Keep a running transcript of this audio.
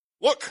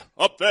Look,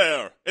 up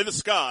there, in the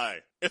sky.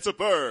 It's a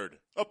bird,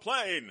 a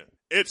plane.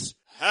 It's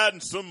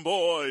Handsome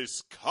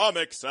Boys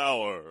Comics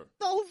Hour.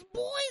 Those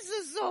boys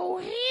are so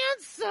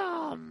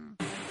handsome.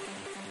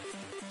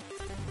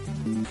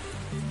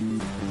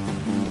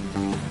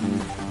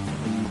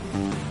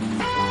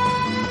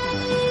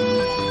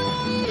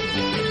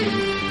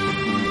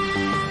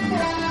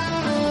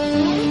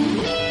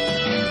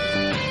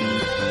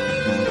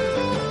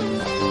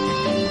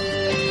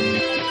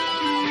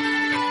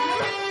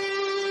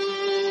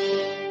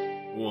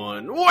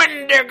 One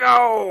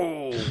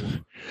Wendigo!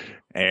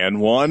 And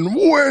one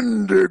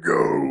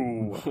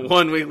Wendigo!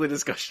 One weekly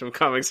discussion of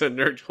comics and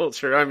nerd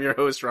culture. I'm your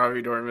host,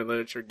 Robbie Dorman,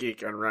 literature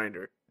geek on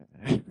Grindr.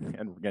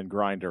 and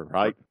Grinder,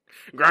 right?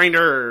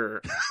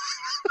 Grinder!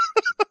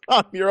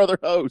 I'm your other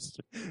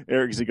host,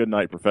 Eric Z.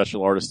 Goodnight,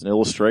 professional artist and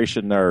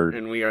illustration nerd.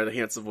 And we are the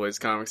Handsome Boys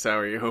Comics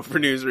Hour, your home for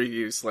news,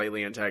 reviews,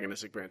 slightly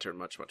antagonistic banter, and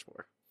much, much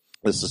more.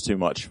 This is too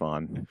much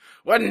fun.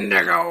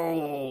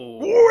 Wendigo!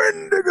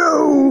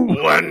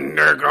 Wendigo!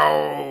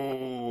 Wendigo!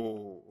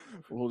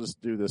 We'll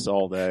just do this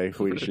all day.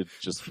 We should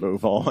just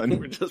move on.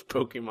 We're just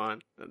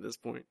Pokemon at this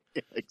point.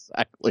 Yeah,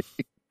 exactly.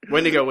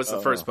 Wendigo was the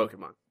first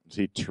Pokemon.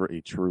 He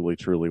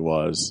truly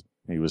was.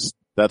 He was.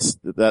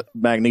 That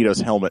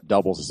Magneto's helmet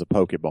doubles as a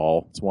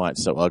Pokeball. That's why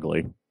it's so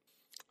ugly.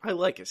 I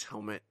like his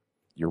helmet.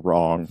 You're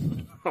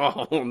wrong.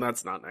 Oh,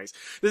 that's not nice.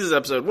 This is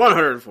episode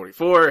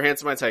 144.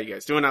 Handsomites, how you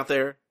guys doing out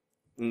there?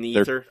 In the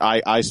ether?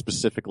 I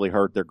specifically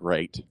heard they're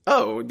great.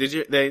 Oh, did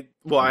you?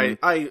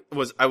 I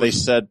was.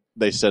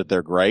 They said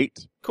they're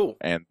great. Cool.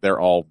 And they're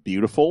all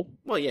beautiful.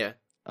 Well, yeah.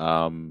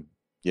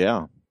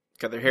 Yeah.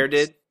 Got their hair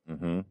did?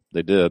 Mm-hmm.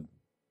 They did.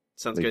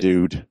 Sounds they good.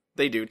 Dude.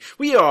 They dude.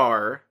 We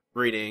are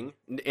reading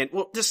and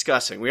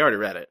discussing. We already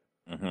read it.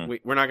 Mm-hmm.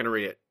 We're not going to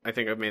read it. I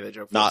think I've made that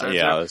joke.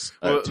 It's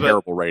a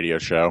terrible radio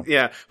show.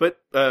 Yeah, but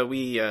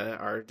we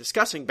are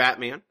discussing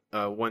Batman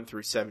 1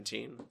 through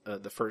 17.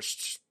 The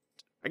first,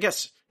 I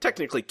guess,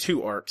 technically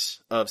 2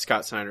 arcs of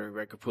Scott Snyder and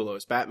Greg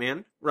Capullo's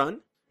Batman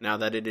run. Now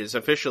that it is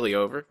officially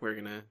over,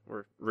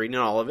 we're reading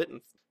all of it,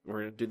 and we're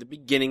gonna do the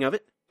beginning of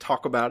it,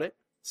 talk about it,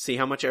 see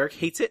how much Eric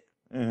hates it.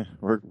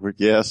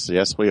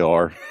 Yes, we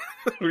are.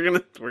 But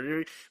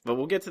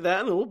we'll get to that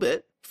in a little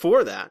bit.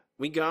 For that,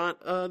 we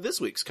got this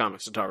week's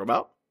comics to talk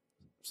about.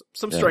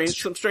 Some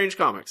strange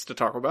comics to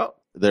talk about.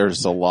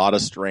 There's a lot of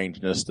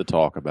strangeness to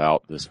talk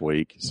about this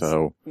week,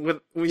 so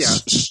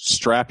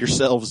strap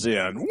yourselves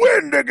in.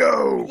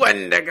 Wendigo!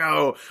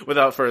 Wendigo!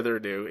 Without further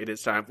ado, it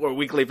is time for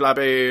Weekly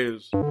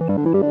Floppies.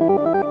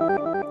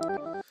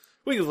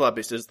 Weekly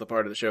Floppies is the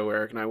part of the show where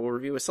Eric and I will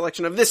review a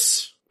selection of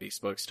this week's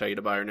books, tell you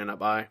to buy or not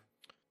buy.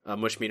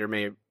 Mush meter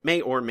may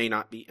or may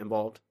not be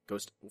involved.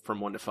 Goes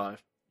from 1 to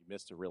 5. You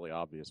missed a really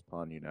obvious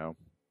pun, you know.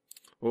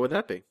 What would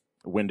that be?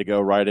 Wendigo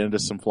right into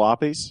some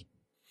floppies?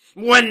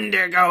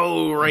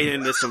 Wendigo right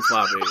into some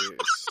floppies.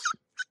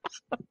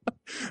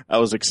 I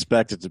was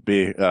expected to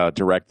be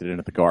directed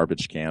into the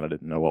garbage can. I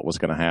didn't know what was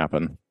going to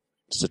happen.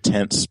 Just a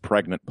tense,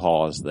 pregnant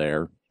pause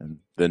there, and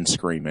then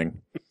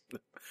screaming.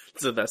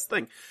 It's the best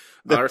thing.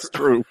 That's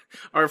true.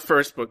 Our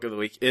first book of the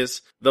week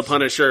is The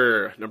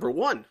Punisher, number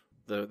 1.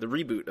 The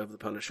reboot of The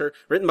Punisher.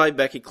 Written by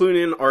Becky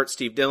Cloonan, art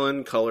Steve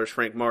Dillon, colors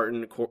Frank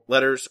Martin,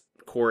 letters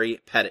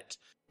Corey Pettit.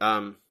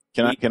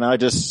 Can I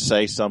just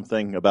say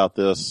something about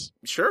this?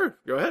 Sure,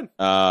 go ahead.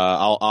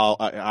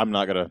 I'm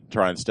not gonna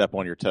try and step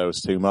on your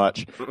toes too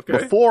much. Okay.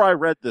 Before I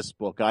read this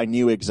book, I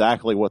knew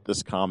exactly what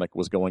this comic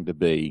was going to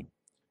be,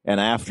 and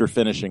after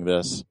finishing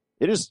this,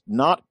 it is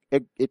not.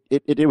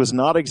 It was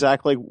not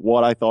exactly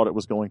what I thought it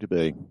was going to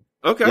be.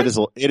 Okay.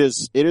 It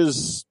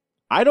is.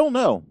 I don't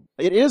know.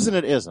 It is and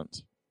it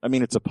isn't. I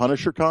mean, it's a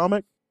Punisher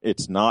comic.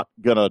 He's not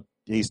gonna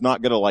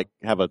like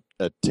have a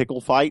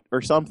tickle fight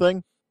or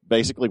something.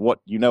 Basically,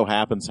 what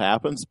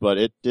happens, but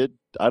it did,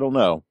 I don't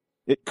know.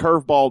 It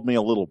curveballed me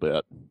a little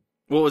bit.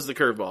 What was the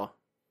curveball?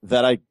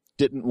 That I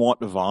didn't want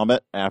to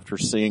vomit after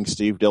seeing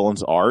Steve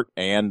Dillon's art,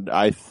 and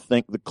I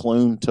think the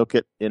Clune took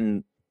it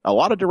in a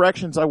lot of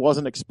directions I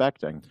wasn't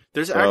expecting.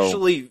 There's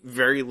actually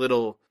very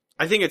little,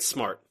 I think it's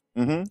smart,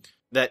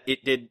 that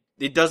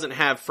it doesn't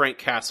have Frank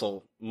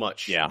Castle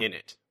much in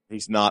it.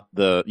 He's not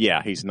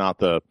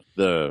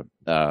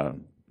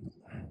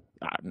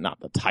not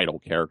the title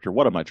character.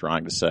 What am I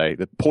trying to say?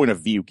 The point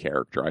of view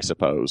character, I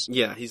suppose.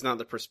 Yeah, he's not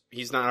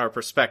our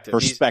perspective.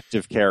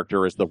 Perspective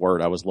character is the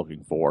word I was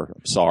looking for.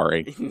 I'm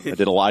sorry. I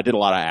did a lot of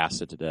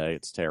acid today.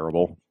 It's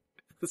terrible.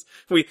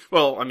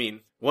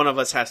 One of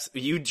us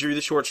you drew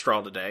the short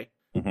straw today.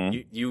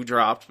 Mm-hmm. You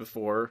dropped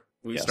before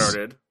we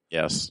started.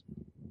 Yes.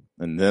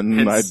 And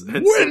then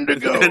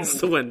Wendigo. Hence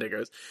the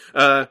Wendigos.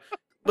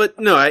 But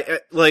no, I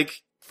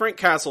Frank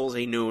Castle is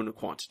a known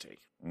quantity,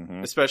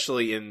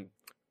 especially in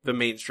the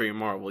mainstream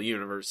Marvel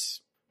universe.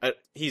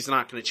 He's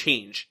not going to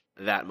change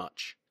that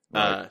much.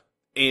 Right.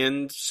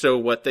 And so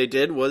what they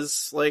did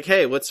was like,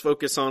 hey, let's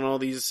focus on all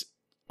these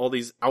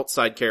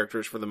outside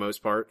characters for the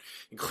most part,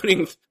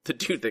 including the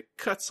dude that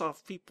cuts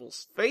off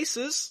people's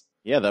faces.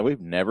 Yeah, that we've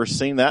never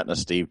seen that in a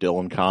Steve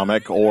Dillon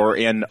comic or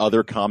in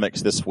other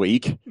comics this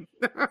week.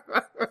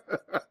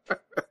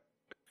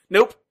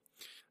 Nope.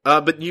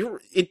 But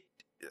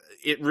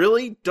it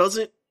really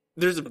doesn't.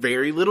 There's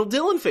very little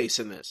Dylan face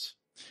in this.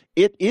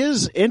 It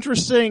is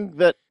interesting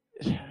that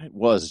it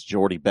was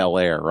Jordy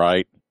Belair,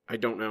 right? I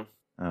don't know.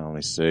 Let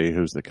me see.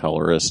 Who's the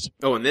colorist?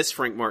 Oh, and this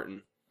Frank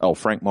Martin. Oh,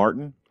 Frank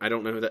Martin? I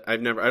don't know that. I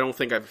don't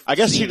think I've. I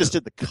guess seen he just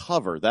did the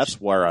cover. That's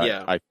where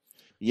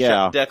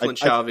Yeah. Declan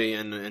Shalvey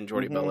and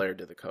Jordy Belair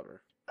did the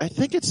cover. I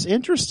think it's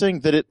interesting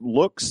that it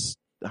looks,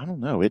 I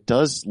don't know, it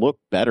does look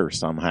better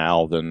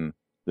somehow than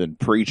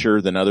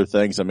Preacher, than other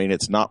things. I mean,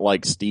 it's not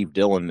like Steve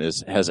Dillon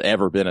has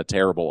ever been a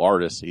terrible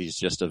artist. He's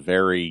just a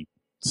very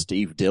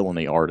Steve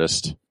Dillon-y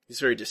artist. He's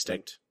very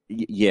distinct.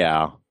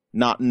 Yeah.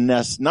 Not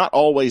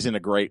always in a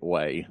great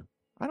way.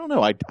 I don't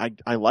know.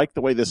 I like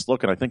the way this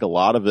look, and I think a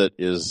lot of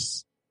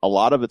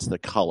it's the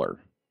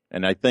color.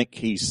 And I think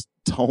he's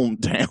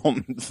toned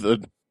down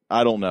the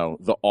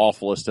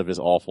awfulest of his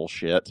awful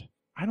shit.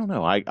 I don't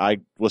know. I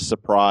was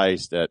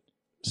surprised at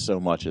so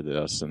much of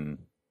this, and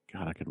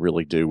God, I could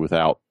really do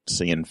without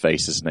seeing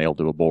faces nailed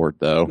to a board,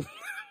 though.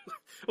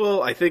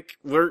 Well, I think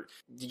you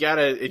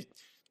gotta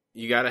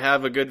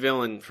have a good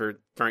villain for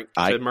Frank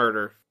to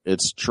murder.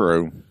 It's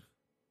true.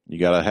 You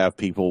gotta have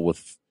people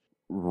with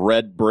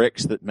red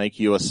bricks that make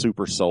you a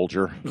super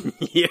soldier.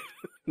 Yeah.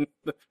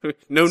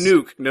 No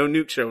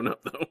nuke showing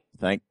up though.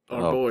 Thank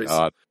our boys.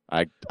 God.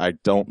 I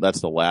don't.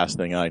 That's the last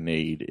thing I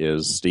need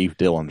is Steve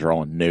Dillon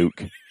drawing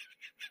nuke.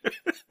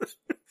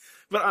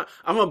 But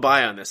I'm gonna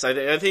buy on this.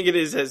 I think it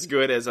is as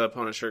good as a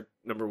Punisher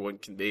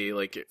 #1 can be.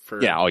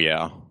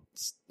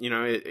 You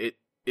know,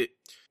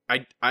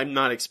 I'm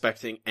not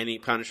expecting any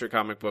Punisher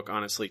comic book,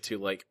 honestly, to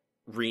like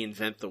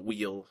reinvent the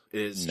wheel.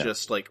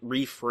 Just like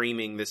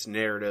reframing this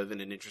narrative in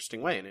an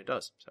interesting way, and it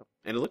does. So,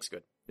 and it looks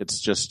good.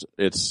 It's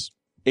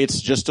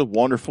just a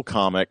wonderful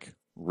comic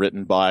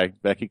written by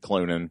Becky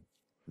Cloonan,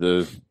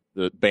 the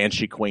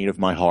Banshee Queen of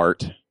my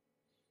heart.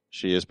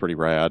 She is pretty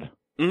rad.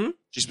 Mm-hmm.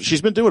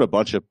 She's been doing a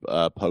bunch of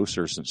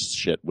posters and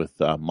shit with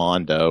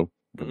Mondo.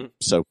 Mm-hmm. I'm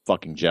so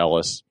fucking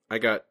jealous.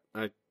 Did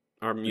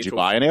you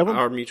buy any of them?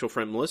 Our mutual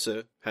friend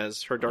Melissa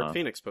has her Dark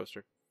Phoenix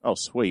poster. Oh,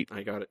 sweet!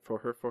 I got it for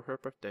her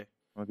birthday.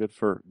 Well,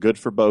 good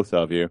for both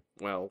of you.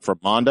 Well, from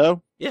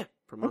Mondo. Yeah,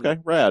 from Mondo.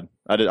 Okay, rad.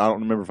 I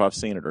don't remember if I've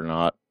seen it or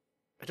not.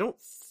 I don't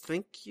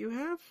think you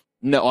have.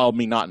 No, I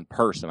mean not in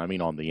person. I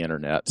mean on the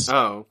internet.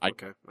 Oh,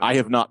 okay. I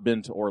have not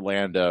been to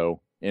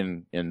Orlando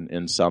in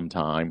some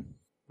time.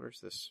 Where's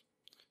this?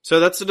 So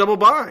that's the double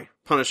buy.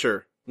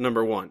 Punisher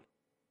 #1.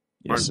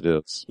 Yes, it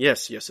is.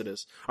 Yes, it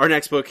is. Our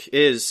next book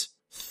is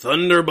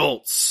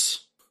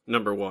Thunderbolts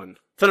 #1.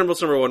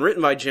 Thunderbolts #1,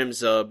 written by Jim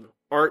Zub,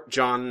 art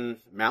John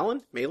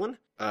Malin,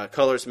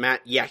 colors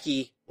Matt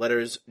Yaki,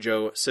 letters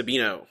Joe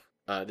Sabino.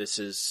 This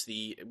is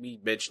we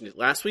mentioned it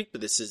last week,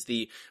 but this is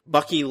the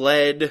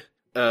Bucky-led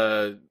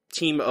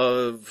team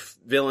of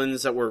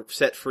villains that were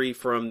set free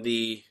from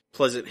the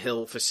Pleasant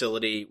Hill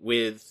facility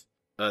with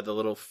the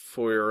little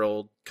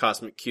 4-year-old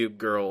Cosmic Cube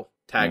girl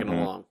tagging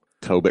along.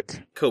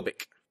 Kobik.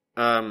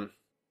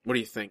 What do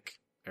you think,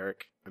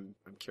 Eric? I'm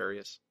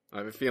curious. I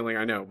have a feeling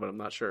I know, but I'm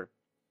not sure.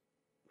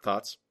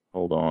 Thoughts?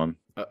 Hold on.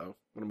 Uh-oh.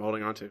 What am I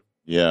holding on to?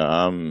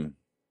 Yeah,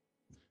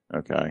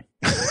 okay.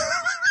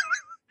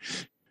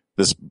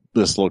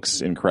 This looks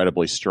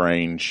incredibly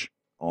strange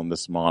on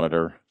this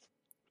monitor.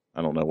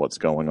 I don't know what's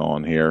going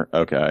on here.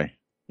 Okay.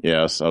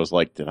 Yes, I was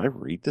like, did I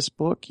read this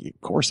book? Of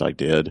course I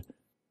did.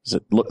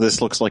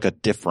 This looks like a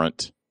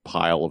different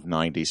pile of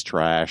 90s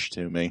trash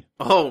to me.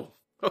 Oh,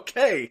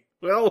 okay.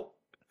 Well,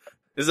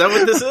 is that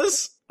what this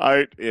is?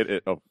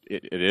 It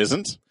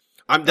isn't.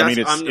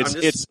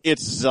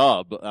 It's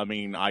Zub. I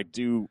mean, I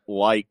do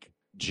like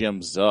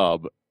Jim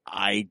Zub.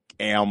 I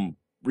am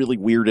really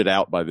weirded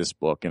out by this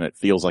book, and it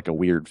feels like a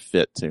weird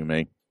fit to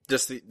me.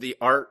 Just the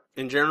art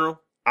in general?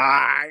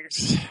 I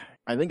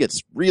think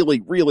it's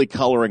really, really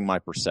coloring my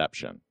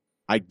perception.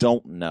 I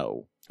don't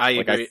know. I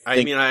agree.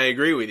 I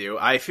agree with you.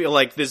 I feel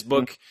like this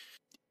book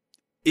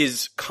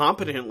is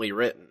competently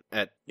written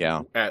at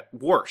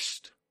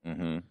worst.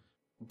 Mm-hmm.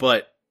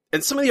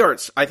 And some of the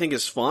arts I think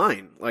is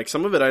fine. Like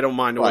some of it I don't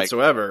mind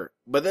whatsoever.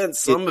 But then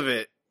some of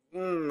it,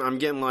 I'm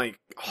getting like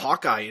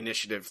Hawkeye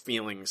Initiative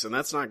feelings, and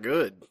that's not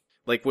good.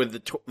 Like with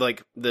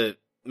the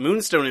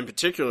Moonstone in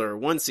particular,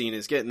 one scene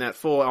is getting that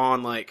full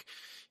on like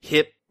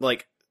hip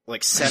like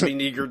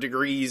 70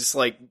 degrees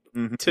like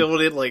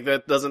tilted. Like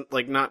that doesn't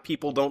not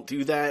people don't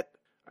do that.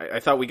 I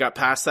thought we got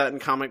past that in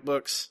comic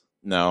books.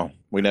 No,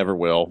 we never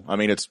will. I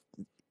mean,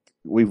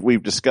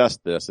 we've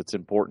discussed this. It's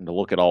important to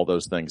look at all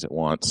those things at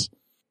once.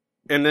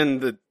 And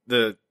then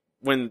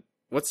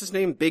what's his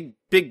name?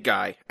 Big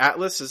guy.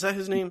 Atlas, is that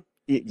his name?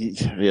 Yeah,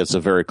 it's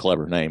a very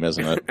clever name,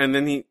 isn't it? And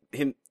then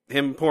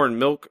him pouring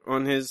milk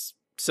on his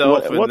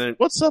self.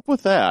 What's up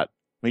with that?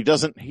 He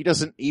doesn't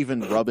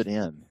even rub it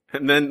in.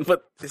 And then,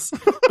 but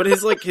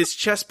his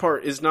chest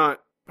part is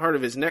not part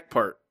of his neck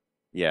part.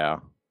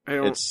 Yeah.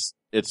 It's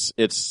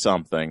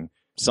something.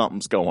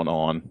 Something's going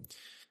on.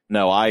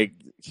 No,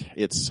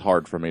 it's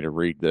hard for me to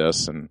read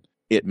this, and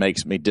it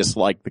makes me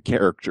dislike the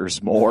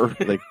characters more.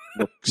 They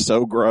look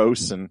so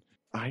gross, and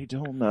I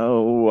don't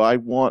know. I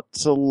want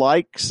to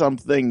like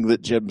something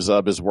that Jim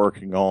Zub is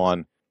working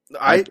on.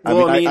 I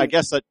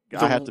guess that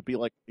I have to be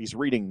like, he's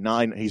writing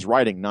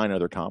 9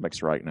 other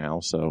comics right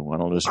now, so why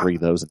don't I just read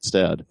those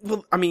instead?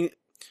 Well, I mean,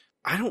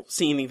 I don't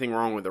see anything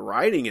wrong with the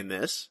writing in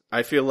this.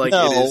 I feel like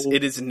No.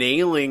 it is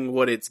nailing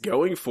what it's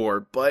going for,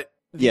 but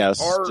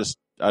just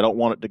I don't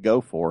want it to go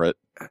for it.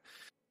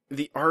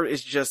 The art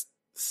is just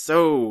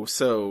so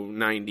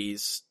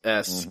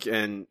 90s-esque,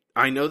 and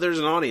I know there's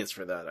an audience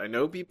for that. I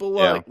know people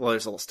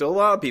there's still a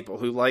lot of people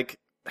who like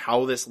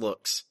how this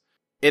looks.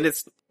 And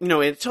it's,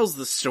 it tells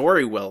the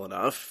story well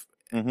enough.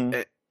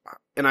 Mm-hmm.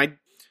 And I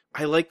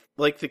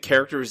like the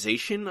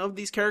characterization of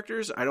these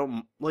characters. I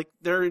don't like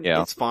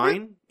it's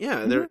fine.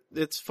 Yeah,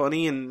 it's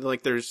funny, and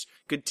like there's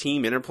good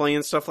team interplay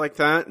and stuff like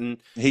that. And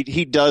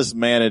he does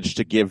manage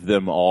to give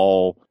them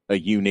all a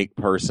unique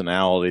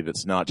personality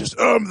that's not just,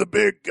 I'm the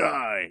big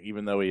guy,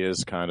 even though he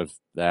is kind of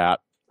that.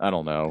 I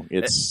don't know.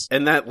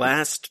 And that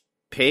last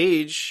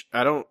page,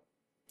 I don't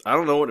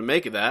know what to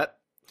make of that.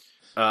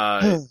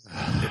 I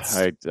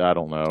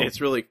don't know.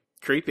 It's really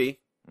creepy.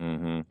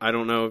 Mm-hmm. I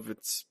don't know if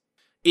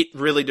it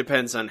really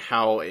depends on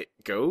how it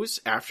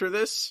goes after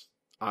this.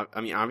 I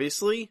mean,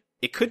 obviously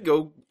it could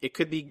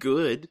be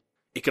good.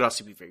 It could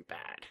also be very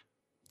bad.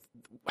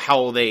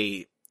 How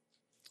they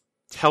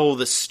tell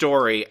the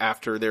story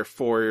after their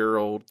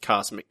 4-year-old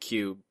cosmic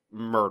cube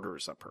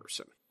murders a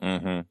person.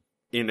 Mm-hmm.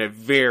 In a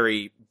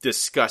very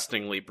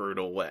disgustingly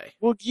brutal way.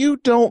 Well, you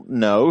don't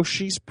know.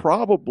 She's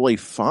probably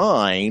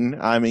fine.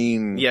 I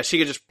mean... Yeah, she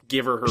could just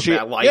give her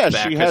life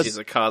back because she's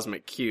a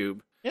cosmic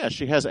cube. Yeah,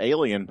 she has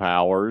alien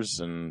powers,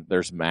 and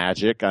there's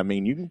magic. I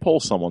mean, you can pull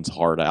someone's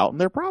heart out, and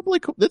they're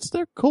probably cool.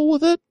 They're cool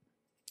with it.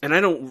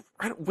 And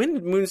when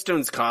did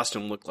Moonstone's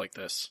costume look like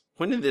this?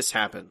 When did this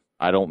happen?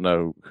 I don't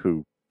know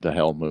who the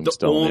hell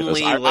Moonstone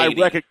is.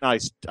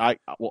 I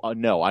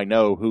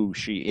know who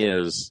she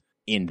is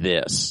in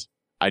this.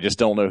 I just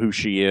don't know who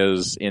she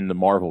is in the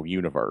Marvel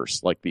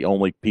universe. Like, the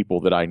only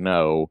people that I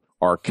know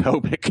are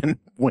Kobik and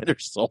Winter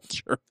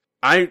Soldier.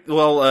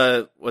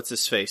 What's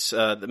his face?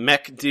 The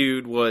mech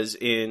dude was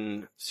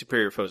in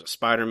Superior Foes of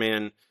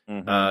Spider-Man.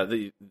 Mm-hmm.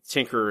 The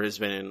Tinkerer has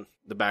been in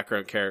the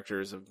background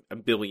characters of a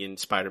billion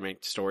Spider-Man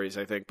stories,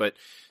 I think. But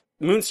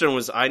Moonstone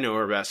I know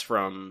her best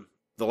from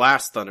the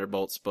last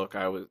Thunderbolts book.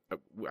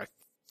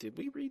 Did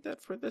we read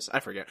that for this? I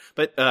forget.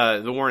 But,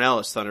 the Warren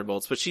Ellis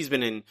Thunderbolts, but she's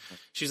in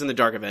the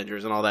Dark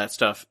Avengers and all that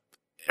stuff.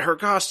 Her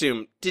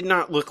costume did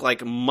not look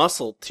like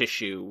muscle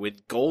tissue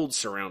with gold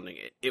surrounding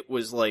it. It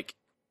was like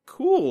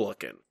cool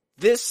looking.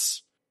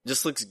 This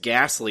just looks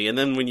ghastly. And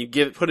then when you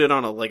put it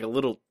on a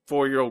little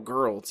 4-year-old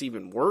girl, it's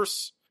even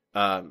worse.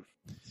 I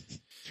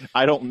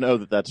don't know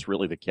that that's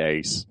really the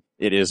case.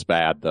 It is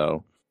bad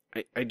though.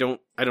 I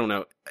don't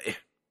know.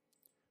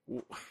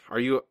 Are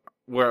you,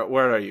 Where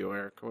are you,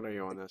 Eric? What are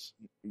you on this?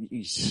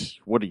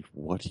 What do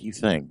you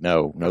think?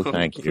 No,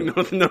 thank you.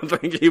 no,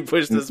 thank you.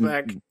 Push this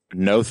back.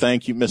 No,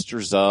 thank you, Mr.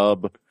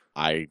 Zub.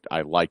 I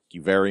like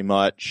you very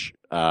much.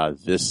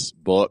 This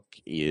book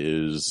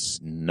is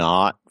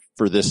not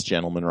for this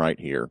gentleman right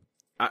here.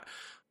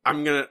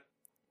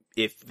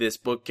 If this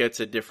book gets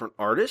a different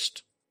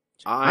artist,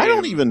 I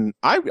don't even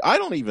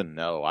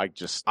know. I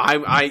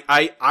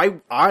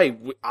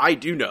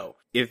do know.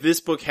 If this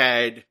book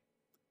had,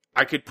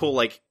 I could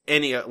pull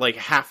any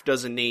half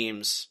dozen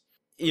names,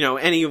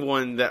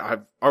 anyone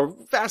that are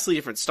vastly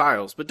different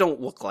styles, but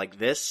don't look like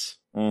this.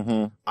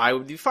 Mm-hmm. I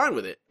would be fine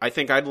with it. I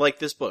think I'd like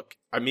this book.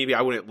 Maybe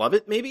I wouldn't love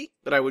it,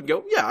 but I would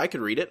go, yeah, I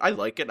could read it. I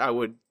like it. I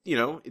would,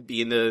 it'd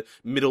be in the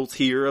middle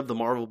tier of the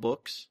Marvel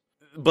books.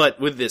 But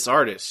with this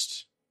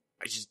artist,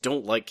 I just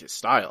don't like his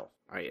style.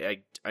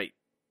 I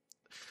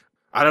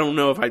don't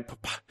know if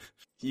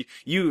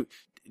you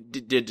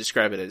did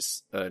describe it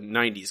as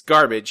 90s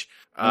garbage.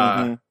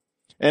 Mm-hmm.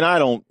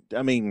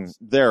 And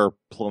there are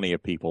plenty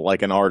of people,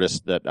 like an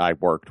artist that I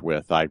worked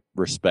with, I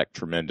respect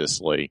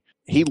tremendously.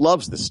 He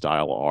loves this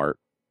style of art.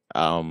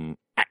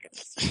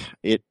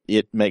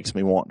 It makes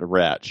me want to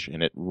retch,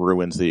 and it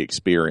ruins the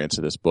experience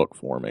of this book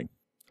for me.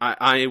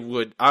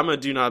 I'm a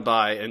do not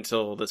buy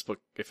until this book,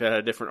 if it had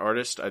a different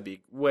artist, I'd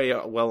be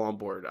well on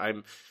board.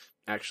 I'm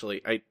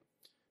actually,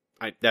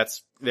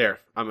 that's there.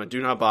 I'm a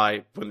do not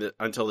buy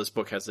until this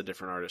book has a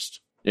different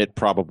artist. It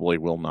probably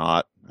will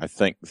not. I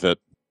think that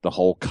the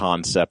whole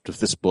concept of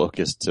this book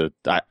is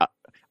I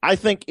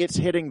think it's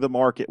hitting the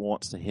mark it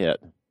wants to hit.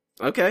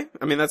 Okay.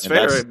 That's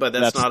fair, but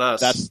that's not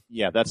us.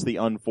 That's the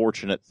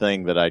unfortunate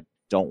thing that I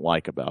don't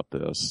like about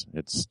this.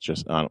 It's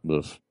just,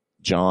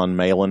 John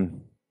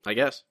Malin. I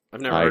guess.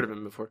 I've never heard of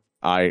him before.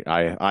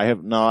 I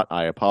have not.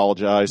 I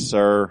apologize,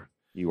 sir.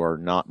 You are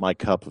not my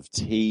cup of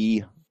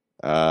tea.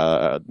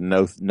 No,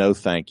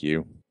 thank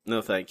you.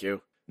 No, thank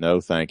you.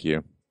 No, thank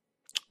you.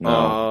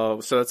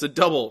 No. So that's a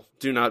double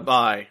do not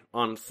buy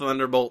on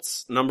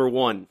Thunderbolts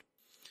 #1.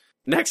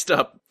 Next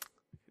up,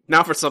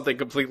 now for something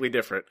completely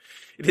different.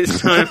 It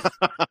is time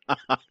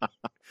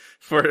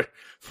for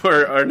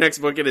our next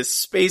book. It is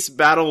Space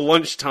Battle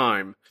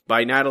Lunchtime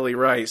by Natalie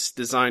Rice,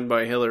 designed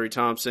by Hilary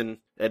Thompson,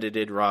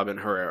 edited Robin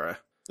Herrera.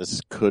 This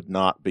could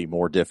not be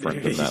more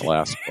different than that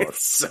last book.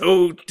 It's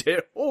so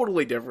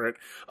totally different.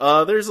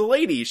 There's a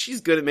lady.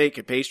 She's good at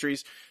making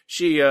pastries.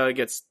 She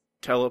gets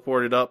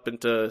teleported up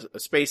into a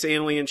space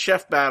alien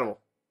chef battle.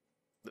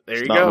 There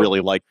you go.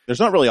 There's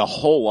not really a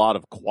whole lot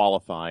of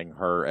qualifying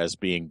her as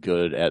being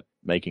good at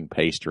making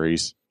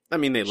pastries. I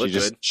mean, they look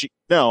good. She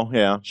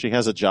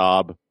has a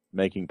job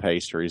making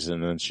pastries,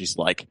 and then she's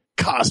like,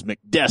 cosmic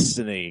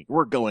destiny.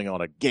 We're going on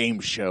a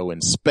game show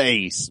in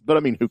space. But I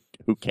mean,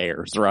 who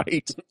cares,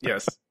 right?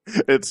 Yes.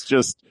 It's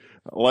just,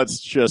 let's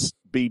just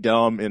be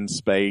dumb in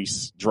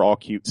space, draw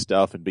cute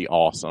stuff, and be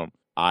awesome.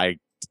 I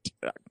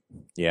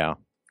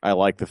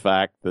like the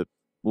fact that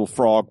little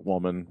frog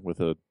woman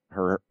with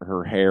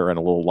her hair and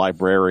a little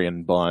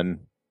librarian bun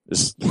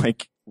is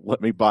like,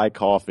 let me buy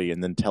coffee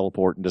and then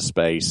teleport into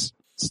space.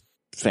 It's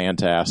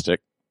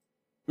fantastic.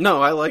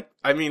 No,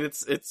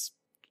 it's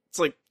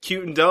like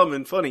cute and dumb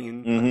and funny.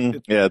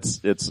 And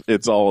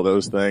it's all of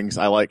those things.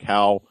 I like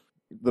how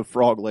the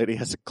frog lady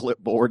has a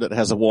clipboard that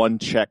has a one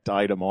checked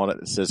item on it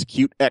that says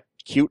cute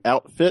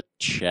outfit,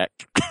 check.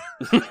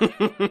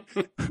 And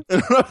when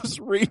I was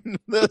reading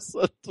this,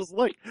 I was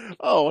like,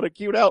 oh, what a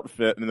cute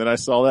outfit. And then I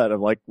saw that, and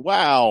I'm like,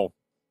 wow.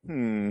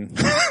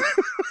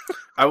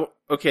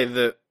 Okay,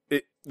 the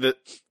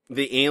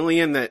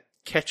alien that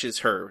catches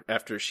her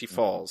after she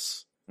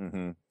falls,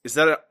 is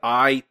that an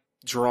eye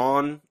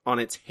drawn on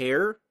its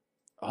hair?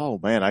 Oh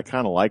man, I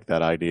kind of like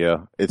that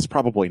idea. It's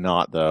probably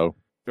not though.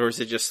 Or is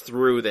it just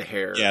through the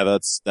hair? Yeah,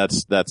 that's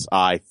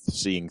eye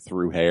seeing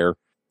through hair,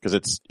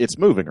 because it's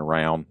moving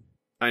around.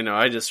 I know.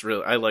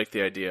 I like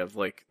the idea of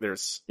like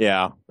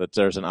that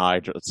there's an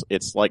eye.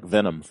 It's like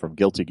Venom from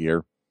Guilty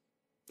Gear,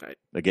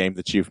 the game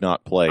that you've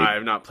not played. I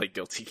have not played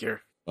Guilty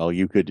Gear. Well,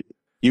 you could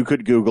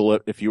Google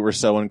it if you were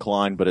so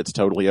inclined, but it's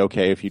totally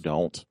okay if you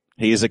don't.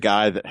 He is a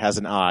guy that has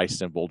an eye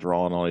symbol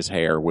drawn on his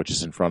hair, which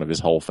is in front of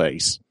his whole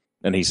face,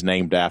 and he's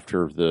named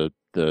after the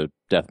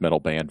death metal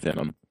band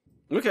Venom.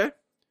 Okay,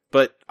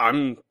 but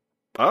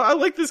I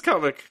like this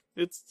comic.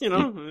 It's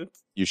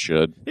you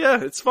should.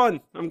 Yeah, it's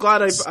fun. I'm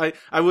glad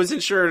I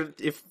wasn't sure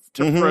if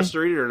for us to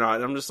read it or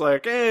not. I'm just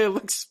like, hey, it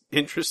looks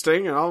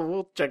interesting, and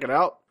we'll check it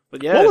out.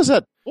 But yeah, what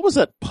was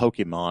that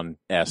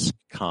Pokemon-esque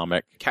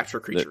comic? Capture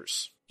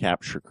Creatures.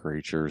 Capture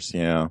Creatures,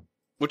 yeah.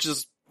 Which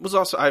was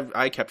also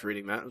I kept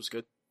reading that. It was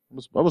good.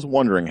 I was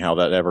wondering how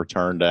that ever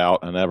turned out.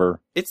 I never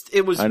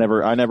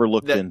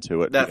looked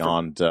into it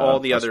beyond all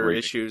the other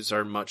issues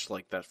are much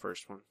like that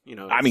first one.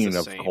 I mean,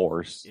 of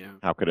course. Yeah.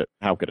 How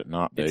could it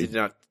not be? It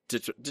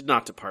did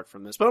not depart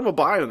from this. But I'm a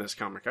buy on this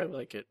comic. I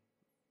like it.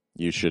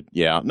 You should.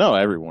 Yeah. No,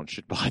 everyone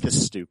should buy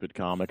this stupid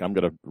comic. I'm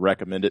going to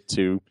recommend it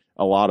to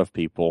a lot of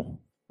people.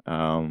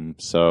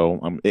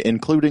 So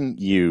including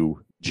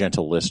you,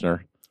 gentle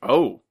listener.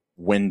 Oh,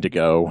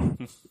 Wendigo.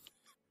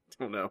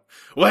 Oh no,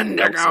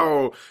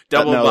 Wendigo,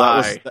 double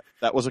buy.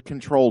 That was a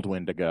controlled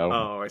Wendigo.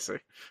 Oh, I see.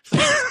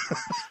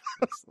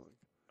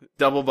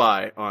 Double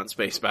buy on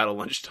Space Battle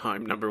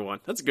Lunchtime #1.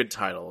 That's a good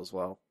title as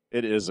well.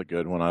 It is a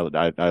good one.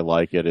 I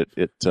like it.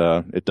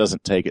 It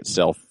doesn't take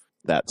itself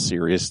that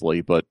seriously,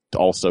 but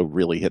also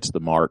really hits the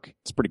mark.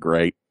 It's pretty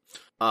great.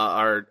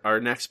 Our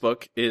next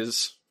book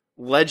is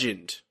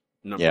Legend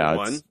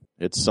 #1.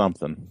 It's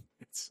something.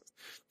 It's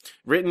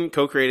written,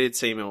 co-created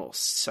Samuel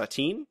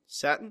Satin,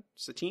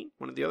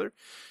 one or the other.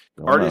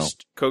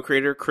 Artist,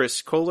 co-creator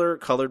Chris Kohler,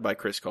 colored by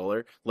Chris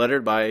Kohler,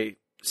 lettered by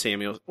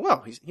Samuel.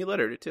 Well, he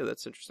lettered it too.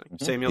 That's interesting.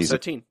 Mm-hmm. Samuel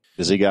Satin.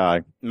 Busy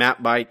guy.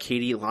 Mapped by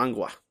Katie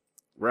Langua.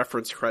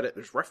 Reference credit.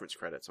 There's reference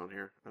credits on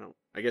here.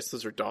 I guess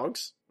those are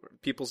dogs?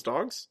 People's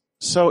dogs?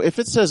 So if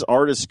it says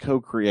artist,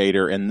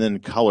 co-creator, and then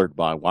colored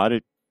by, why do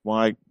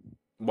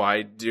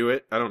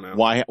it? I don't know.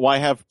 Why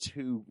have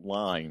two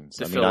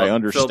lines? I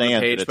understand fill the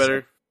page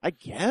better. I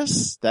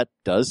guess that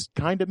does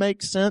kind of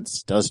make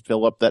sense. Does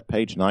fill up that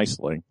page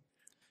nicely.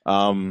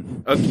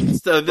 Okay,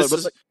 so this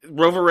is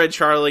Rover Red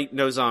Charlie,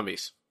 no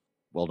zombies.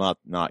 Well,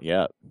 not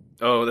yet.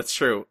 Oh, that's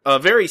true.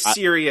 Very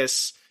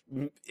serious.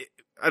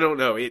 I don't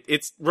know.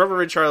 It's Rover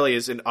Red Charlie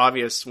is an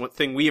obvious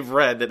thing we've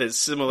read that is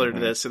similar to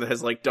this, and it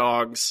has like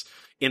dogs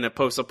in a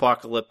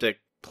post-apocalyptic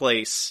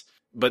place.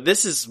 But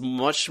this is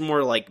much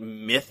more like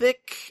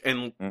mythic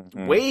and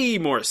way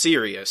more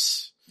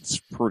serious. It's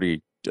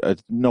pretty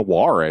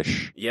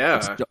noirish.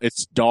 Yeah.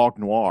 It's dog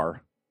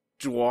noir.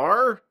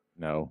 Dwar?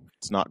 No,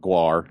 it's not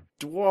guar.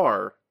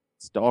 Dwar.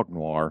 It's dog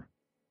noir.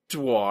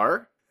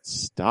 Dwar?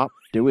 Stop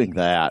doing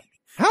that.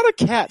 How do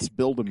cats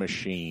build a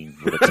machine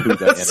with a tuba in it?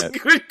 That's a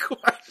good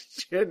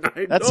question.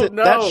 I don't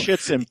know. That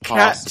shit's impossible.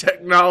 Cat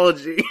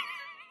technology.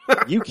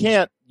 You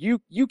can't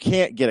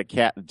get a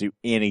cat to do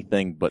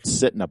anything but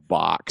sit in a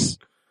box.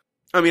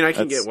 I mean, I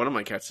can get one of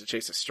my cats to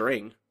chase a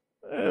string.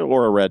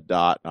 Or a red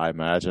dot, I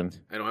imagine.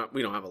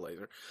 We don't have a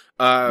laser.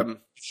 You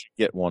should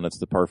get one. It's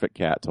the perfect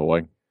cat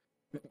toy.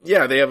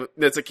 Yeah,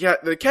 it's a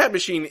cat. The cat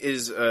machine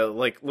is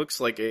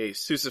looks like a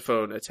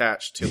sousaphone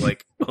attached to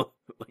like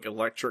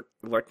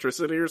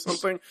electricity or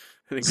something,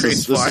 and it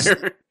creates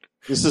fire.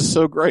 This is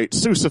so great.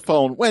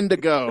 Sousaphone,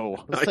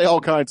 Wendigo. Say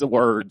all kinds of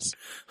words.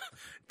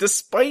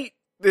 Despite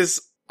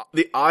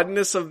the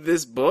oddness of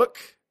this book,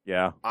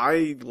 Yeah.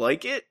 I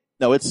like it.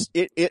 No,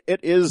 it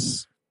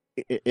is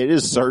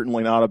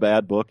certainly not a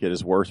bad book. It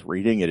is worth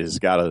reading. It has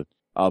got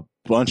a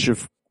bunch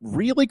of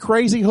really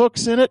crazy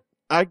hooks in it.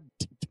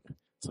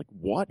 It's like,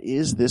 what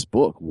is this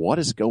book? What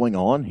is going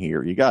on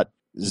here? You got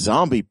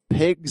zombie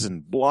pigs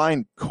and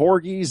blind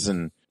corgis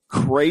and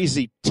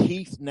crazy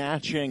teeth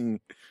gnashing,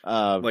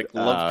 like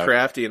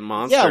Lovecraftian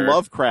monster. Yeah,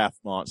 Lovecraft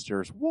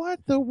monsters. What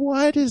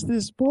is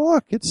this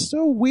book? It's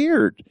so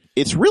weird.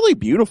 It's really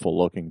beautiful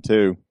looking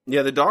too.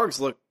 Yeah, the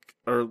dogs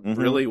are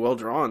really well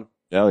drawn.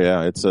 Oh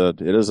yeah,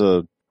 it is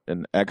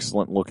an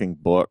excellent looking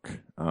book.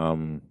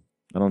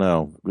 I don't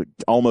know,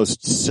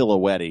 almost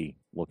silhouette-y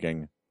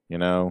looking, you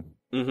know?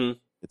 Mm-hmm.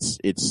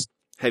 It's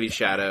heavy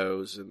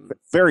shadows and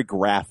very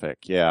graphic,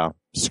 yeah.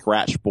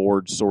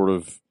 Scratchboard sort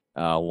of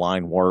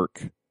line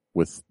work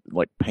with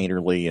like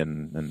painterly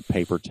and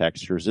paper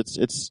textures.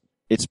 It's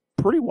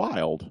pretty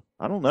wild.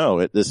 I don't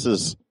know. This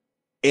is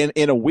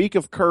in a week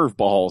of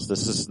curveballs.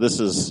 This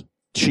is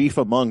chief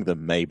among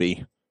them.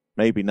 Maybe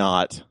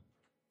not.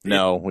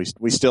 No, we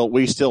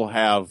still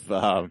have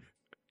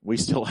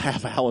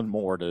Alan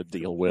Moore to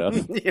deal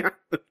with. Yeah,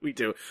 we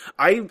do.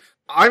 I'm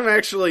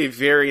actually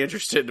very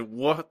interested in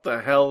what the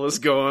hell is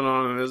going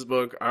on in this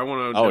book. I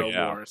want to know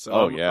more.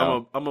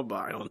 So I'm a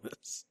buy on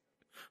this.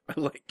 I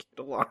like it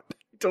a lot. I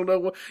don't know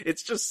what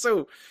it's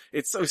so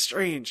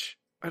strange.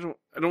 I don't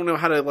know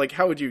how to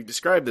how would you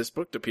describe this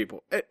book to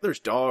people?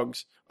 There's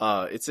dogs.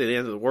 It's at the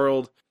end of the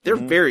world. They're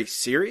very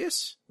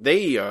serious.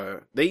 They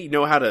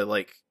know how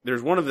to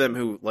there's one of them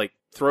who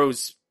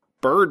throws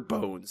bird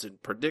bones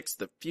and predicts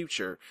the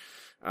future.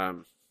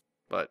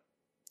 But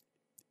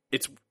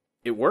it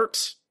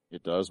works.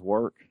 It does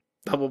work.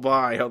 Double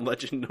buy on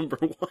Legend number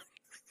 1.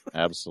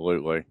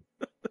 Absolutely.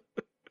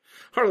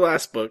 Our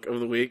last book of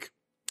the week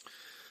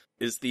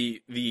is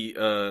the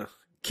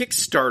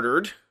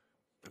Kickstartered,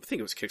 I think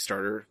it was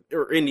Kickstarter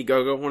or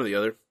Indiegogo, one or the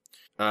other.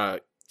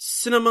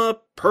 Cinema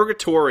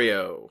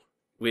Purgatorio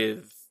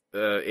with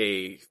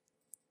a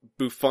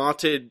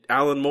bouffanted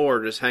Alan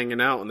Moore just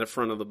hanging out in the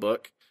front of the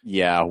book.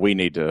 Yeah, we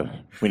need to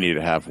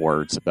have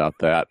words about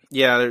that.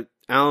 Yeah,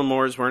 Alan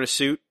Moore is wearing a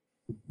suit.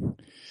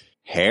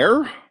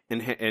 Hair?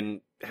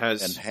 And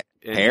has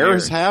hair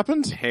has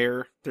happened?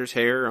 There's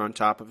hair on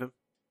top of him.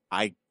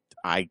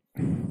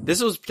 This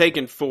is a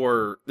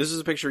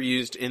picture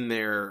used in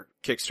their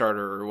Kickstarter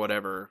or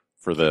whatever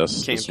for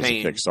this campaign. This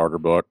is a Kickstarter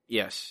book.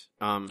 Yes.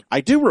 I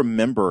do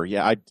remember.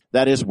 Yeah,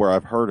 that is where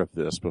I've heard of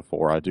this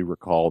before. I do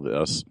recall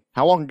this.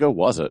 How long ago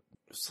was it?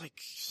 It was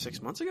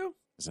 6 months ago.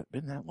 Has it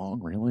been that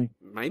long? Really?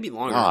 Maybe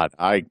longer. God,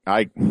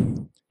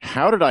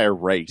 how did I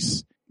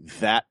erase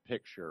that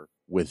picture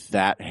with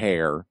that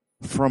hair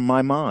from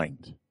my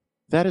mind?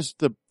 That is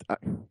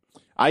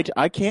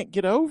I can't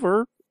get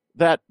over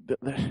that.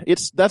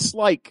 That's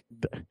like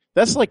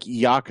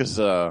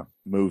Yakuza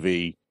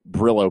movie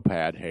Brillo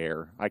pad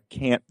hair. I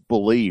can't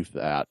believe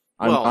that.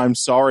 I'm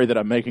sorry that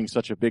I'm making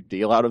such a big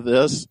deal out of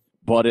this,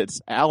 but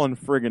it's Alan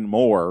friggin'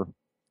 Moore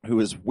who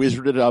has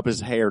wizarded up his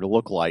hair to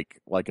look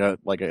like a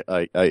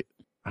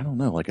I don't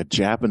know, like a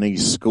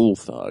Japanese school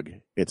thug.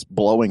 It's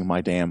blowing my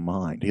damn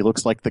mind. He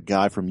looks like the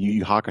guy from Yu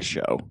Yu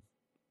Hakusho.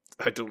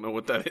 I don't know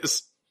what that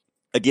is.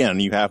 Again,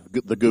 you have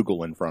the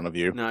Google in front of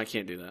you. No, I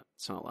can't do that.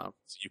 It's not allowed.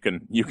 So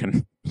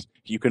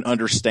you can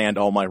understand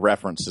all my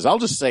references. I'll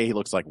just say he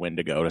looks like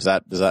Wendigo. Does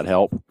that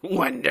help?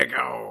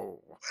 Wendigo.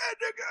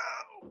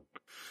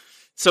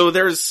 So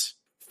there's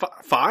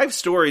 5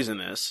 stories in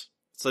this.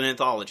 It's an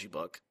anthology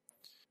book.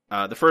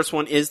 The first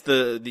one is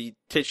the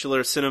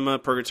titular Cinema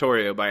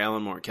Purgatorio by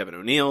Alan Moore and Kevin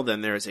O'Neill.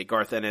 Then there's a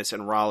Garth Ennis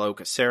and Rollo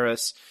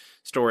Caceres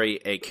story,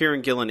 a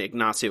Kieran Gillen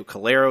Ignacio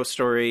Calero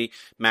story,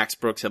 Max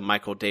Brooks and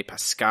Michael De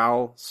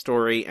Pascal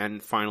story,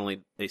 and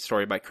finally a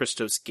story by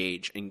Christos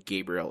Gage and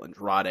Gabriel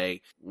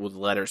Andrade with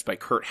letters by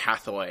Kurt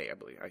Hathaway.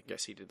 I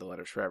guess he did the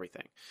letters for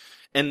everything.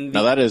 And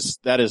now that is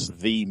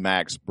the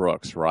Max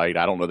Brooks, right?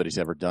 I don't know that he's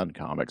ever done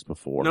comics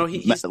before. No,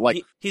 he's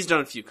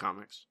done a few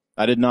comics.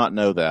 I did not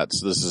know that.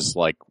 So this is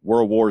like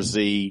World War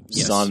Z,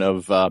 yes. Son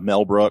of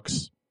Mel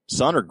Brooks,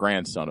 son or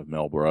grandson of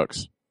Mel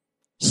Brooks,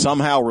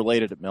 somehow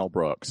related to Mel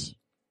Brooks.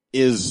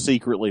 Is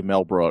secretly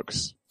Mel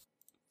Brooks,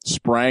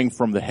 sprang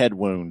from the head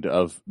wound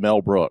of Mel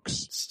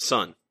Brooks.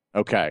 Son.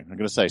 Okay, I'm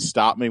gonna say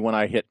stop me when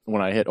I hit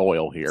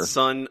oil here.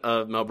 Son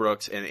of Mel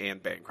Brooks and Anne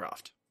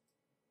Bancroft,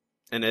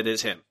 and it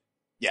is him.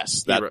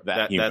 Yes,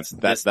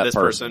 this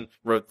person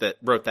wrote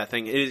that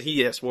thing.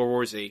 Yes, World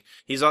War Z.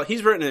 He's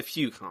written a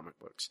few comic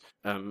books,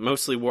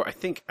 mostly war.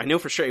 I know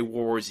for sure a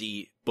World War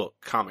Z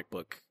comic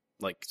book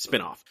like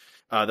spinoff.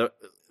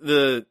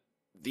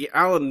 The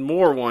Alan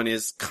Moore one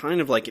is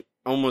kind of like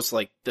almost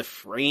like the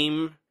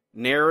frame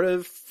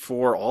narrative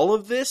for all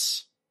of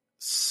this,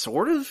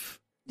 sort of.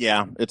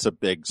 Yeah, it's a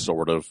big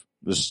sort of.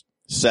 This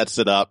sets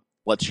it up,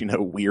 lets you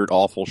know weird,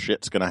 awful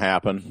shit's gonna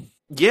happen.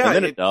 Yeah, and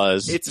then it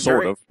does. It's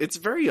It's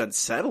very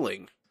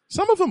unsettling.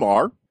 Some of them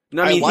are.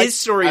 No, I mean his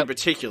story in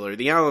particular,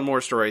 the Alan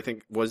Moore story, I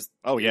think was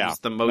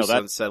the most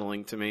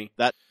unsettling to me.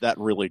 That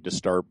really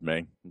disturbed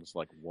me. I'm just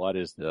like, what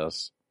is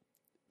this?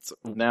 It's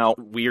now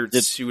weird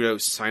pseudo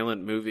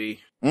silent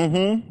movie.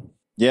 Mm-hmm.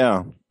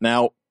 Yeah.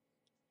 Now,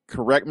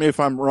 correct me if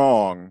I'm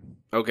wrong,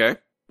 Okay.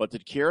 but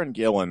did Kieran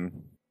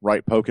Gillen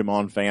write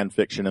Pokemon fan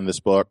fiction in this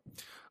book?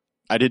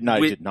 I did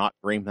not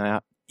dream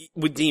that.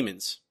 With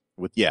demons.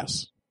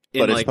 Yes.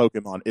 In But like,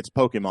 it's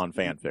Pokemon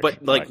fan fiction.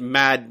 but like right?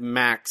 Mad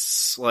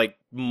Max, like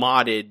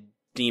modded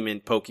demon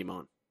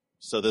Pokemon.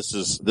 So this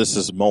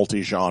is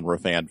multi-genre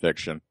fan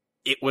fiction.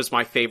 It was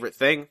my favorite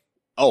thing.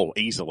 Oh,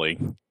 easily.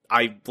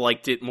 I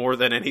liked it more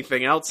than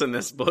anything else in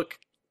this book.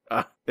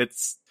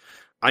 That's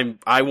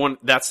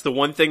the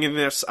one thing in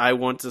this I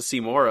want to see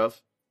more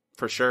of,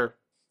 for sure.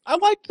 I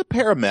liked the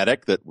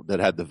paramedic that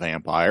had the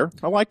vampire.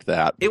 I liked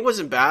that. It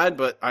wasn't bad,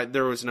 but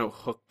there was no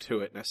hook to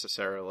it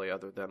necessarily,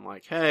 other than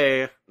like,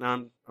 hey,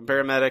 I'm a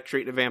paramedic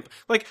treating a vampire.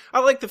 Like, I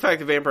like the fact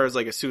that vampire is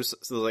like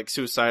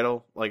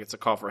suicidal, like it's a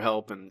call for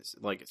help, and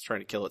it's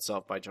trying to kill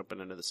itself by jumping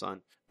into the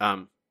sun.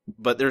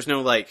 But there's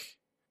no like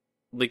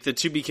the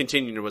to be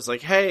continued was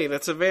like, hey,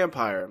 that's a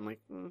vampire. I'm like,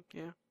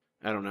 yeah,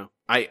 I don't know.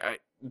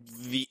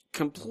 The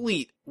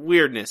complete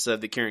weirdness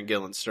of the Kieran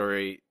Gillen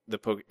story, I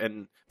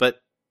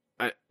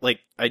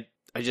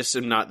just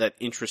am not that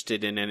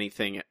interested in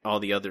anything. All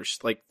the others,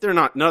 like,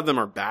 none of them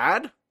are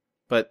bad,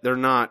 but they're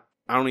not.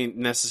 I don't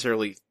even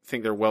necessarily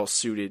think they're well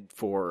suited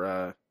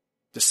for.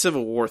 The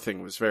Civil War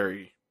thing was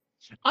very.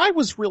 I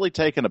was really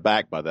taken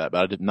aback by that,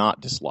 but I did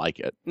not dislike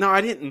it. No, I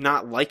didn't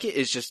not like it.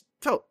 It just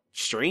felt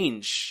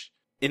strange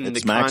in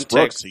It's the Max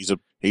context. Brooks.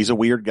 He's a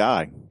weird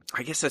guy.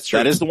 I guess that's true.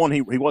 That is the one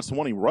he was the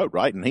one he wrote,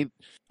 right?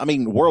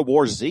 And World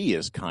War Z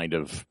is kind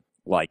of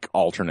like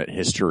alternate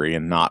history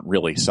and not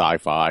really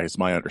sci-fi, is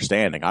my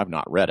understanding. I've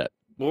not read it.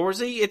 World War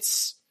Z,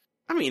 it's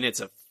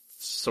a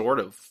sort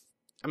of,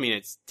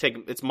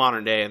 it's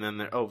modern day, and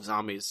then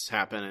zombies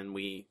happen, and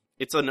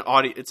it's an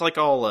audio, it's like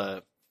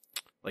all,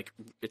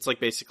 it's like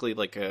basically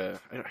like I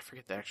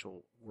forget the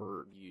actual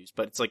word used,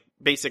 but it's like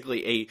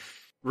basically a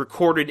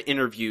recorded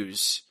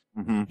interviews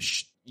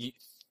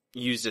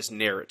used as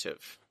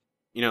narrative.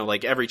 You know,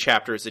 like every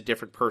chapter is a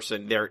different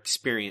person, their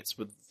experience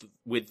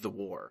with the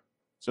war.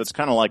 So it's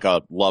kind of like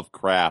a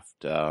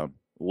Lovecraft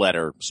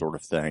letter sort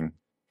of thing.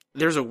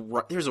 There's a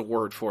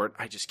word for it.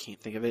 I just can't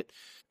think of it.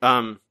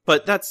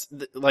 But that's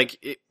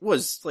it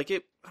was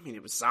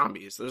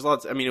zombies. There's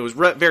lots. It was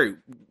very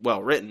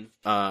well written.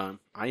 I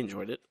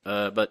enjoyed it.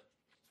 But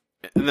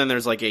and then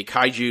there's like a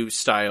kaiju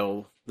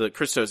style, the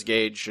Christos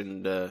Gage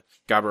and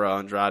Gabriel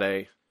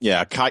Andrade.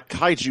 Yeah,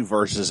 kaiju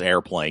versus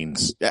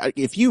airplanes.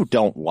 If you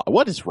don't,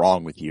 what is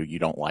wrong with you? You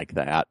don't like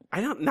that? I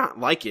don't not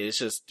like it. It's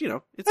just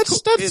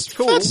it's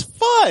cool. That's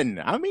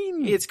fun.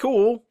 It's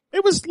cool.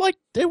 It was like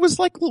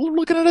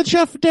looking at a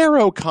Jeff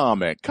Darrow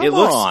comic. Come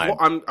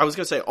on. I was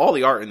gonna say all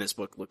the art in this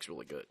book looks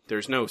really good.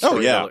 There's no story. Oh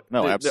yeah,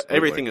 no, absolutely.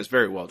 Everything is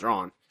very well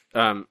drawn.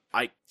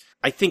 I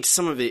think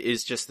some of it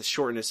is just the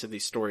shortness of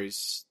these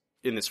stories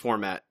in this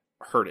format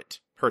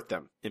hurt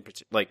them in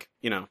particular.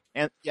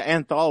 And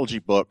anthology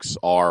books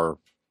are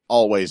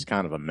always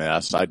kind of a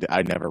mess.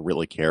 I never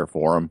really care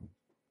for them.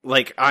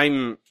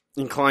 I'm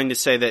inclined to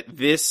say that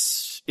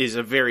this is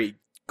a very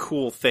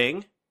cool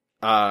thing.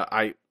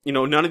 None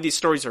of these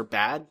stories are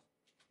bad,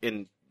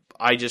 and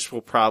I just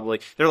will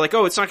probably, they're like,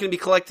 oh, it's not going to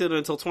be collected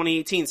until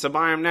 2018, so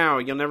buy them now.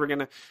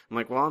 I'm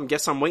like, well, I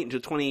guess I'm waiting until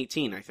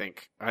 2018, I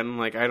think. I'm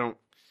like,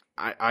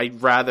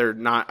 I'd rather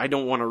not, I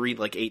don't want to read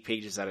like 8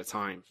 pages at a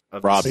time.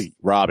 Robbie,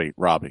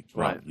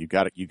 you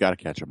gotta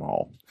catch them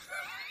all.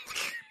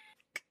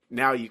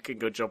 Now you can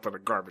go jump on a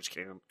garbage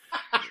can.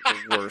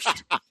 The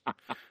worst.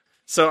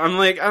 So I'm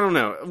like, I don't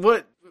know.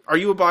 What, are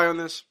you a buy on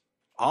this?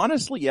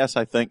 Honestly, yes,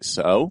 I think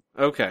so.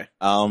 Okay.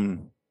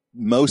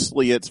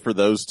 Mostly it's for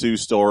those 2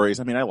 stories.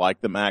 I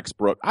like the Max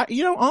Brooks.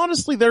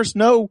 Honestly, there's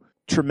no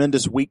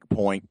tremendous weak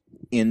point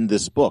in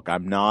this book.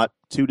 I'm not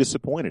too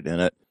disappointed in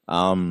it.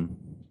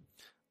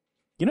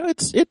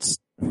 It's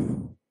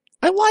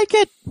I like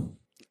it.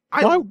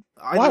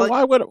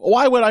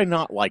 Why would I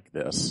not like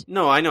this?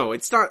 No, I know.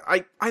 It's not,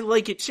 I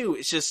like it too.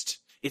 It's just,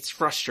 it's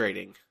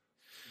frustrating.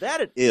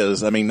 That it is.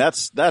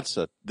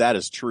 That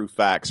is true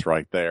facts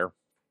right there.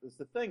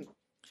 The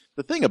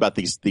thing about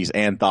these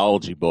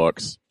anthology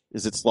books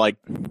is it's like,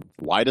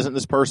 why doesn't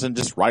this person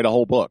just write a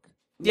whole book?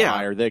 Yeah.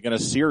 Why are they going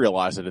to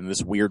serialize it in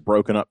this weird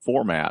broken up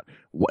format?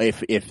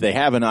 If they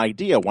have an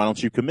idea, why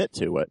don't you commit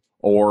to it?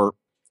 Or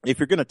if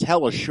you're going to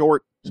tell a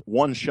short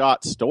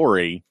one-shot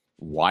story,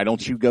 why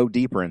don't you go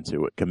deeper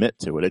into it, commit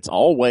to it? It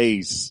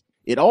always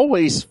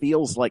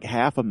feels like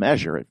half a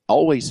measure. It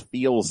always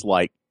feels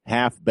like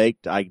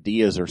half-baked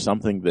ideas or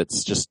something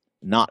that's just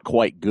not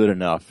quite good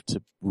enough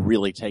to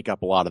really take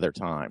up a lot of their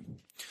time.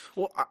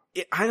 Well,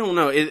 I don't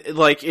know.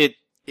 It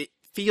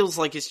feels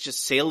like it's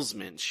just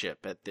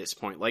salesmanship at this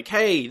point. Like,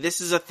 hey,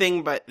 this is a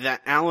thing, but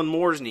that Alan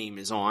Moore's name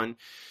is on.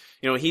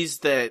 He's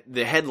the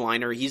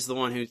headliner. He's the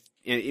one who.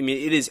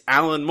 It is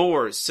Alan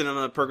Moore's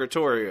Cinema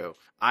Purgatorio.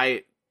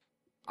 I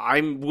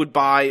would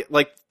buy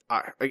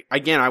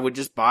I would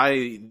just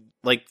buy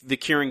the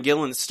Kieran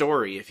Gillen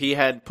story if he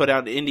had put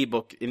out an indie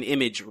book, an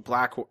Image or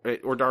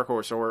or Dark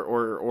Horse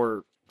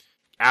or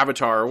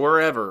Avatar or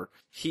wherever,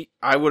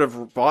 I would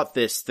have bought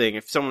this thing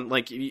if someone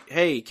like,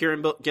 hey,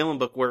 Kieran Gillen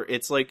book where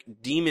it's like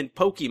demon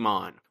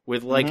Pokemon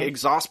with like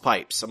exhaust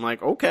pipes. I'm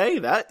like, okay,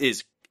 that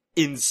is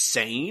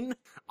insane.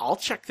 I'll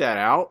check that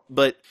out.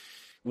 But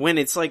when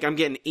it's like I'm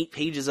getting 8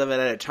 pages of it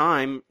at a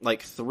time,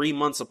 like 3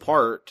 months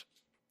apart,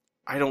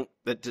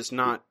 that does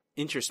not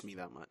interest me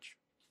that much.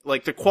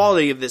 Like, the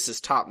quality of this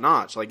is top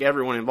notch. Like,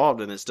 everyone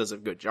involved in this does a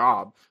good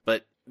job.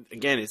 But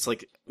again, it's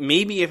like,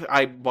 maybe if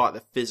I bought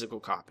the physical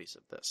copies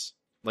of this,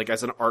 like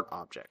as an art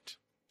object.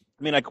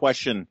 I mean, I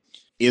question,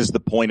 is the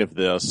point of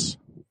this?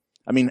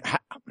 I mean,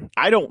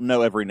 I don't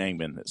know every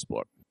name in this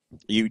book.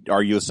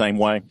 Are you the same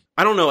way?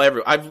 I don't know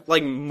I've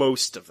like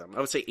most of them. I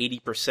would say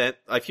 80%.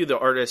 A few of the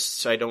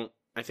artists I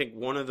think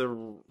one of the,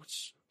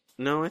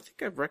 no, I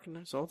think I've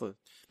recognized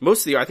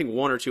most of I think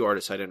 1 or 2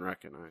 artists I didn't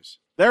recognize.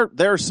 There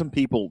are some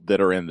people that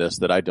are in this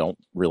that I don't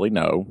really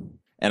know.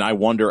 And I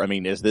wonder, I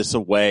mean, is this a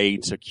way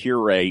to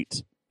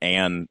curate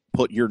and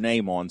put your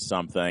name on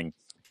something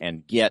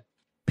and get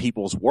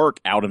people's work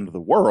out into the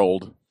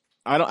world?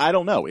 I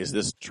don't know. Is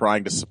this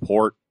trying to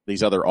support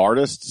these other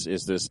artists?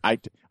 Is this, I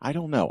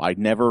don't know. I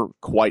never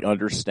quite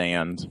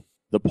understand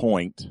the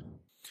point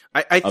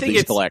of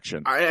these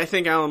collections. I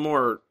think Alan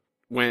Moore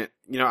went,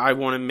 I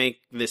want to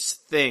make this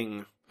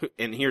thing,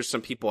 and here's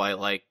some people I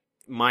like.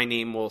 My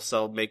name will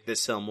make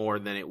this sell more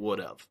than it would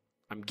have.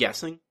 I'm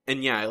guessing.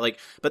 And yeah,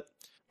 but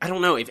I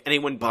don't know if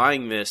anyone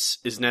buying this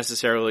is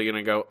necessarily going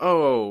to go,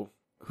 oh,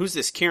 who's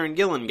this Kieran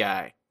Gillen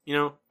guy?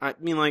 I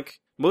mean, like,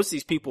 most of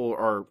these people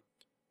are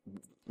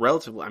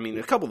relatively, I mean,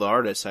 a couple of the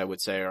artists I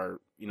would say are,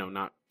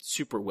 not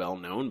super well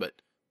known, but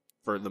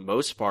for the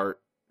most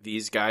part,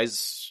 these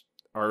guys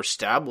are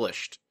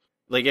established.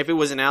 Like, if it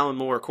was an Alan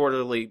Moore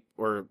quarterly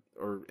or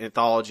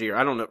anthology, or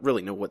I don't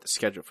really know what the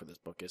schedule for this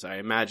book is. I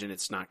imagine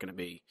it's not going to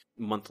be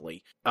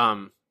monthly.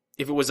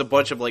 If it was a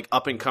bunch of like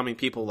up and coming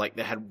people, like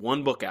that had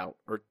one book out,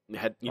 or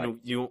had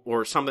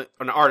or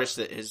an artist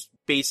that is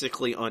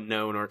basically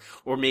unknown,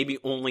 or maybe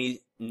only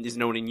is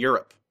known in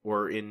Europe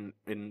or in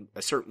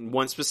a certain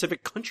one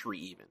specific country,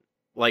 even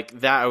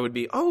like that, I would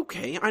be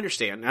okay. I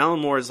understand.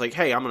 Alan Moore is like,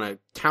 hey, I'm gonna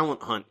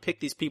talent hunt,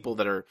 pick these people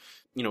that are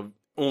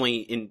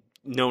only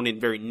known in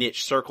very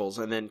niche circles,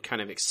 and then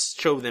kind of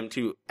show them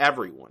to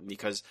everyone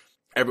because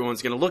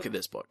everyone's going to look at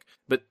this book.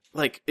 But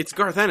like, it's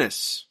Garth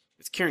Ennis,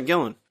 it's Kieran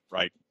Gillen,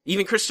 right?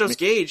 Even Christos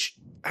Gage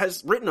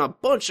has written a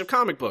bunch of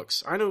comic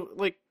books. I know,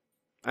 like,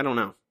 I don't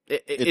know.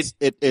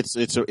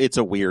 It's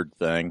a weird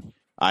thing.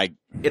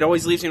 It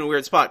always leaves me in a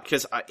weird spot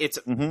because it's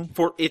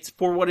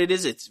for what it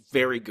is. It's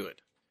very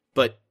good,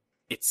 but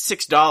it's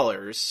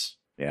 $6.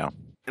 Yeah,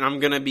 and I'm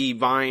gonna be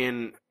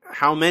buying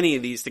how many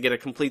of these to get a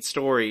complete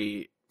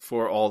story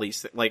for all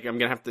these things. Like, I'm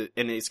gonna have to,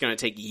 and it's gonna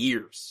take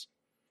years.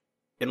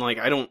 And like,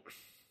 I don't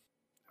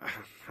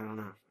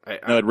know.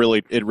 No, it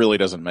really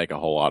doesn't make a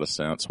whole lot of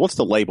sense. What's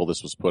the label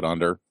this was put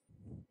under?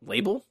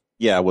 Label?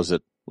 Yeah, was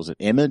it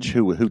Image?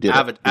 Who did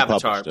it?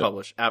 Avatar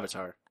published.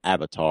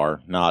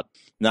 Avatar, not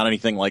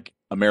anything like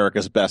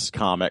America's Best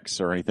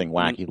Comics or anything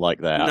wacky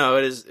like that. No,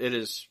 it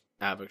is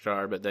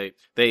Avatar, but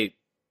they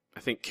I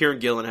think Kieran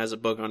Gillen has a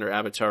book under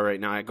Avatar right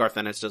now. Garth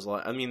Ennis does a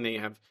lot. I mean,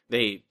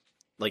 they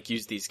like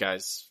use these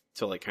guys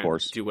to like kind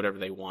of do whatever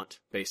they want.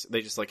 They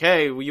just like,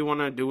 hey, you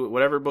want to do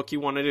whatever book you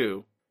want to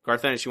do.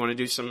 Garth Ennis, you want to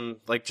do some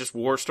like just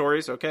war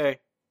stories? Okay,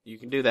 you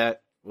can do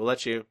that. We'll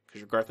let you,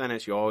 because you're Garth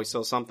Ennis. You always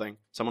sell something.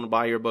 Someone will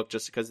buy your book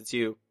just because it's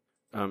you.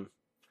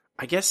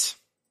 I guess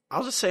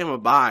I'll just say I'm a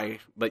buy,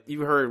 but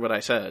you heard what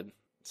I said.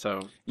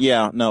 So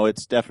yeah, no,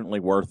 it's definitely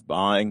worth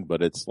buying,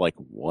 but it's like,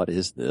 what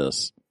is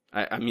this?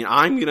 I mean,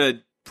 I'm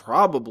gonna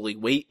probably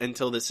wait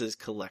until this is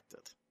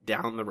collected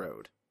down the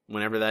road,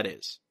 whenever that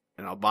is.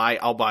 And I'll buy,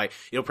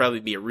 it'll probably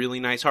be a really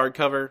nice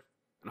hardcover,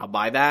 and I'll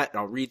buy that, and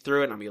I'll read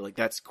through it, and I'll be like,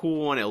 that's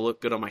cool, and it'll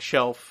look good on my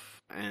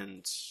shelf,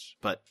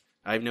 but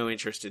I have no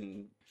interest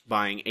in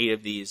buying 8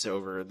 of these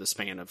over the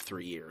span of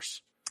 3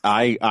 years.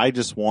 I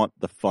just want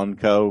the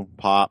Funko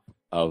Pop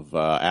of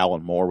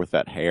Alan Moore with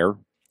that hair.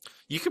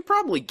 You could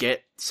probably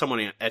get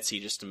someone on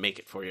Etsy just to make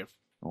it for you.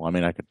 Well, I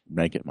mean, I could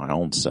make it my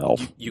own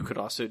self. You could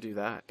also do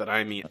that, but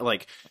I mean,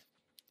 like,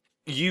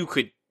 you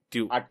could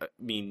do,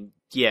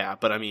 yeah,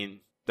 but I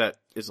mean, that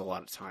is a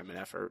lot of time and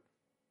effort.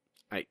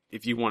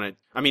 If you're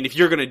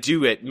going to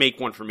do it, make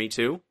one for me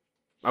too,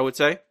 I would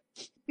say.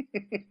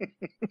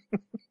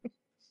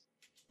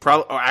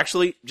 Probably, or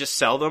actually, just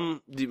sell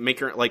them.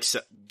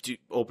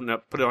 Open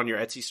up, put it on your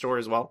Etsy store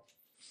as well.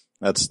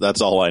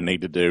 That's all I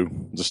need to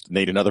do. Just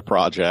need another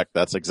project.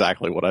 That's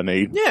exactly what I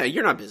need. Yeah,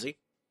 you're not busy.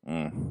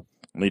 I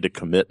need to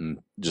commit and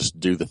just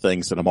do the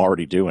things that I'm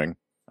already doing.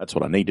 That's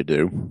what I need to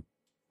do.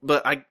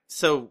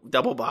 So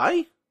double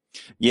buy?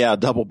 Yeah,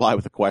 double buy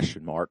with a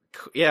question mark.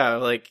 Yeah,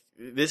 like,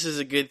 this is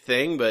a good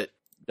thing, but...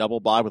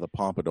 Double buy with a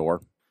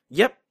pompadour.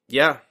 Yep,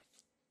 yeah.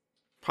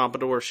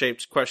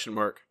 Pompadour-shaped question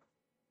mark.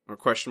 Or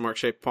question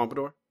mark-shaped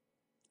pompadour.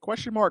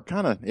 Question mark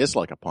kind of is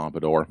like a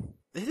pompadour.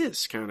 It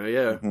is kind of,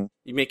 yeah. Mm-hmm.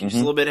 You make it just a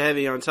little bit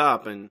heavy on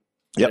top, and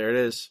there it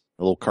is.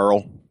 A little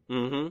curl.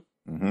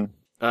 Mm-hmm.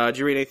 Did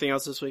you read anything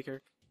else this week,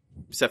 Eric?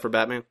 Except for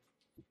Batman?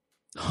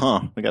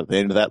 Huh. We got to the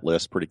end of that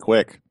list pretty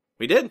quick.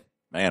 We did.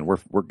 Man,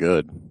 we're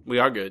good. We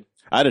are good.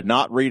 I did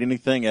not read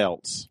anything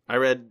else. I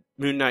read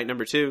Moon Knight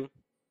 #2.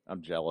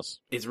 I'm jealous.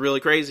 It's really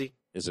crazy.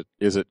 Is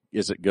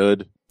it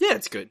good? Yeah,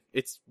 it's good.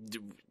 It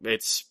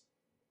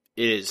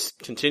is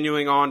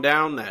continuing on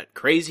down that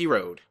crazy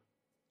road.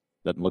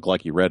 Doesn't look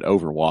like you read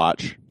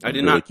Overwatch. I did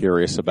I'm really not.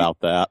 Curious about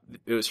that.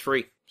 It was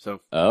free, so.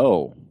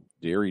 Oh,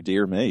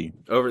 dear me.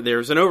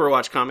 There's an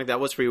Overwatch comic that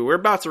was free. We were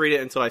about to read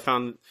it until I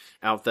found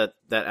out that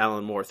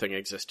Alan Moore thing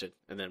existed,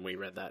 and then we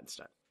read that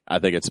instead. I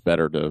think it's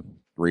better to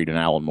read an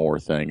Alan Moore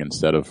thing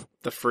instead of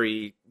the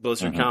free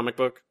Blizzard comic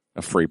book.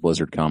 A free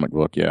Blizzard comic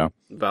book, yeah.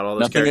 About all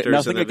those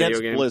characters in the video game.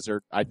 Nothing against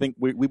Blizzard. I think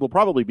we will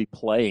probably be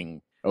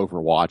playing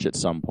Overwatch at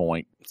some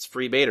point. It's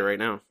free beta right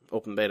now,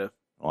 open beta.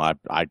 Well,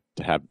 I'm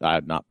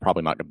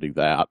probably not going to do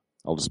that.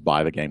 I'll just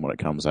buy the game when it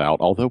comes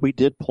out. Although we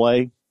did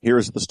play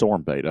Here's the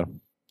Storm beta.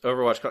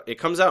 Overwatch, it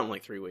comes out in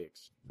like 3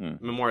 weeks.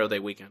 Memorial Day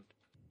weekend.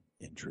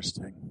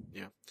 Interesting.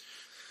 Yeah.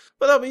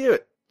 But that'll be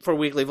it for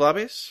Weekly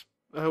Floppies.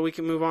 We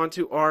can move on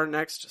to our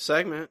next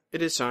segment.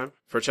 It is time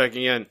for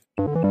Checking In.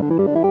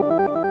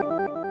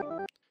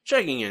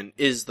 Checking In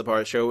is the part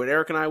of the show when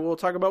Eric and I will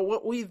talk about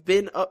what we've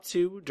been up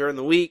to during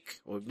the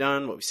week, what we've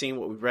done, what we've seen,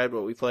 what we've read,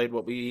 what we played,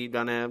 what we've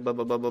done, and blah,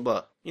 blah, blah, blah,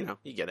 blah. You know,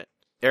 you get it.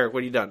 Eric,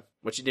 what have you done?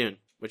 What you doing?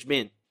 What you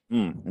been?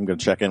 I'm going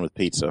to check in with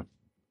pizza.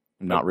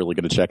 I'm not really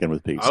going to check in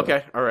with pizza.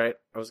 Okay, all right.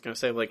 I was going to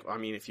say,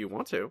 if you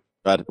want to.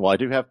 But, I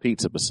do have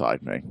pizza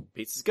beside me.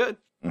 Pizza's good.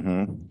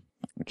 Mm-hmm.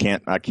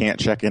 I can't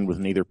check in with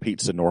neither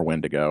pizza nor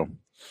Wendigo.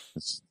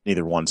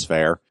 Neither one's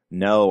fair.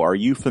 No, are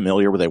you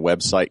familiar with a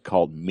website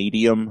called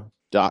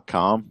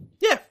Medium.com?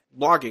 Yeah,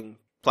 blogging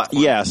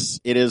platform. Yes,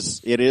 it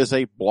is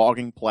a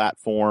blogging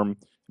platform,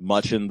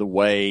 much in the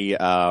way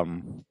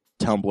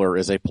Tumblr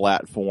is a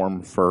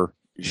platform for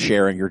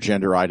sharing your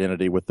gender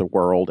identity with the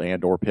world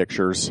and or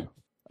pictures.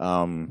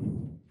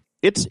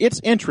 It's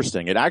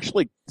interesting. It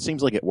actually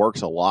seems like it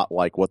works a lot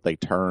like what they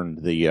turned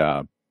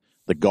the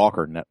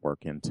Gawker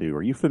network into.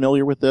 Are you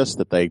familiar with this?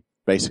 That they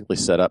basically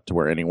set up to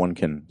where anyone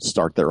can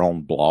start their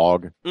own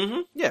blog. Mm-hmm.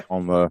 Yeah.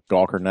 On the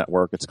Gawker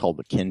network. It's called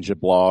the Kinja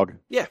blog.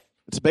 Yeah.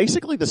 It's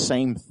basically the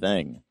same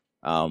thing.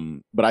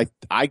 But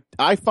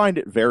I find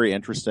it very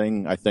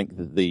interesting. I think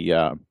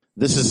that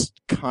this is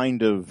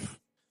kind of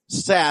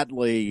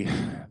sadly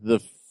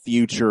the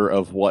future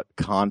of what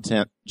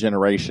content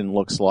generation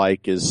looks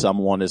like is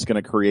someone is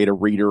going to create a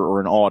reader or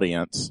an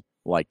audience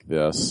like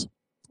this,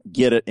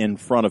 get it in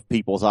front of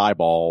people's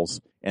eyeballs,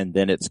 and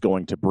then it's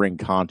going to bring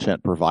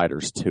content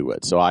providers to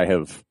it. So I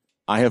have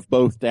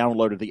both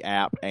downloaded the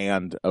app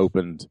and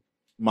opened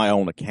my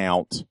own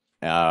account.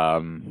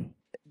 The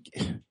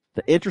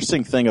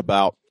interesting thing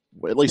about,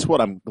 at least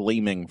what I'm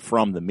gleaming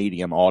from the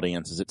Medium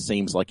audience, is it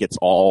seems like it's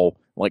all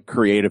like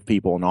creative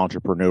people and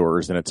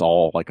entrepreneurs, and it's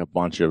all like a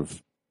bunch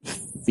of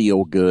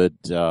feel good,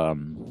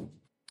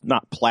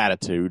 not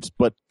platitudes,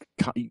 but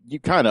you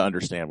kind of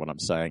understand what I'm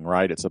saying,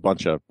 right? It's a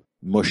bunch of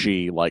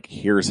mushy, like,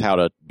 here's how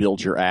to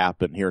build your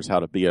app and here's how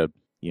to be a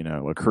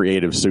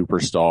creative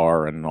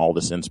superstar and all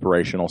this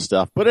inspirational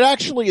stuff. But it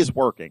actually is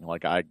working.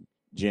 Like, I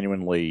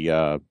genuinely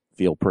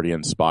feel pretty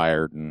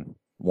inspired and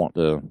want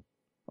to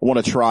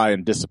try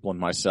and discipline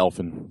myself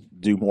and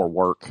do more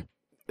work.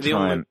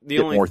 Get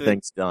more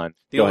things done.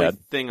 The only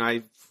thing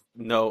I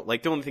know,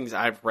 like, the only things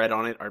I've read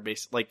on it are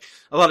like,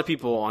 a lot of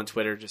people on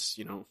Twitter just,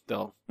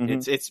 they'll,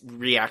 it's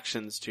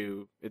reactions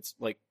to, it's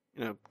like,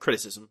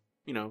 criticism,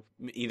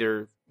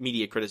 either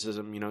media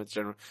criticism, it's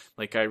general.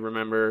 Like, I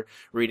remember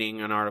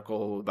reading an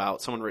article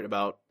about, someone wrote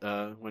about,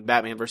 when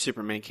Batman vs.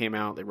 Superman came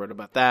out, they wrote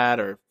about that,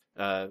 or,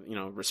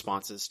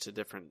 responses to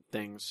different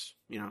things,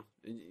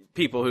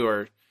 people who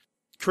are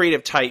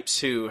creative types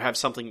who have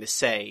something to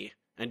say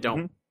and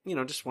don't,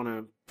 just want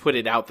to put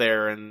it out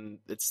there, and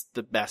it's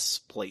the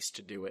best place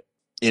to do it.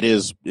 It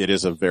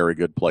is a very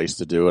good place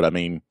to do it. I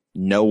mean,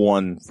 no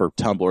one for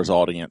Tumblr's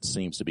audience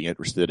seems to be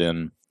interested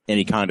in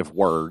any kind of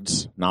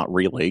words. Not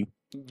really.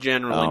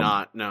 Generally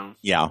not, no.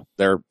 Yeah.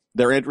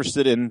 They're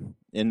interested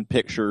in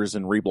pictures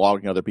and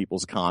reblogging other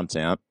people's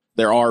content.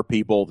 There are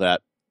people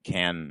that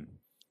can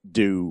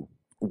do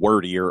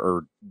wordier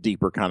or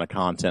deeper kind of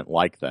content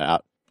like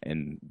that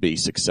and be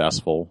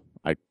successful.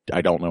 I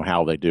don't know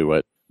how they do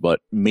it, but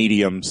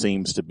Medium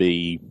seems to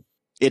be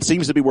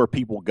where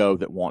people go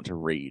that want to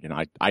read, and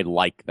I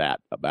like that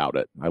about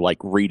it. I like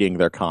reading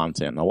their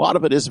content, and a lot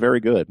of it is very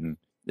good, and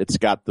it's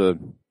got I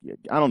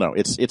don't know,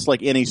 it's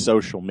like any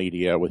social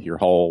media with your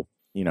whole,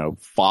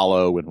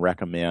 follow and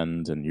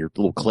recommend and your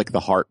little click the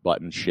heart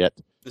button shit.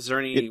 Is there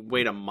any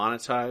way to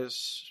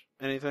monetize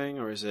anything,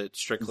 or is it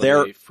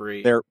strictly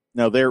free? There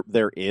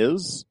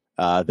is.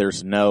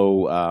 There's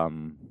no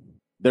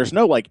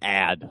like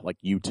ad, like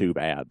YouTube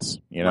ads,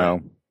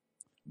 right.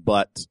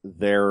 But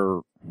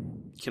you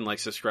can like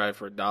subscribe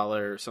for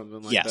 $1 or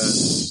something like that.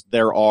 Yes,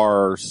 there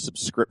are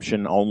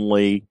subscription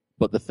only,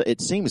 but it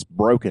seems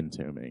broken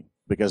to me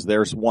because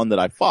there's one that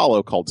I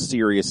follow called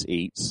Serious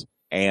Eats,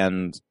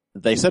 and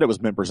they said it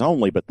was members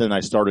only, but then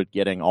I started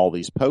getting all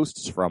these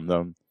posts from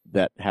them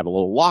that have a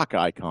little lock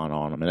icon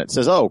on them, and it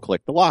says, "Oh,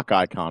 click the lock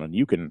icon," and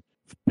you can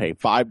pay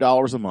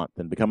 $5 a month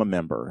and become a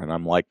member. And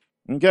I'm like,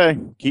 okay,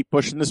 keep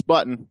pushing this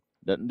button.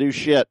 Doesn't do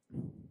shit.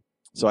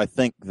 So I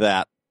think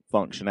that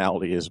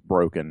functionality is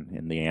broken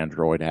in the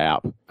Android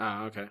app.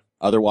 Oh, okay.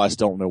 Otherwise,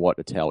 don't know what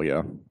to tell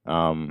you.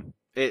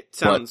 It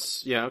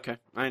sounds, yeah, okay.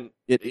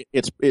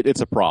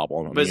 It's a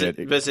problem. But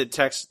is it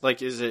text,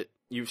 like, is it,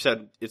 you've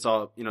said it's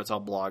all, it's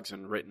all blogs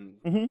and written.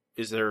 Mm-hmm.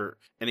 Is there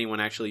anyone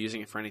actually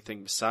using it for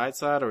anything besides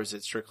that, or is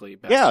it strictly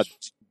best? Yeah.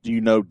 Do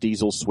you know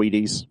Diesel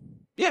Sweeties?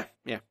 Yeah.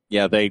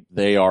 Yeah,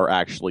 they are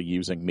actually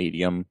using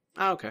Medium.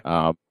 Oh, okay.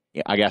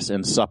 I guess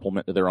in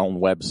supplement to their own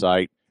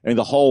website. I mean,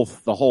 the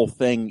whole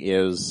thing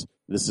is,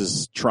 this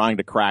is trying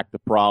to crack the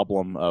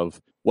problem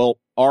of, well,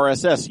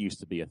 RSS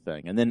used to be a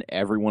thing, and then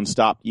everyone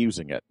stopped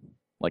using it.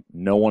 Like,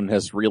 no one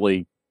has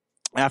really,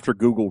 after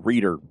Google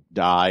Reader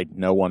died,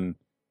 no one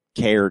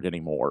cared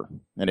anymore.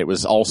 And it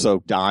was also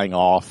dying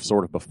off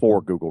sort of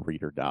before Google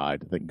Reader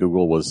died. I think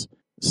Google was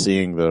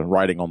seeing the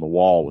writing on the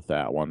wall with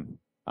that one.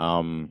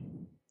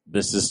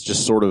 This is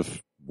just sort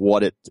of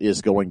what it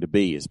is going to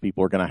be, is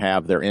people are going to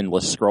have their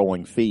endless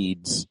scrolling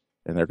feeds,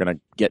 and they're going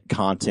to get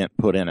content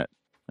put in it.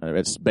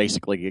 It's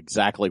basically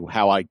exactly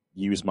how I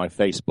use my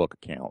Facebook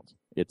account.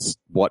 It's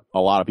what a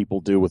lot of people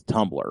do with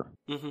Tumblr.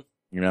 Mm-hmm.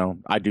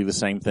 I do the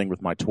same thing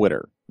with my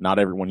Twitter. Not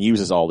everyone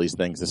uses all these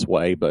things this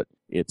way, but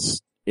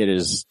it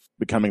is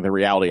becoming the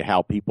reality of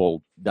how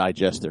people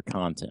digest their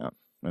content.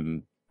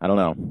 And I don't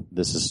know.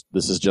 This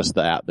is just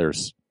that.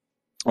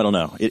 I don't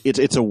know.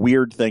 It's a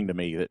weird thing to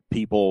me that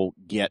people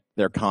get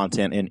their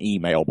content in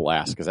email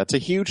blast, because that's a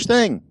huge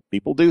thing.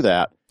 People do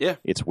that. Yeah.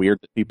 It's weird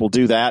that people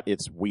do that.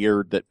 It's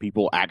weird that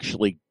people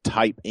actually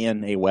type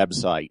in a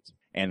website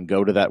and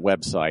go to that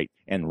website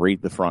and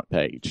read the front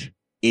page.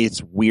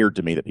 It's weird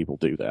to me that people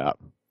do that.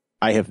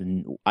 I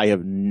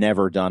have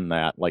never done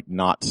that, like,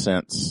 not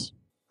since,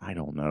 I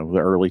don't know, the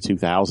early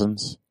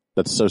 2000s.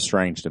 That's so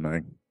strange to me.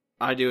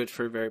 I do it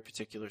for very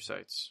particular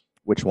sites.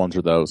 Which ones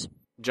are those?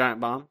 Giant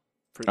Bomb.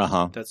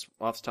 Uh-huh. That's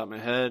off the top of my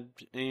head.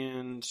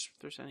 And if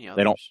there's any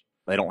others.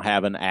 They don't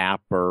have an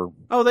app or.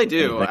 Oh, they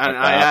do. Like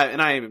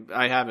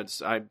I have it.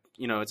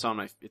 It's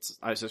on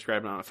I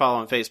subscribe on, I follow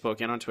on Facebook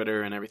and on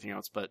Twitter and everything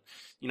else. But,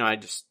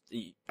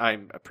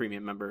 I'm a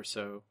premium member,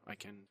 so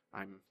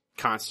I'm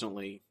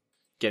constantly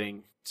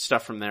getting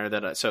stuff from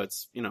there so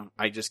it's,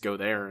 I just go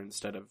there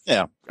instead of.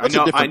 Yeah. That's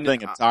a different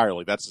thing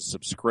entirely. That's a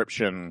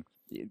subscription.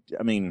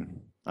 I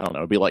mean, I don't know.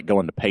 It'd be like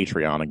going to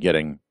Patreon and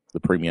getting the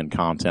premium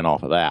content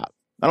off of that.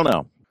 I don't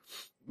know.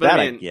 But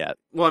I get.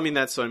 Well, I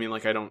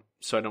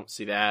don't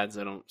see the ads.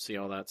 I don't see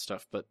all that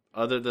stuff. But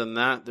other than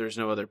that, there's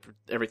no other,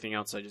 everything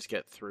else I just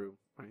get through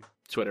my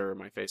Twitter or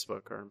my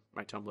Facebook or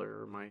my Tumblr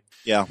or my,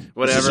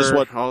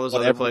 whatever, all those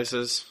other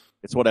places.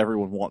 It's what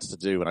everyone wants to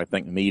do. And I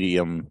think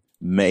Medium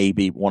may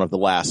be one of the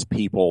last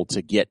people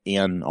to get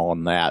in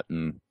on that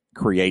and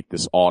create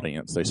this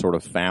audience. They sort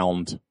of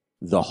found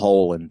the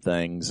hole in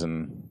things,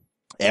 and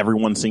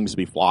everyone seems to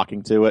be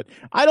flocking to it.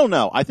 I don't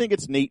know. I think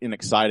it's neat and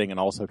exciting and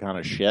also kind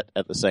of shit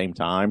at the same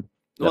time.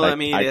 Well,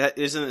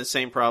 isn't it the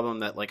same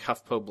problem that, like,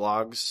 HuffPo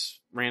blogs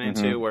ran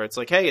into, Mm-hmm. where it's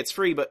like, hey, it's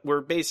free, but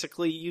we're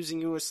basically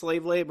using you as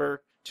slave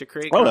labor to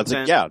create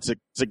content.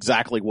 It's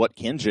exactly what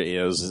Kinja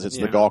is. It's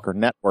the Gawker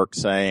Network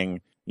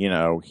saying,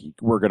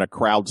 we're going to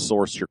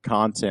crowdsource your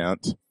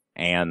content,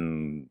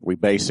 and we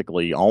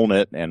basically own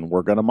it, and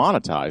we're going to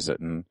monetize it.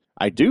 And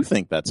I do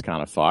think that's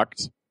kind of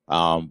fucked.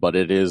 But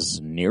it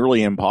is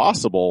nearly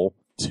impossible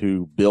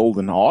to build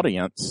an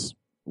audience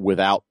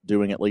without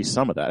doing at least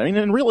some of that. I mean,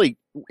 and really,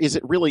 is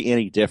it really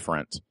any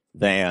different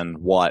than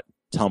what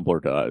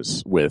Tumblr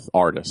does with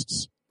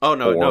artists? Oh,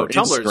 no,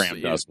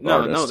 Instagram does with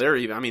artists? they're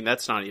even,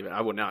 that's not even,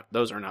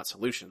 those are not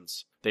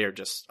solutions. They are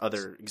just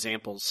other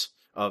examples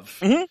of,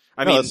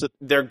 Mm-hmm.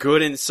 They're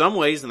good in some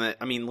ways, and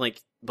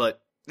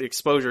but the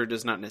exposure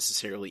does not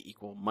necessarily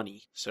equal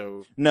money,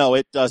 so. No,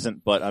 it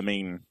doesn't, but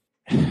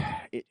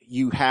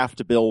you have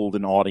to build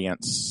an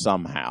audience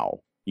somehow.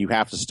 You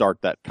have to start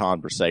that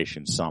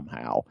conversation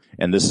somehow.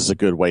 And this is a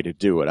good way to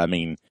do it. I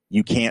mean,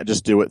 you can't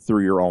just do it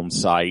through your own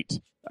site.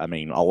 I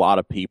mean, a lot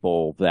of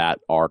people that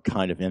are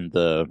kind of in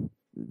the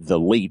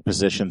lead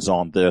positions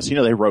on this,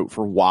 they wrote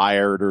for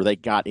Wired, or they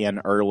got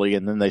in early,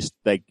 and then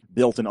they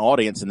built an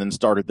audience and then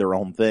started their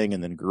own thing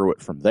and then grew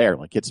it from there.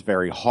 Like, it's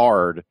very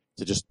hard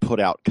to just put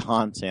out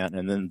content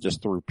and then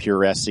just through pure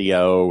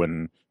SEO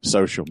and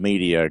social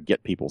media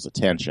get people's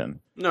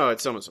attention. No,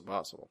 it's almost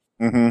impossible.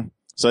 Mm-hmm.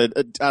 So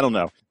I don't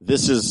know.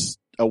 This is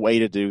a way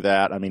to do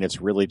that. I mean, it's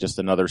really just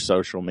another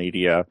social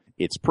media.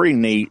 It's pretty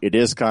neat. It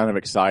is kind of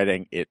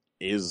exciting. It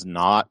is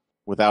not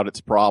without its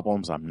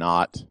problems. I'm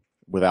not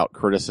without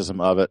criticism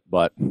of it,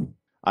 but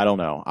I don't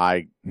know.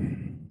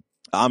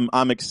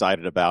 I'm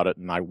excited about it,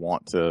 and I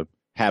want to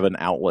have an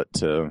outlet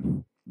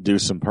to do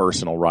some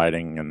personal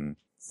writing and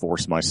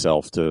force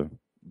myself to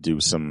do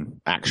some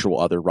actual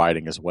other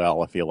writing as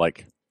well. I feel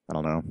like, I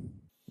don't know,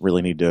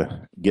 really need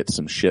to get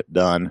some shit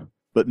done.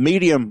 But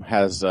Medium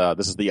has,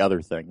 this is the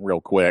other thing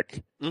real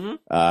quick,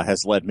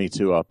 has led me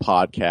to a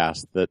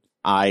podcast that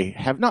I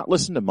have not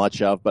listened to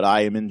much of, but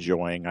I am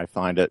enjoying. I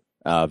find it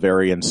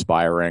very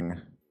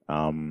inspiring.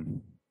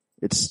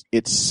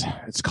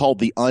 it's called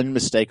The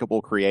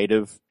Unmistakable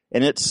Creative,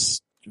 and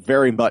it's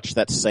very much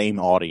that same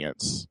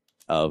audience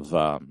of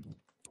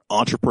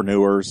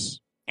entrepreneurs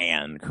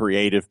and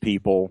creative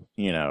people.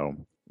 You know,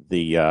 do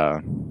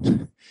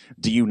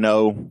you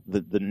know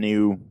the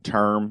new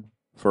term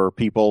for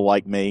people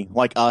like me,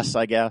 like us,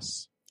 I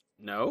guess?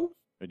 No.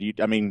 You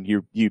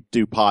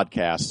do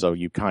podcasts, so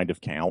you kind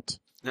of count.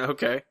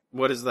 Okay.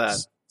 What is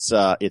that?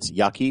 It's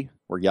yucky.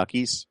 We're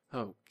yuckies.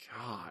 Oh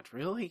God,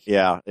 really?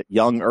 Yeah,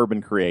 young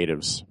urban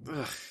creatives.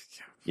 Ugh,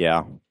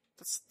 Yeah,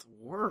 that's the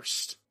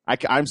worst.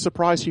 I'm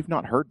surprised you've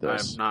not heard I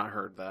this. have not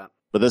heard that.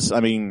 But this, I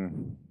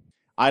mean,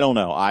 I don't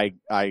know. I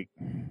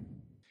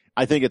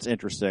think it's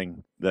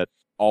interesting that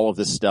all of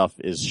this stuff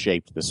is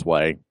shaped this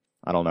way.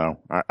 I don't know.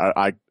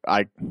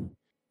 I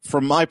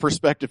from my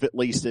perspective, at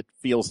least, it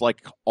feels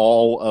like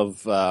all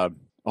of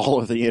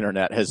the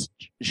internet has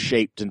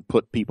shaped and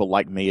put people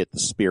like me at the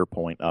spear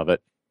point of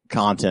it.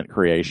 Content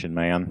creation,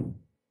 man.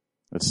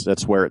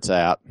 That's where it's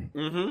at.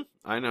 Mm-hmm.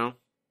 I know.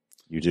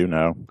 You do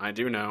know. I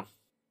do know.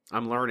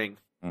 I'm learning.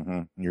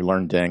 Mm-hmm. You're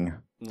learning.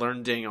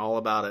 Learning all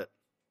about it.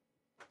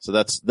 So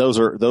those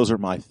are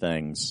my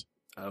things.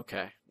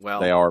 Okay.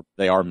 Well,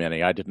 they are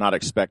many. I did not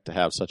expect to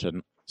have such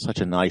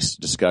a nice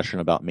discussion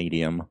about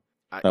Medium.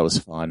 That was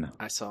fun.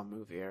 I saw a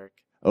movie, Eric.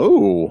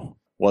 Oh,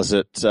 was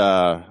it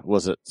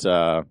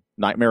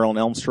Nightmare on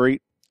Elm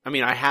Street? I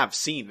mean, I have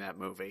seen that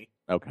movie.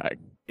 Okay.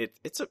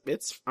 It's a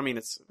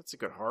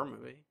good horror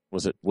movie.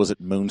 Was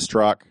it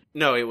Moonstruck?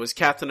 No, it was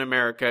Captain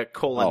America: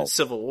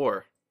 Civil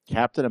War.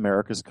 Captain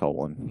America's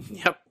colon.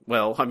 Yep.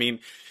 Well, I mean,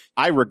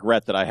 I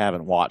regret that I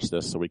haven't watched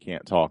this, so we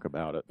can't talk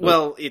about it.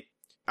 Well,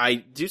 I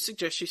do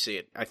suggest you see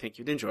it. I think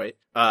you'd enjoy it.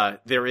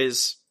 There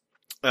is,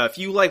 if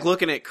you like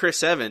looking at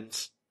Chris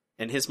Evans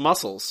and his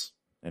muscles,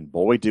 and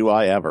boy, do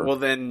I ever. well,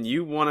 then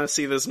you want to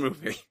see this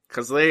movie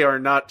because they are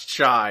not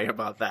shy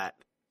about that.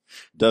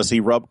 Does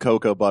he rub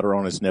cocoa butter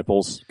on his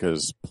nipples?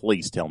 Because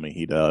please tell me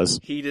he does.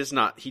 He does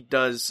not. He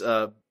does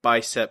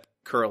bicep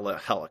curl a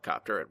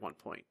helicopter at one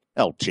point.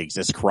 Oh,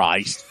 Jesus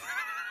Christ.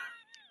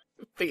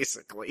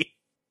 Basically.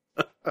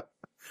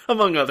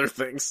 Among other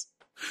things.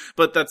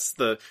 But that's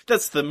the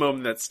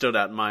moment that stood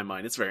out in my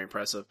mind. It's very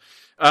impressive.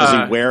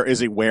 Is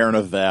he wearing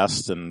a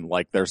vest and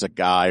like there's a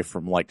guy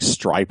from like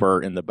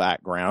Striper in the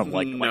background?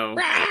 Like, no.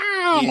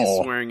 Like,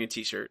 he's wearing a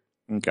t-shirt.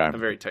 Okay. A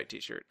very tight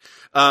t-shirt.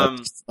 But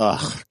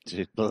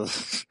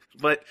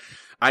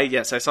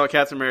I saw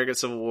Captain America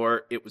Civil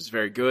War. It was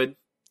very good.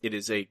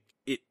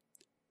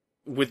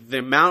 With the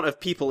amount of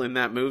people in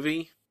that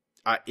movie,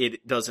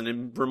 it does a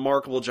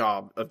remarkable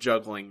job of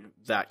juggling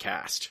that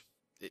cast.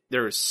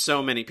 There are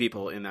so many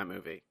people in that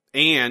movie.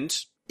 And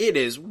it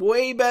is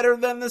way better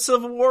than the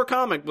Civil War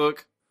comic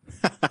book.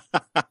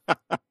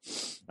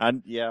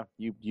 And yeah,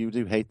 you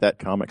do hate that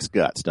comic's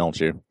guts, don't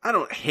you? I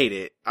don't hate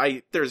it.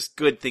 There's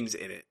good things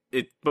in it.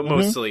 But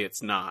mostly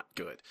it's not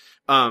good.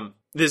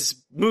 This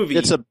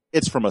movie,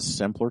 it's from a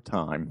simpler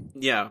time.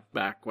 Yeah,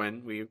 back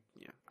when you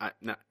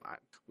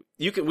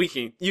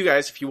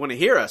guys, if you want to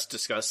hear us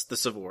discuss the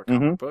Civil War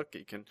comic book,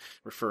 you can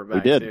refer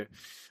back to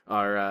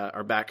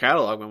our back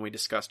catalog when we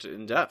discussed it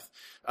in depth.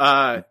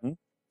 And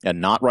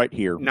not right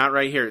here. Not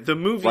right here. The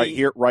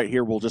movie right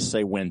here. We'll just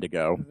say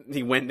Wendigo.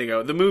 The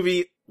Wendigo. The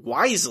movie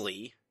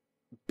wisely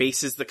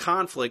bases the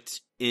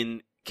conflict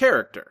in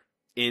character,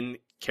 in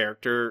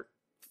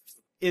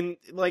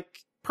like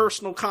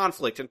personal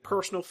conflict and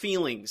personal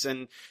feelings,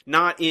 and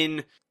not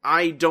in,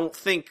 I don't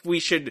think we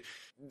should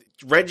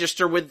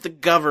register with the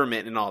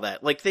government and all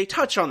that. Like, they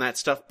touch on that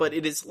stuff, but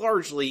it is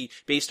largely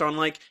based on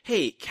like,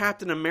 hey,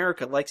 Captain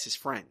America likes his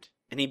friend,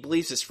 and he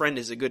believes his friend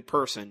is a good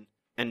person,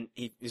 and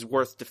he is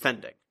worth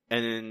defending.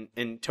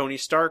 And Tony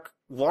Stark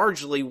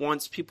largely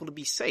wants people to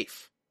be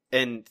safe,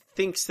 and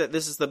thinks that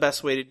this is the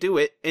best way to do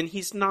it, and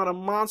he's not a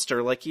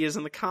monster like he is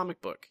in the comic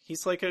book.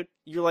 He's like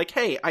you're like,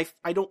 hey,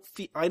 I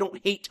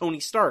don't hate Tony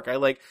Stark.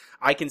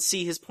 I can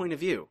see his point of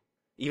view,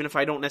 even if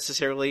I don't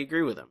necessarily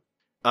agree with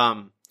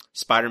him.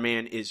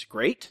 Spider-Man is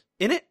great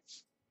in it.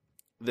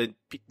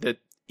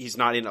 He's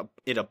not in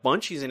a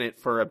bunch. He's in it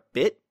for a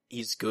bit.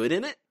 He's good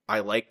in it.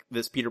 I like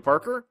this Peter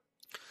Parker.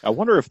 I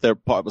wonder if that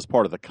was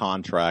part of the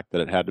contract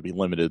that it had to be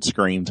limited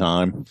screen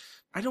time.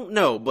 I don't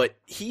know, but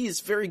he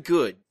is very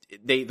good.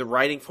 The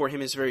writing for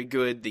him is very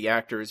good. The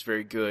actor is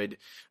very good.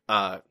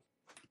 What's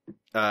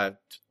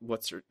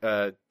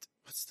the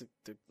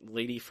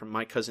lady from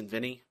My Cousin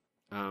Vinny?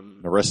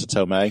 Marissa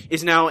Tomei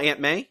is now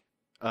Aunt May.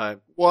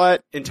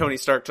 What? And Tony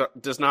Stark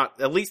does not,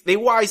 at least they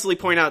wisely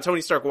point out,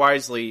 Tony Stark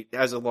wisely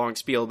has a long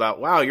spiel about,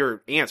 wow,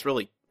 your aunt's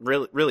really,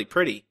 really, really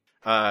pretty.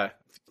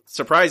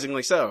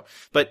 Surprisingly so.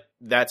 But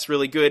that's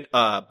really good.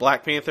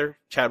 Black Panther,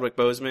 Chadwick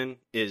Boseman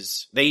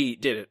they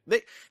did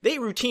it. They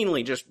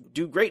routinely just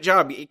do a great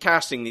job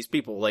casting these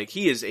people. Like,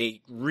 he is a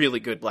really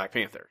good Black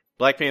Panther.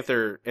 Black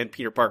Panther and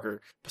Peter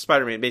Parker,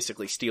 Spider-Man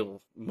basically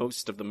steal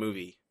most of the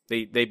movie.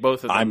 They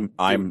both of them.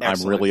 I'm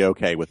really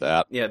okay with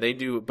that. Yeah, they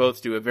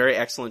both do a very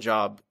excellent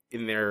job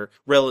in their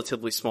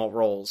relatively small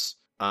roles.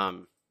 I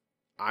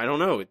don't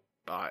know.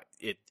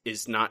 It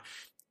is not.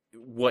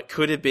 what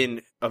could have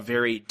been a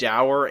very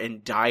dour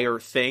and dire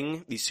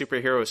thing, these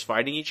superheroes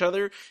fighting each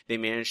other, they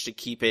managed to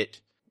keep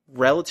it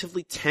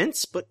relatively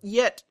tense, but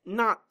yet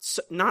not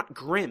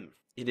grim.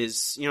 It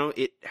is,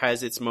 it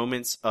has its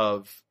moments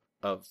of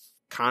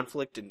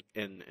conflict and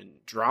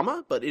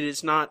drama, but it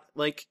is not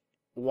like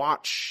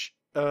watch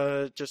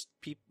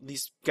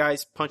these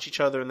guys punch each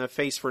other in the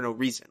face for no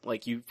reason.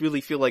 Like, you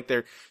really feel like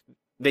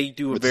they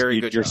do a very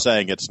good job. You're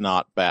saying it's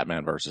not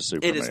Batman versus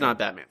Superman. It is not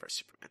Batman versus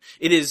Superman.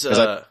 It is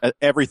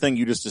everything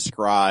you just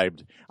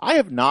described. I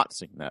have not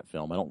seen that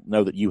film. I don't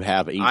know that you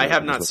have either. I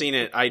have not seen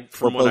it.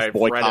 From what I've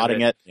read of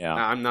it, yeah.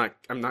 I'm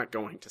not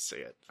going to see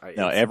it.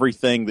 No,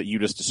 everything that you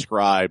just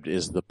described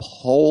is the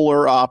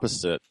polar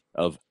opposite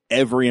of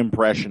every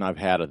impression I've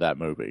had of that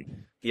movie.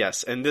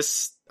 Yes, and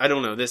this, I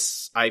don't know,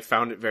 I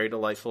found it very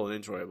delightful and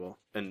enjoyable,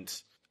 and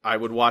I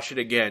would watch it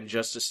again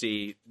just to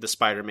see the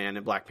Spider-Man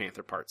and Black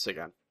Panther parts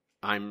again.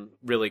 I'm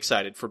really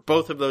excited for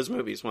both of those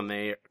movies when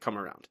they come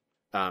around.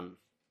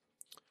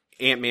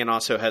 Ant-Man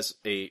also has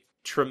a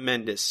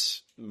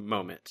tremendous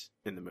moment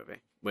in the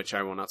movie, which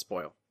I will not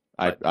spoil.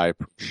 I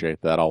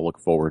appreciate that. I'll look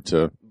forward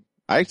to.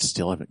 I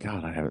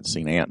haven't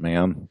seen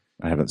Ant-Man.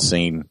 I haven't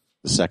seen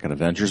the second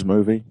Avengers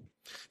movie.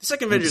 The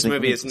second Avengers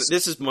movie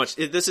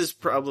this is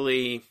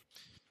probably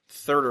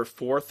third or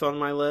fourth on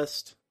my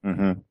list.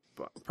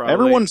 Mm-hmm. Probably.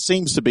 Everyone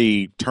seems to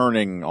be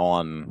turning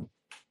on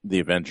the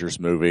Avengers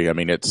movie. I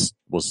mean,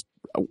 was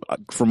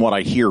from what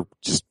I hear,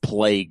 just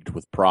plagued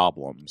with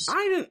problems.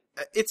 It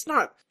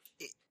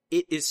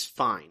is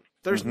fine.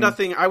 There's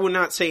nothing, I would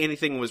not say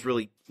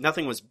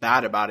nothing was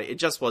bad about it. It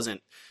just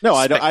wasn't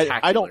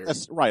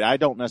spectacular. I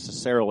don't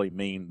necessarily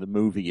mean the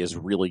movie is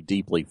really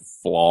deeply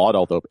flawed,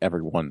 although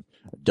everyone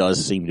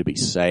does seem to be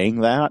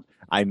saying that.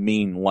 I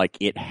mean, like,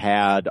 it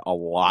had a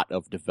lot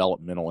of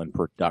developmental and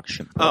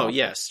production problems. Oh,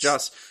 yes.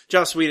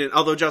 Joss Whedon,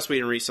 although Joss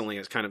Whedon recently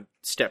has kind of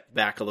stepped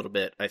back a little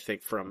bit, I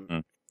think,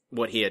 from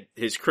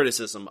his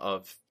criticism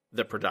of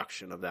the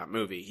production of that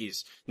movie.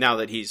 Now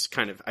that he's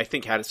kind of, I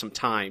think, had some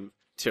time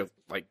to,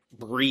 like,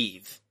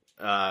 breathe,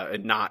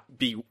 and not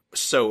be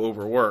so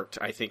overworked,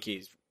 I think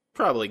he's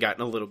probably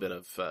gotten a little bit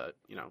of,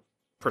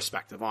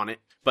 perspective on it.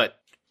 But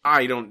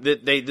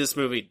this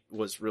movie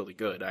was really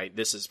good.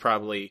 This is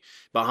probably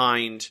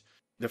behind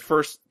the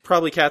first,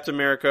 probably Captain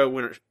America,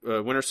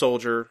 Winter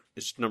Soldier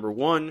is number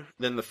 1,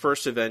 then the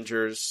first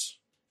Avengers,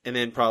 and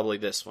then probably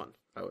this one,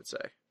 I would say.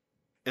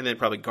 And then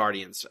probably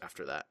Guardians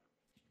after that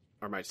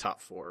are my top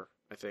 4,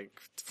 I think.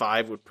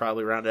 5 would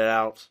probably round it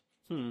out.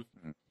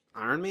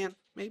 Iron Man,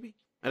 maybe?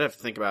 I'd have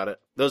to think about it.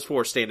 Those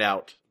 4 stand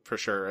out for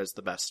sure as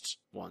the best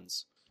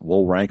ones.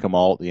 We'll rank them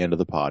all at the end of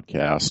the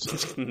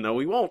podcast. No,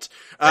 we won't.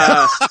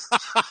 But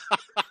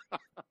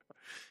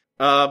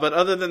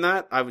other than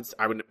that, I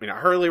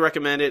highly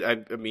recommend it. I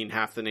mean,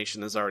 half the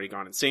nation has already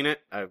gone and seen it.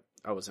 I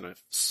was in a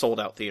sold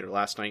out theater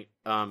last night.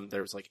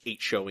 There was like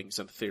 8 showings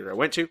in the theater I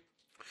went to.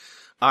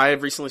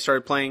 I've recently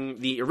started playing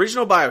the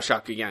original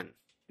BioShock again.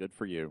 Good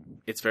for you.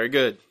 It's very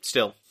good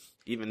still.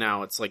 Even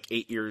now, it's like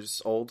 8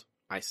 years old.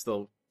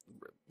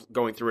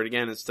 Going through it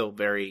again is still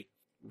very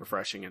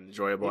refreshing and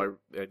enjoyable. I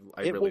really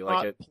like it. It will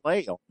not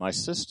play on my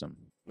system.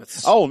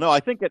 No, I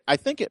think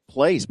it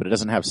plays, but it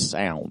doesn't have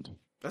sound.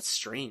 That's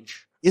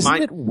strange.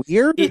 Isn't it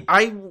weird?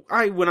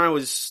 When I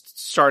was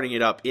starting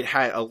it up, it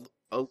had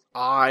a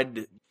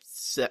odd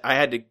set. I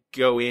had to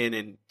go in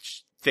and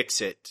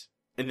fix it,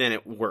 and then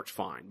it worked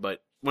fine.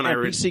 But when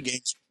PC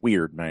games,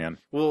 weird, man.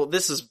 Well,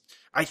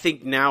 I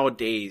think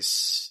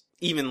nowadays,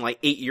 even like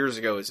 8 years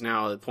ago, is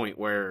now the point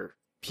where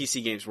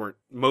PC games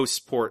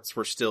most ports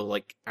were still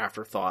like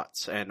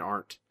afterthoughts and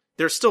aren't.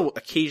 There's still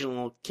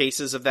occasional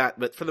cases of that,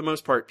 but for the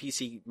most part,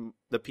 the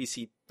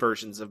PC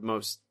versions of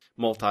most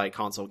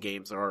multi-console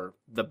games are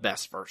the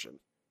best version.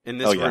 In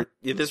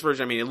this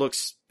version, I mean, it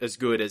looks as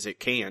good as it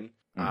can.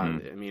 I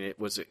mean,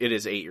 it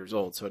is 8 years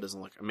old, so it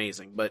doesn't look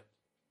amazing, but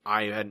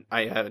I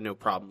had no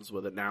problems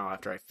with it now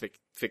after I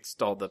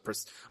fixed all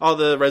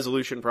the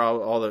resolution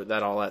problem,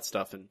 all that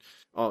stuff, and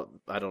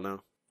I don't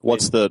know.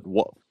 What's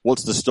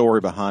the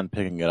story behind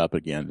picking it up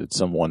again? Did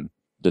someone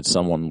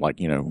like,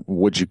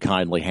 would you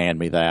kindly hand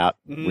me that?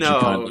 Would you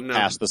kindly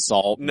pass the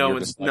salt? No,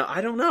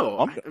 I don't know.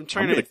 I'm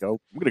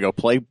gonna go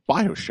play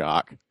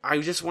BioShock. I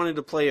just wanted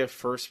to play a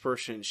first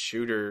person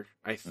shooter,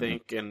 I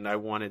think, and I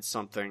wanted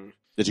something.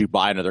 Did you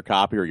buy another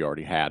copy or you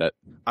already had it?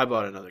 I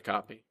bought another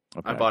copy.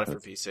 Okay, I bought it for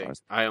PC.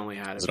 I only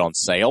had it. Is it on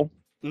sale?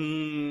 I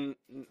mean,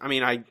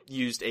 I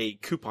used a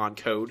coupon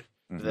code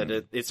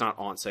that it's not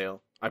on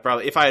sale.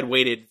 If I had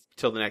waited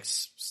till the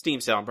next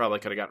Steam sale, I probably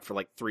could have got it for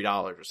like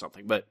 $3 or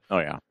something. But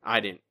I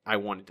didn't. I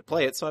wanted to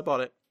play it, so I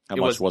bought it. How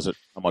much was it?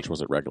 How much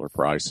was it regular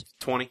price?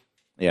 $20.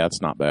 Yeah,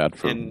 it's not bad.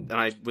 And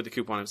with the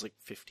coupon, it was like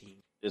 $15.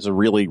 It's a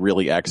really,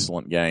 really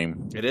excellent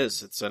game. It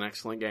is. It's an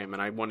excellent game,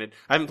 and I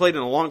haven't played it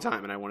in a long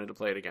time, and I wanted to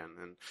play it again.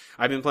 And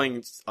I've been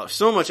playing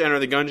so much Enter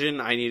the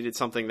Gungeon. I needed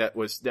something that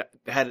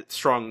had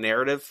strong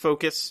narrative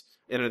focus.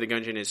 Enter the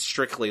Gungeon is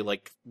strictly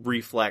like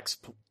reflex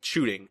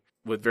shooting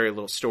with very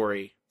little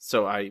story.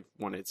 So I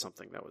wanted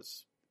something that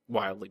was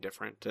wildly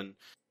different. And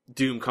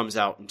Doom comes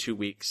out in 2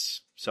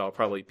 weeks, so I'll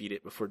probably beat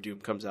it before Doom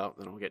comes out,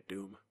 then I'll get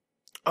Doom.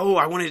 Oh,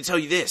 I wanted to tell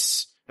you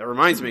this. That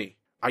reminds me.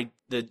 I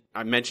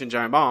mentioned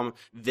Giant Bomb.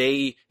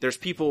 There's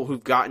people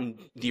who've gotten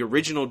the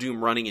original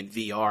Doom running in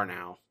VR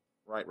now.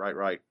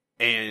 Right.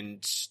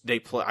 And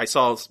I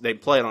saw they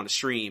play it on a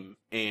stream,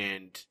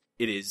 and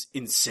it is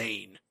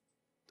insane.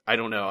 I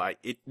don't know.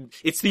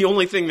 It's the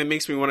only thing that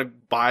makes me want to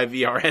buy a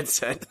VR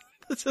headset.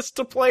 Just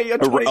to play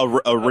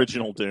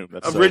original Doom.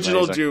 That's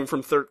original so Doom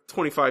from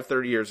 25,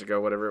 30 years ago,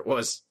 whatever it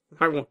was.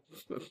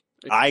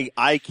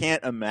 I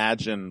can't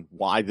imagine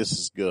why this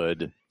is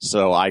good,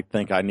 so I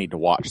think I need to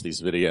watch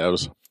these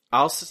videos.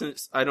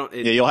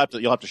 You'll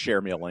have to share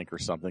me a link or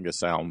something. This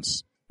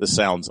sounds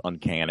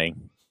uncanny.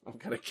 I've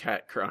got a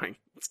cat crying.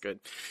 It's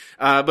good.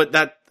 But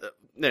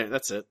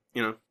that's it.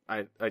 You know,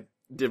 I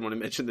did want to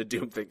mention the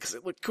Doom thing because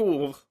it looked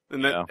cool,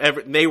 and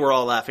they were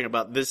all laughing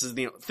about this is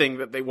the thing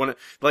that they want to,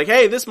 like,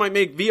 hey, this might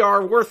make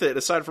VR worth it.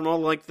 Aside from all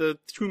like the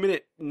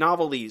 2-minute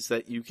novelties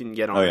that you can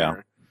get on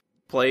there,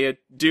 play a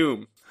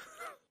Doom.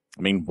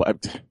 I mean,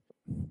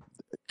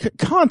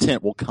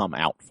 content will come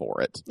out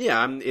for it. Yeah,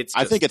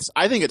 I think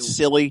it's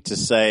silly to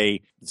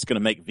say it's going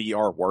to make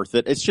VR worth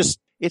it.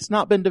 It's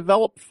not been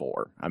developed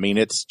for. I mean,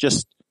 it's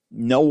just.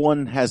 No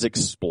one has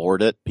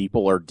explored it.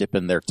 People are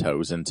dipping their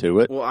toes into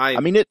it. Well, I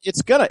mean,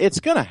 it's gonna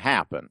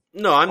happen.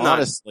 No, I'm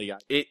honestly,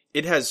 not.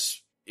 It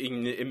has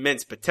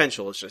immense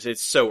potential. It's just,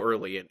 it's so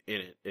early in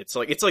it. It's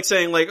like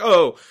saying like,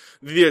 oh,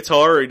 the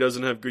Atari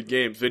doesn't have good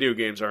games. Video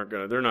games they're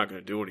not gonna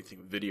do anything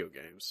with video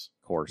games.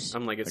 Of course.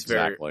 I'm like, it's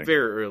exactly.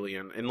 very, very early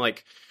in. And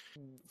like,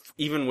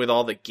 even with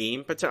all the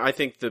game potential, I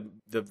think the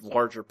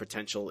larger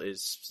potential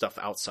is stuff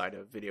outside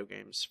of video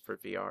games for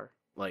VR,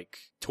 like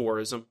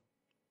tourism.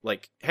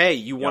 Like, hey,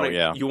 you want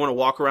to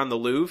walk around the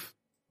Louvre,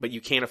 but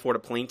you can't afford a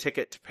plane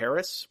ticket to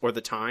Paris or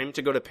the time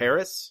to go to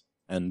Paris?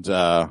 And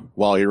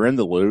while you're in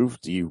the Louvre,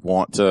 do you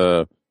want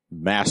to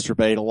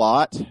masturbate a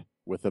lot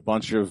with a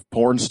bunch of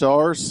porn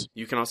stars?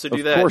 You can also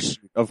do that.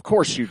 Of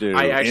course you do.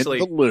 I actually,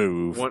 in the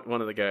Louvre.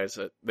 One of the guys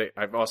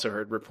I've also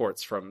heard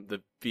reports from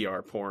the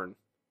VR porn,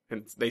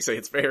 and they say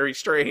it's very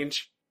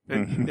strange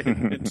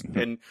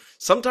and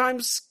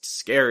sometimes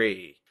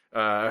scary.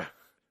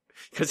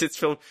 Because it's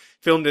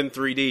filmed in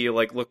 3D, you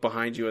like look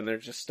behind you and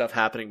there's just stuff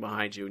happening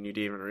behind you and you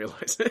didn't even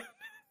realize it.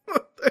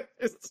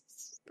 it's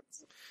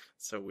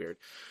so weird.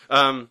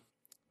 But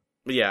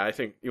yeah, I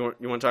think you want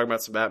to talk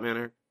about some Batman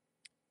here?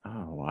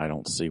 Oh, I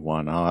don't see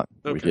why not.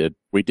 Okay.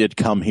 We did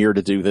come here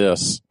to do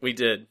this. We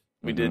did.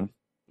 When to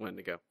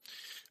go?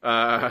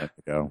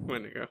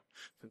 When to go?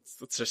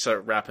 Let's just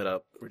wrap it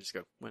up. We're just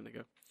go when to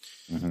go.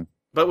 Mm-hmm.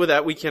 But with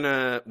that, we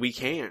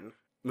can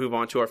move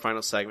on to our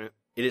final segment.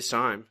 It is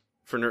time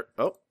for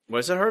what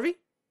is it, Harvey?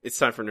 It's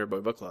time for Nerd Boy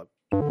Book Club.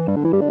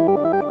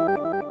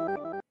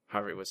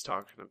 Harvey was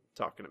talking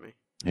to me.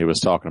 He was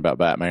talking about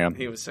Batman.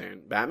 He was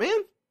saying,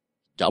 Batman?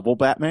 Double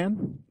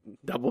Batman?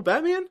 Double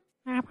Batman?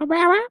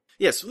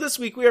 Yes, so this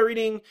week we are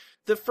reading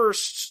the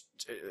first,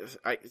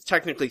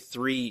 technically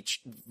 3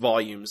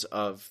 volumes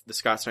of the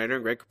Scott Snyder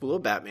and Greg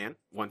Capullo Batman,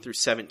 1 through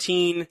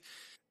 17.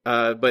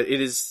 But it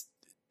is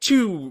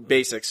 2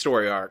 basic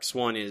story arcs.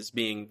 One is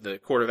being the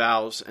Court of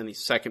Owls, and the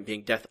second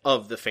being Death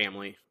of the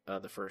Family.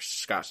 The first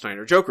Scott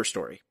Snyder Joker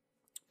story.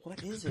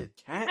 What is it,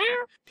 cat?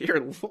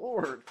 Dear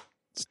Lord.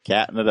 It's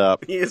catting it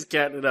up. He is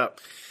catting it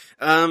up.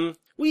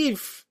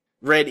 We've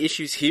read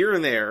issues here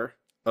and there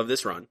of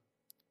this run,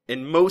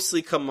 and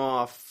mostly come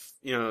off,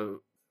 I don't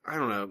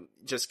know,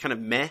 just kind of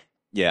meh.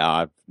 Yeah,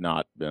 I've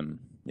not been,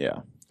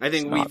 I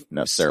think not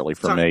necessarily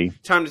for me.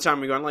 Time to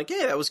time we go on like,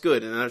 yeah, that was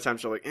good, and other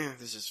times we're like,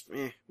 this is,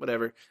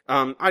 whatever.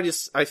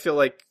 I feel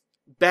like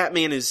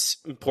Batman is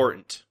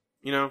important,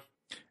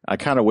 I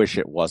kind of wish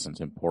it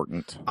wasn't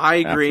important. I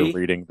agree. After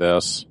reading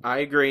this, I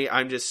agree.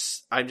 I'm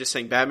just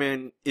saying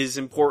Batman is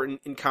important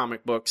in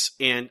comic books,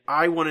 and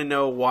I want to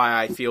know why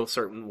I feel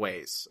certain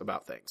ways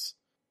about things.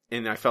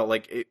 And I felt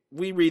like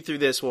we read through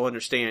this, we'll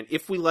understand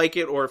if we like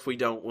it, or if we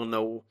don't, we'll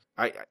know.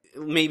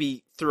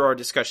 Maybe through our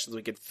discussions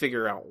we could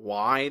figure out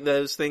why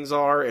those things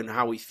are and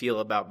how we feel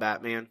about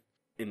Batman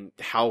and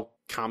how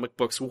comic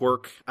books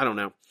work. I don't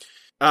know.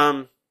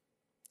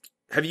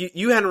 Have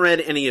you hadn't read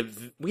any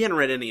of, we hadn't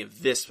read any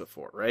of this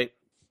before, right?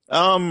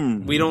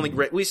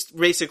 We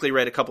basically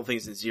read a couple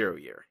things in Zero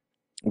Year.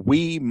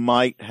 We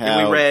might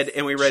have.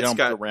 And we read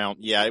jumped Scott around.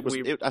 Yeah,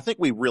 I think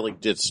we really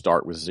did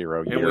start with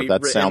Zero Year.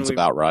 That sounds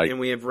about right. And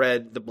we have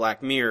read the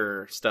Black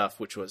Mirror stuff,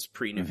 which was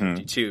pre-New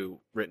 52,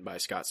 written by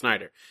Scott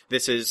Snyder.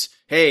 This is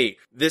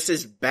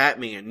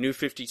Batman, New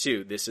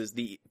 52. This is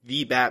the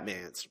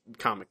Batman's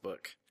comic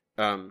book.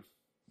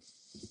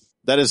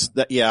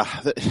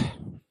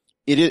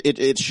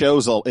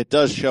 It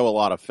does show a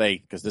lot of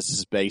faith, because this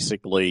is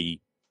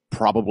basically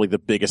probably the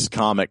biggest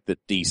comic that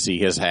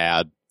DC has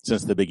had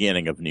since the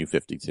beginning of New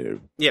 52.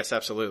 Yes,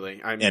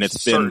 absolutely.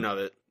 It's certain of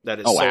it that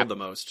it's sold the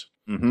most.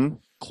 Mm-hmm.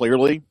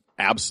 Clearly,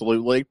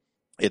 absolutely.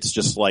 It's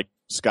just like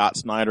Scott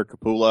Snyder,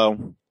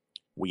 Capullo,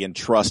 we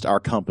entrust our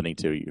company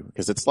to you,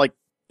 because it's like,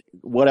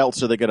 what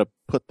else are they going to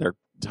put their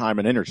time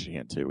and energy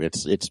into?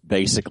 It's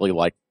basically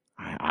like,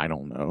 I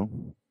don't know.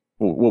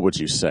 what would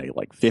you say?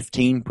 Like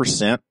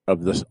 15%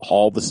 of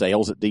all the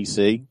sales at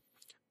DC?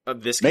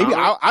 Of this Maybe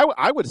comic?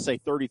 I would say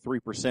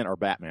 33% are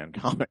Batman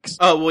comics.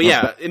 Oh, well,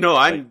 yeah. No,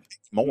 I'm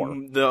more.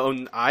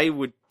 I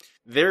would.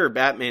 Their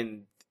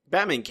Batman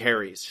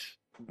carries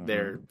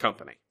their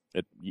company.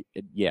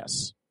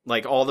 Yes.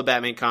 Like all the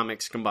Batman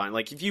comics combined.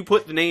 Like if you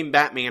put the name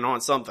Batman on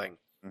something,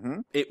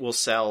 it will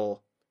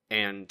sell.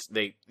 And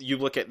you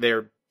look at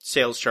their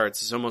sales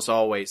charts, it's almost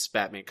always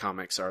Batman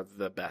comics are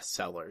the best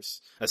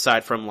sellers.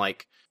 Aside from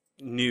like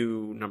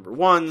new number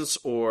ones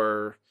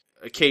or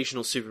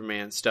occasional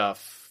Superman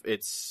stuff.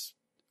 It's,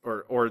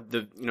 or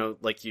the,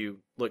 like you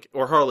look,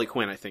 or Harley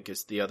Quinn, I think,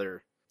 is the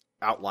other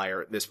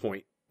outlier at this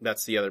point.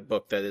 That's the other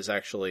book that is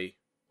actually,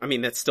 I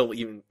mean, that's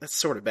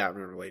sort of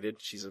Batman related.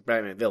 She's a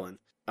Batman villain.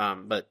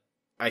 But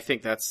I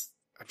think I'm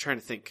trying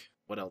to think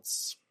what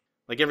else.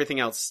 Like everything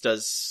else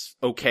does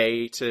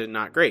okay to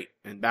not great.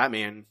 And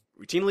Batman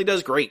routinely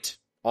does great.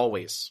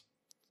 Always.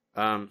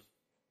 I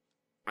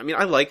mean,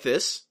 I like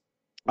this.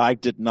 I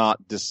did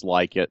not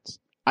dislike it.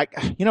 I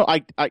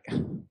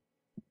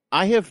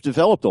have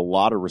developed a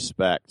lot of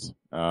respect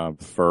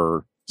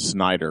for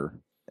Snyder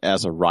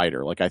as a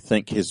writer. Like, I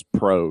think his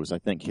prose, I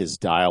think his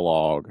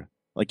dialogue,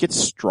 like, it's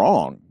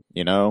strong,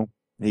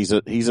 He's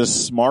a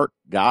smart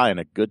guy and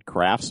a good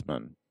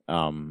craftsman.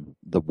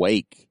 The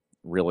Wake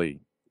really,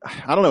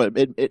 I don't know,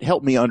 it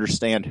helped me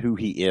understand who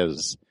he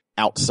is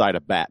outside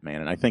of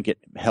Batman, and I think it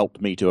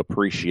helped me to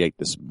appreciate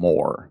this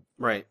more.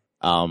 Right.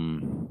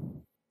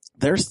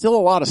 There's still a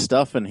lot of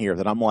stuff in here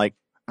that I'm like,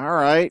 all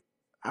right,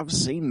 I've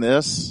seen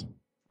this.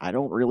 I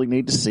don't really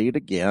need to see it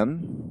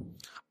again.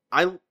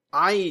 The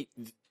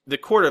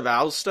Court of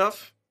Owls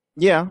stuff.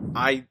 Yeah.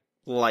 I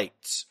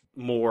liked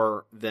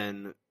more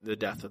than the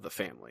death of the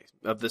family.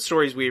 Of the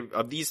stories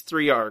of these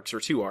 3 arcs, or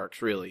 2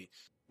 arcs, really,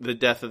 the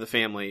death of the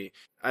family,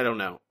 I don't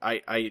know.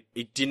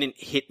 It didn't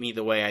hit me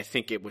the way I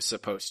think it was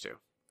supposed to.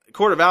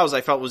 Court of Owls I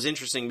felt was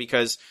interesting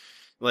because,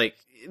 like,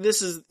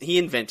 he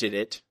invented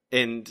it,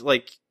 and,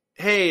 like,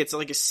 hey, it's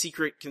like a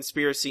secret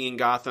conspiracy in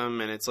Gotham,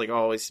 and it's like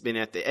always been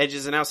at the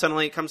edges, and now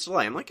suddenly it comes to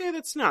light. I'm like, hey,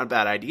 that's not a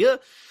bad idea,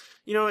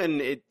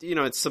 and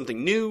it's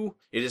something new.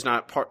 It's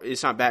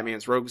not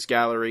Batman's Rogues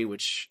Gallery,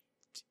 which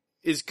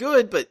is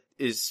good, but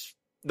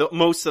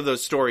most of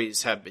those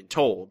stories have been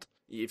told.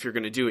 If you're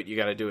going to do it, you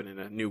got to do it in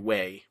a new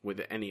way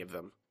with any of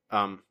them.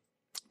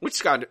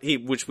 Which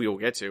we will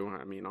get to.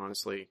 I mean,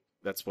 honestly,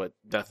 that's what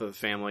Death of the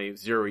Family,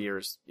 0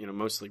 Years,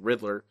 mostly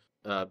Riddler,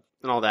 and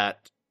all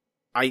that.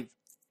 I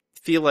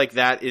feel like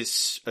that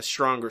is a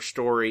stronger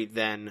story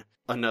than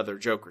another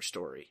Joker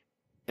story.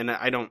 And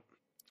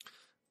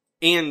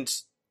and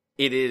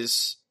it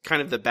is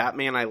kind of the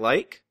Batman I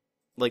like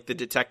the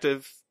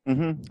detective.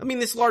 Mm-hmm. I mean,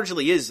 this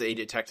largely is a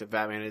detective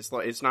Batman.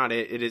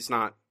 It is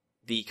not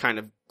the kind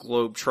of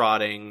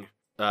globe-trotting,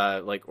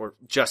 or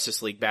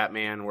Justice League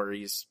Batman where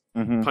he's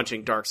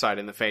punching Darkseid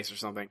in the face or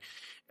something.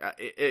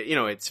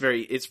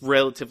 It's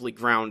relatively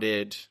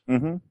grounded,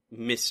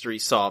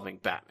 mystery-solving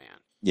Batman.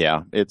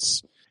 Yeah,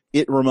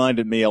 it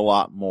reminded me a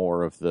lot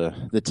more of the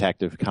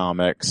Detective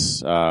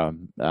Comics,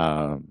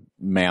 Manipal,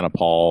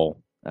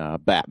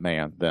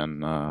 Batman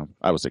than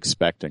I was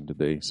expecting to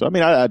be. So, I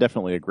mean, I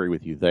definitely agree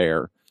with you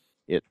there.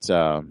 It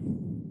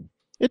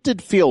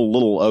did feel a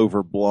little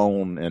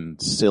overblown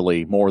and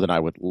silly more than I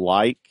would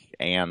like,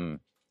 and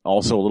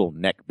also a little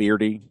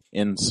neckbeardy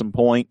in some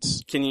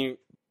points. Can you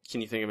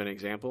think of an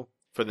example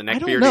for the neckbeardy? I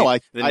don't know.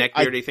 The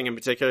neckbeardy thing in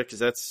particular, because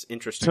that's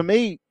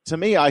interesting. To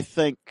me, I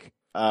think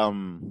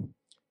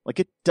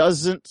it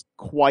doesn't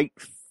quite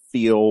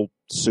feel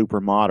super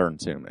modern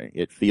to me.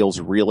 It feels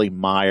really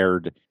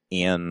mired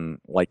in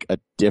like a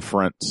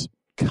different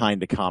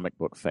kind of comic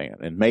book fan,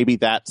 and maybe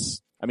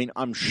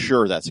I'm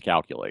sure that's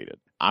calculated.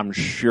 I'm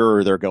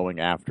sure they're going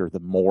after the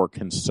more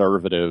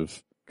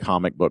conservative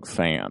comic book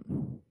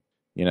fan,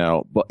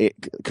 but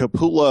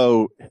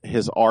Capullo,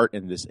 his art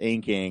and this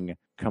inking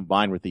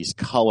combined with these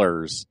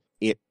colors,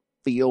 it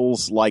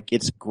feels like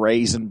it's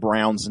grays and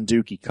browns and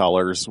dookie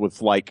colors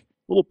with like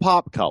little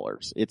pop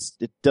colors. It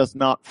does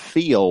not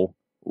feel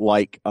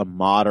like a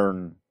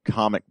modern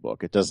comic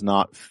book. It does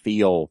not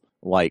feel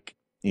like,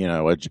 a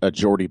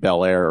Jordi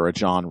Belair or a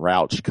John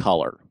Rauch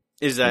color.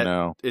 Is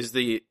that, is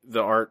the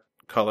art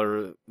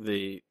color,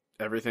 the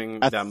everything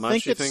that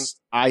much, you think?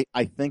 I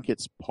think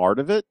it's part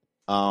of it.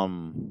 I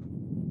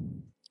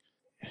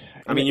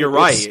mean, you're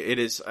right. It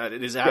is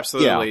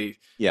absolutely.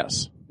 Yeah.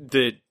 Yes.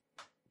 The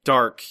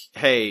dark,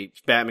 hey,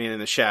 Batman in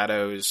the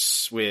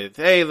shadows with,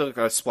 hey, look,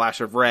 a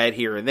splash of red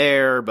here and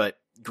there, but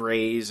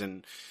grays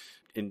and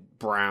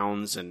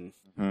browns and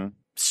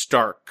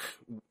stark.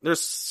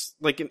 There's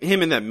like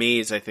him in that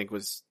maze, I think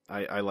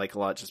I like a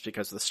lot just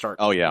because of the stark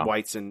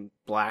whites and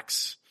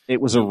blacks. It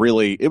was a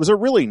really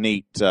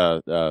neat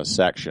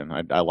section.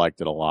 I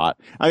liked it a lot.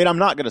 I mean, I'm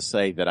not going to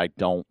say that I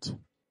don't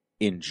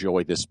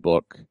enjoy this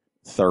book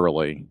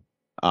thoroughly,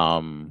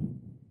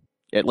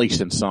 at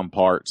least in some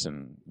parts.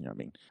 And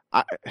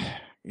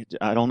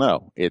I don't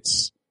know.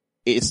 It's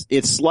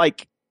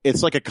like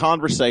a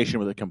conversation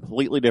with a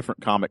completely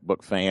different comic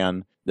book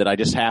fan that I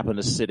just happen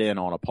to sit in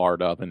on a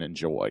part of and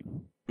enjoy.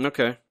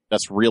 Okay.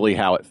 That's really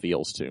how it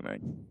feels to me.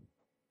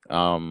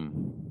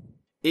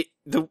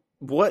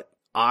 What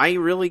I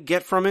really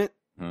get from it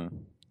Hmm.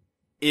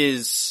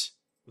 is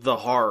the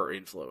horror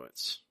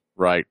influence.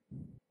 Right.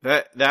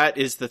 That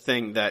is the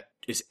thing that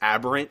is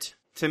aberrant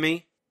to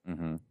me.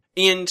 Mm-hmm.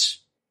 And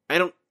I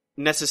don't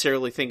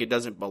necessarily think it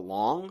doesn't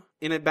belong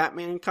in a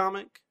Batman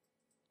comic,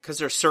 because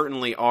there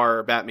certainly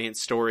are Batman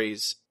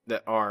stories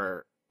that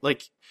are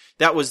like,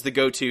 that was the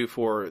go-to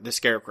for the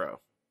Scarecrow,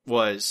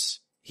 was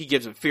he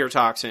gives him fear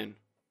toxin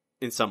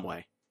in some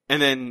way,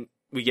 and then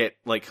we get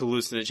like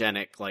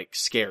hallucinogenic, like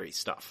scary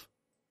stuff.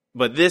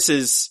 But this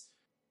is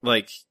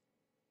like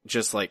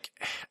just like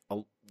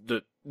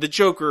the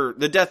Joker,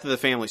 the Death of the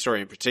Family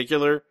story in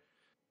particular,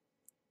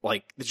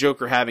 like the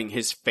Joker having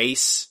his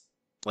face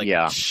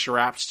like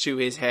strapped to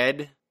his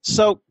head.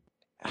 So,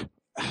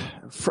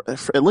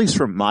 at least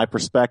from my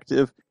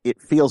perspective,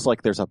 it feels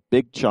like there's a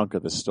big chunk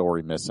of the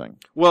story missing.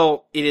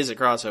 Well, it is a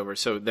crossover,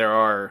 so there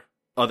are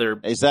other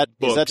Is that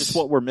books. just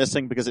what we're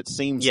missing? Because it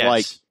seems Yes.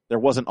 like there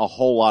wasn't a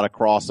whole lot of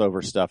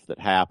crossover stuff that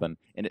happened,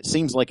 and it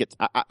seems like it's.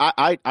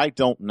 I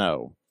don't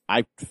know.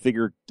 I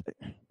figured,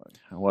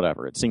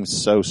 whatever. It seems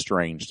so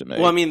strange to me.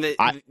 Well, I mean,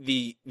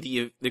 the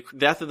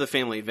Death of the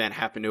Family event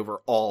happened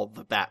over all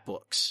the Bat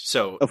books.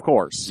 So, of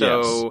course,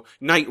 so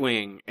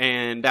Nightwing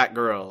and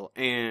Batgirl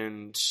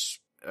and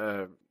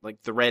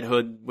like the Red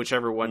Hood,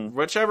 whichever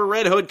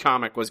Red Hood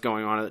comic was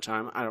going on at the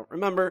time, I don't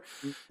remember.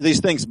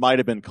 These things might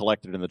have been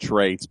collected in the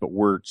trades, but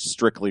we're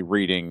strictly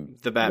reading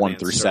the Batman 1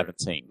 through story.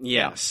 17.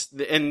 Yes,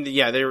 and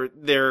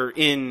they're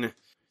in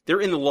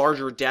the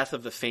larger Death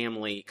of the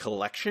Family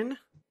collection.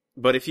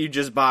 But if you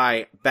just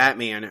buy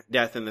Batman,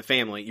 Death in the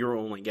Family, you're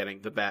only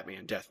getting the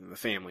Batman, Death in the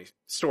Family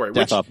story.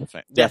 Death of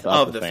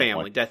the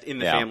Family. Death in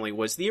the Family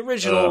was the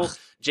original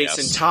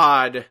Jason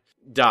Todd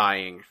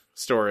dying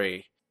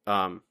story.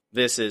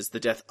 This is the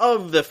Death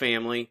of the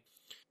Family.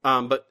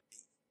 But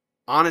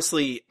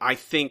honestly, I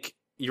think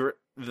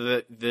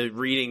the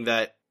reading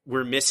that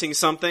we're missing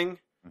something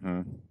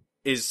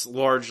is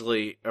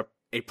largely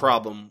a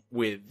problem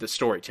with the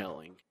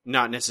storytelling,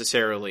 not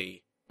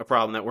necessarily a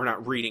problem that we're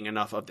not reading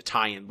enough of the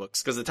tie-in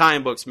books, because the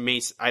tie-in books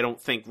I don't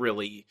think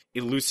really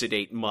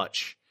elucidate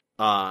much.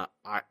 I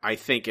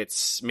think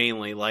it's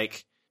mainly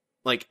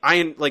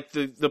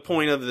the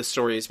point of the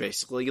story is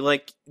basically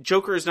like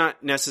Joker is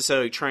not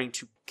necessarily trying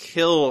to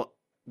kill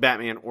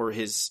Batman or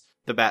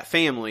the Bat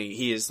family.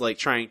 He is like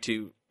trying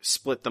to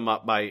split them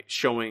up by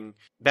showing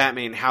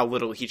Batman how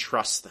little he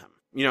trusts them.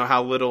 You know,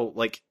 how little,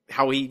 like,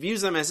 how he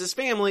views them as his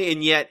family,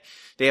 and yet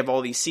they have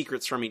all these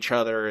secrets from each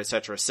other,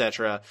 etc.,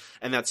 etc.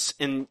 And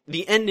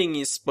the ending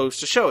is supposed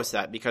to show us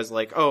that, because,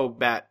 like,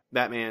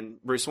 Batman,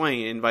 Bruce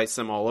Wayne invites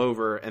them all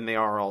over, and they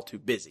are all too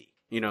busy.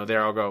 You know, they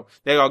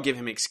all give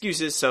him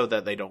excuses so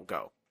that they don't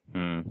go.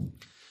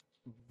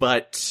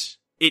 But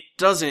it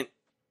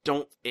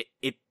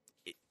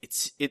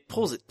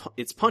pulls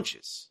its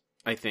punches,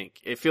 I think.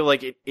 I feel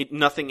like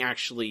nothing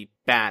actually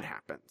bad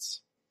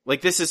happens.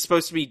 Like, this is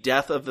supposed to be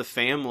Death of the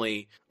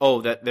Family.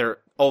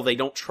 They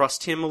don't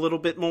trust him a little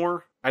bit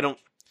more.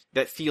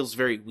 That feels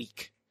very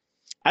weak.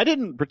 I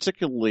didn't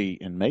particularly,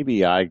 and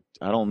maybe I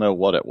don't know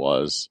what it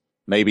was.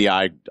 Maybe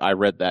I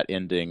read that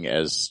ending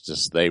as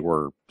just they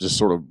were just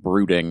sort of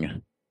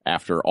brooding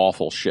after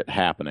awful shit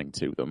happening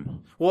to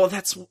them. Well,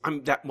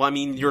 I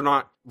mean, you're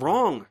not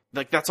wrong.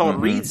 Like, that's all it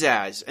reads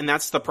as, and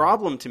that's the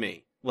problem to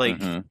me.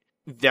 Like,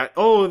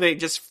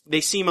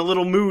 they seem a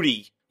little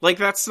moody. Like,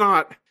 that's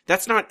not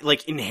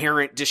like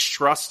inherent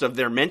distrust of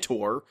their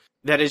mentor.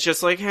 That is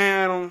just like,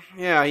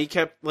 he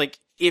kept, like,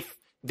 if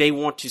they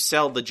want to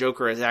sell the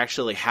Joker as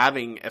actually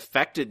having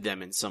affected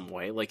them in some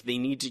way, like,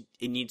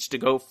 it needs to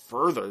go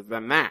further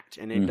than that,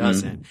 and it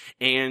doesn't.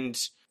 And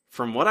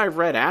from what I've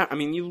read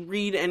you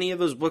read any of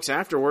those books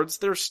afterwards,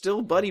 they're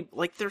still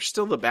they're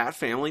still the Bat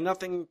family.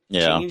 Nothing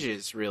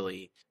changes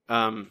really.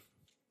 And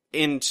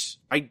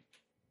I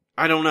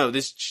don't know,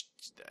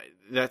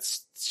 that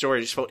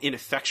story just felt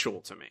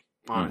ineffectual to me,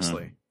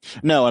 honestly.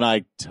 No, and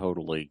I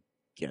totally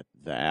get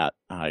that.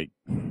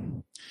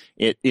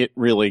 It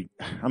really,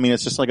 I mean,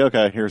 it's just like,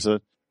 okay, here's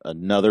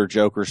another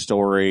Joker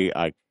story.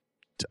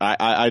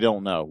 I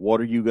don't know.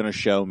 What are you going to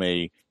show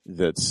me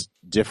that's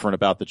different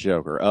about the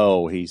Joker?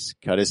 Oh, he's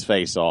cut his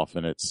face off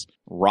and it's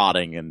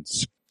rotting and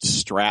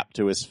strapped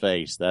to his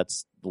face.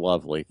 That's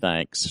lovely.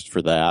 Thanks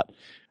for that.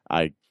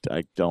 I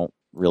don't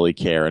really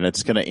care. And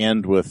it's going to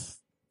end with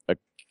a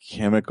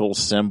chemical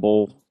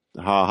symbol.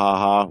 Ha ha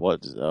ha.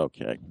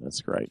 Okay.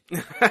 That's great.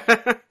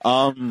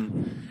 I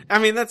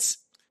mean, that's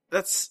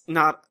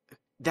not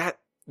that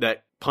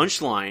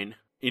punchline,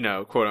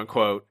 quote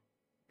unquote,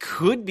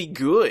 could be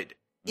good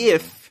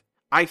if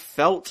I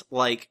felt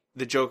like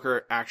the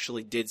Joker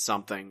actually did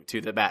something to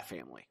the Bat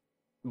family,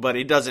 but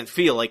it doesn't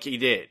feel like he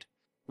did.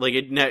 Like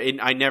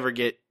I never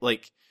get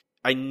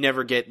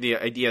the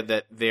idea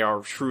that they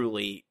are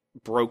truly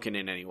broken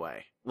in any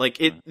way. Like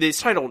it's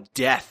titled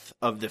Death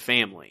of the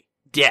Family.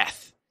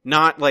 Death.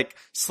 Not like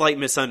slight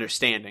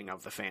misunderstanding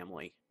of the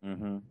family.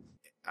 And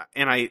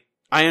I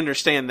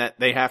understand that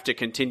they have to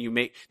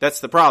continue that's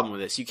the problem with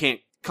this. You can't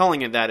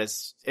calling it that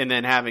is, and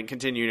then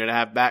continue to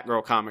have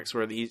Batgirl comics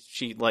where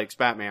she likes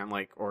Batman,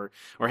 like, or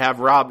have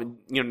Robin,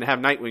 have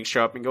Nightwing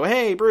show up and go,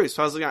 hey, Bruce,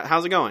 how's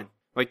it going?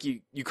 Like,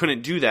 you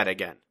couldn't do that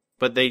again.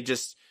 But they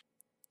just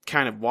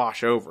kind of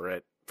wash over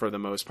it for the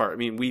most part. I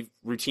mean, we've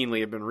routinely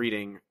have been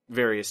reading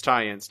various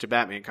tie-ins to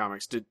Batman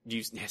comics. Do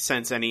you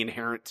sense any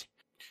inherent,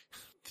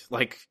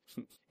 like,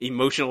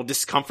 emotional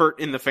discomfort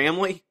in the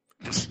family?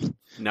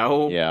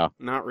 No. Yeah.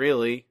 Not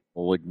really.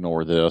 We'll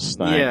ignore this.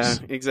 Thanks.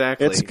 Yeah,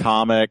 exactly. It's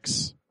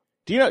comics.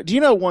 Do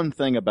you know one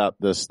thing about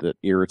this that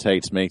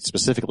irritates me,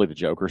 specifically the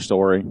Joker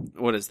story?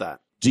 What is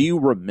that? Do you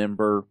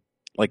remember,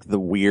 like, the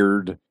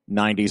weird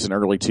 90s and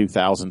early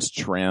 2000s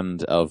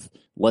trend of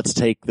let's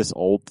take this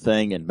old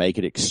thing and make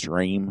it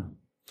extreme?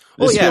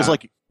 This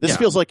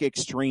feels like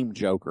extreme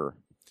Joker.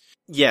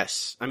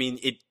 Yes. I mean,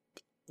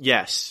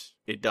 yes,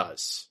 it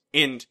does.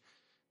 And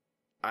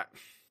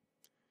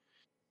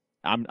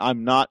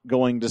I'm not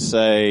going to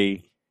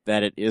say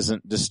that it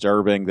isn't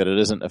disturbing, that it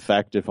isn't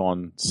effective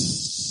on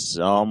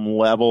some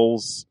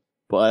levels,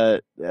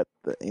 but at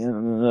the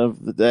end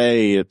of the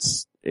day,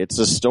 it's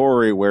a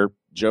story where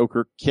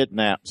Joker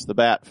kidnaps the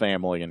Bat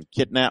family and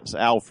kidnaps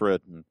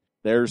Alfred, and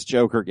there's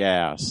Joker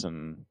gas,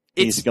 and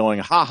he's going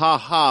ha ha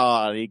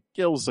ha, and he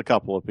kills a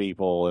couple of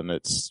people, and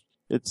it's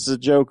a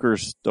Joker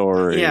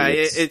story.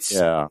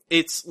 Yeah,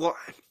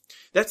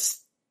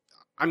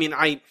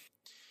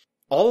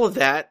 all of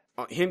that,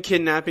 him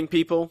kidnapping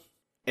people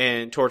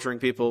and torturing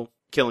people,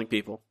 killing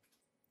people,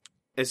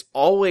 has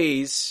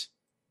always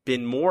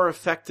been more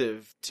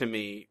effective to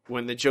me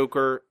when the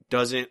Joker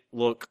doesn't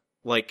look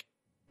like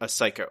a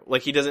psycho.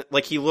 Like,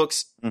 he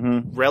looks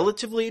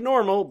relatively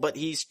normal, but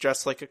he's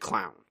dressed like a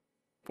clown.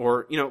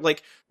 Or,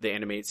 like the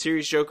animated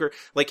series Joker.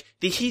 Like,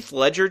 the Heath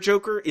Ledger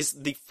Joker is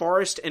the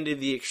farthest end of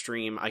the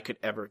extreme I could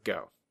ever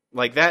go.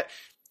 Like, that,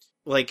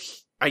 like,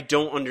 I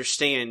don't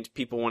understand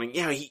people wanting,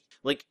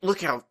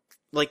 look how,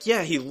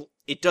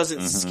 it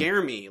doesn't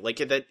scare me. Like,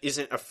 that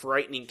isn't a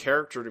frightening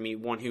character to me,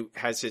 one who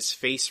has his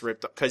face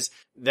ripped up. Because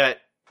the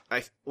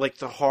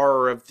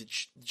horror of the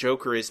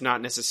Joker is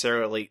not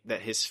necessarily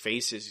that his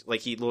face is,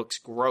 like, he looks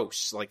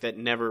gross. Like, that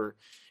never,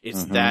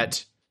 it's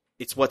that,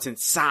 it's what's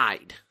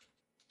inside.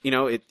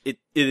 It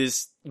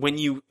is, when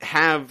you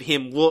have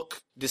him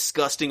look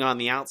disgusting on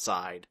the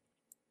outside,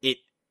 it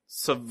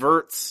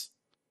subverts,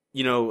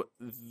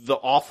 the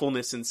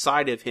awfulness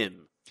inside of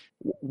him.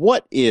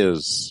 What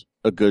is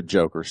a good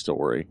Joker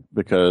story?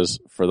 Because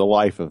for the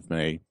life of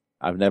me,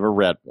 I've never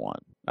read one.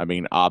 I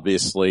mean,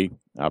 obviously,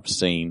 I've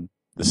seen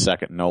the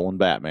second Nolan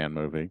Batman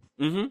movie.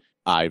 Mm-hmm.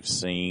 I've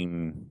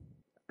seen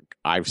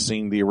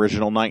the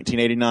original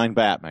 1989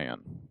 Batman.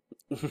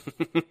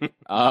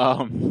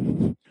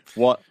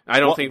 What? I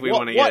don't think we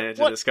want to get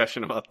into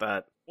discussion about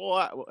that.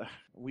 Well,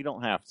 we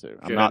don't have to.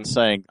 Good.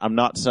 I'm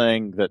not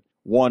saying that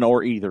one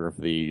or either of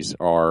these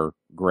are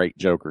great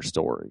Joker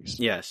stories.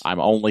 Yes. I'm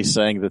only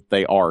saying that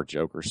they are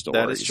Joker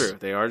stories. That is true.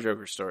 They are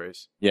Joker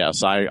stories.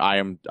 Yes, I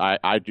am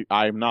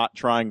not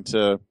trying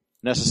to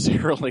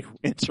necessarily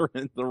enter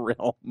in the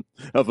realm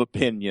of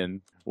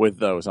opinion with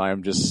those. I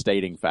am just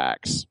stating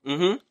facts.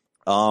 Mm-hmm.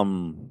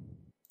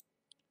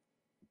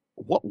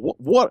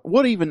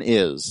 What even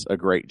is a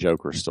great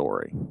Joker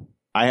story?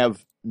 I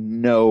have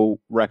no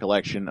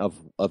recollection of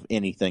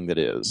anything that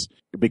is,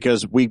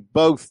 because we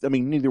both, I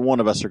mean, neither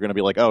one of us are going to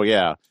be like, oh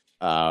yeah,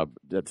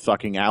 that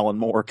fucking Alan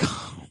Moore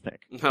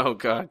comic. Oh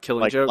god,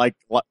 Killing Joke. Like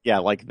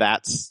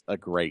that's a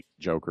great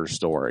Joker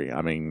story.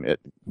 I mean,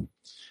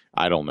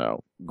 I don't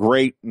know.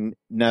 Great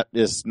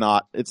is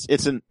not.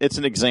 It's an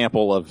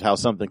example of how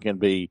something can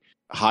be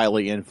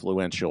highly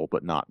influential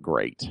but not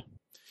great.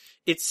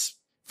 It's,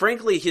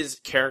 frankly, his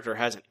character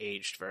hasn't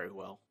aged very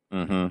well.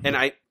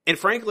 Mm-hmm. And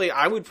frankly,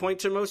 I would point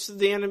to most of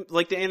the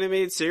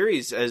animated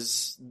series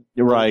as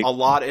you're right. A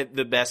lot of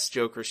the best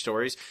Joker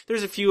stories.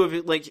 There's a few of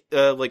it, like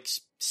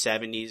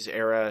 70s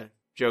era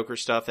Joker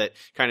stuff that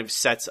kind of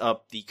sets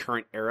up the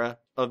current era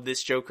of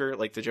this Joker,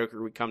 like the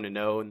Joker we come to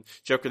know and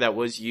Joker that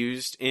was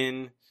used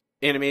in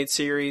animated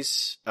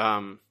series.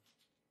 But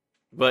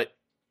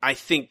I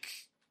think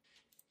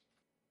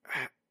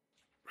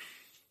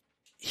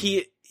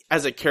he,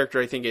 as a character,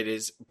 I think it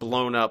is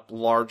blown up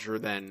larger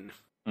than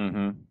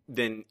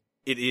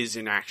it is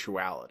in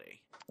actuality.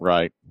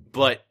 Right.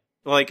 But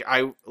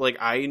I like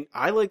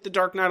The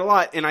Dark Knight a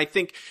lot, and I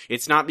think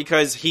it's not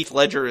because Heath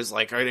Ledger is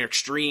like an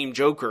extreme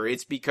Joker.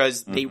 It's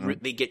because they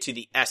get to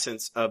the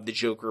essence of the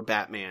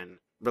Joker-Batman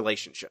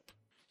relationship.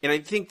 And I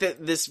think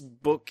that this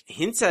book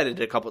hints at it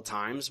a couple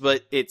times,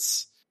 but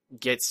gets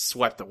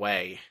swept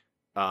away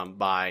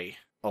by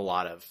a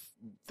lot of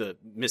the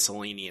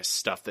miscellaneous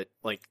stuff that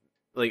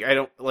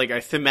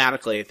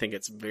thematically I think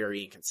it's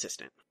very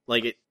inconsistent.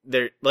 I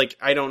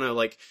don't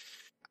know,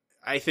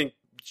 I think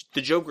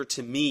the Joker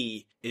to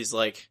me is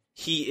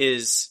he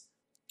is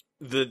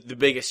the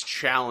biggest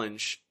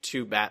challenge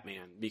to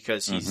Batman,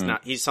 because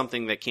he's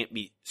something that can't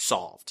be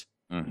solved.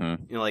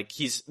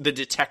 He's the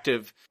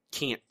detective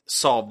can't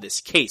solve this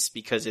case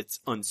because it's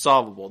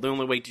unsolvable. The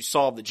only way to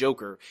solve the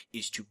Joker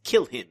is to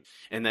kill him,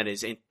 and that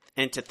is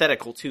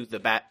antithetical to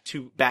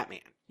Batman.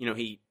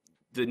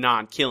 the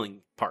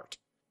non-killing part.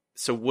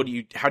 So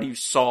how do you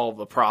solve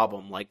a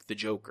problem like the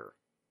Joker?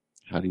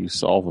 How do you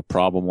solve a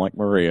problem like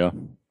Maria?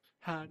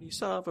 How do you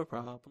solve a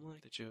problem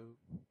like the Joker?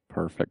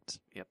 Perfect.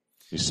 Yep.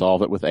 You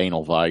solve it with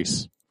anal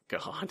vice.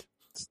 God.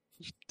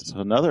 It's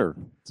another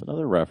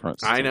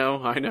reference. I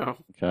know.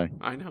 Okay.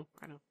 I know.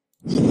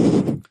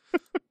 The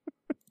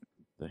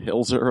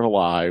hills are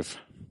alive.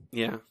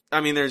 Yeah.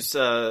 I mean, there's,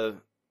 I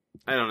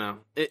don't know.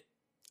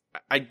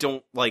 I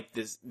don't like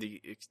this,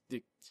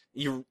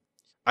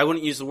 I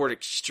wouldn't use the word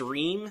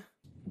extreme,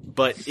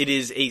 but it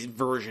is a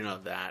version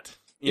of that.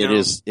 It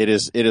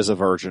is a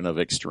version of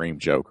Extreme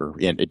Joker,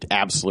 and it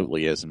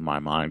absolutely is in my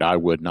mind. I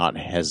would not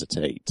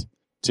hesitate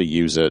to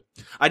use it.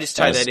 I just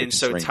tie that in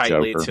so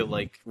tightly Joker. to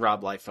like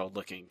Rob Liefeld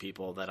looking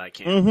people that I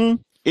can't.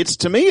 Mm-hmm.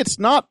 To me, it's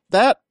not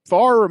that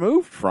far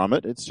removed from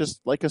it. It's just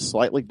like a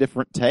slightly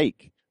different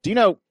take. Do you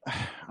know?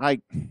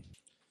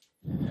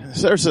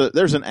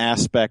 There's an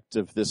aspect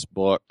of this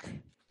book.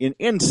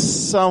 In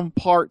some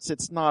parts,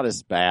 it's not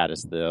as bad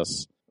as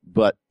this.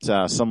 But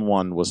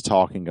someone was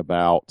talking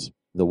about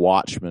the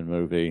Watchmen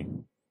movie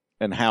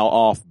and how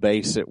off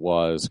base it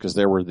was, because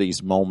there were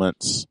these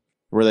moments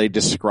where they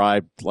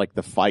described like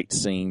the fight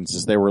scenes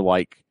as they were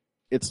like,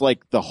 it's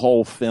like the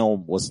whole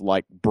film was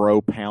like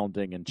bro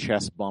pounding and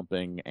chest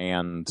bumping,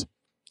 and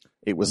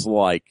it was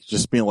like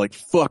just being like,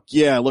 fuck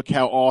yeah, look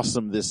how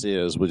awesome this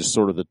is, which is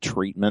sort of the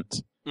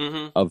treatment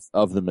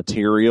of the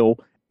material.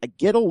 I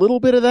get a little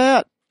bit of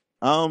that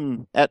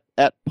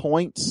at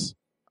points.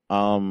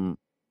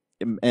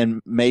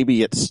 And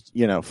maybe it's,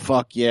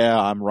 fuck yeah,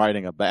 I'm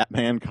writing a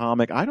Batman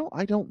comic. I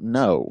don't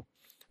know.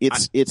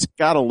 It's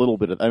got a little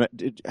bit of,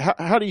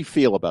 how do you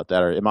feel about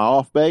that? Am I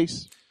off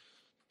base?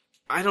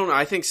 I don't know.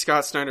 I think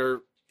Scott Snyder,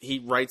 he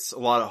writes a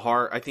lot of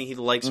horror. I think he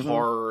likes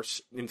horror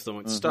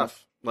influenced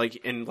stuff.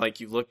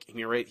 You look,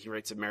 he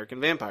writes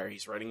American Vampire.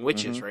 He's writing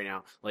Witches right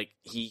now. Like,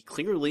 he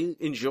clearly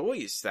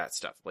enjoys that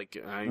stuff. Like,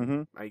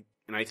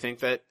 I think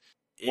that,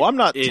 I'm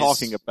not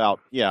talking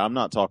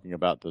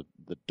about the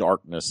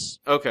darkness.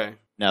 Okay.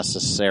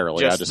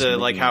 Necessarily. Just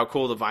how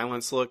cool the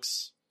violence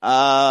looks.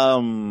 I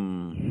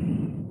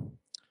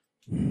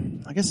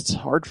guess it's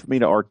hard for me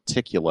to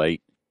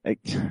articulate.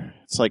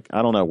 It's like,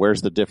 I don't know,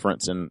 where's the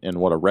difference in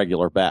what a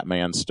regular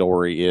Batman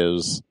story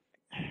is?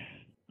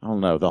 I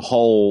don't know, the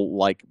whole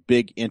like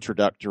big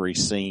introductory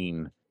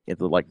scene,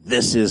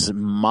 this is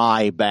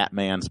my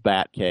Batman's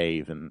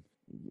Batcave, and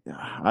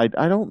I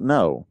don't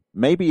know.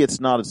 Maybe it's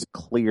not as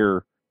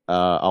clear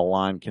a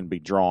line can be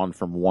drawn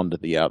from one to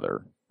the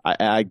other.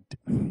 I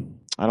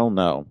don't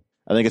know.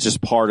 I think it's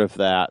just part of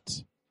that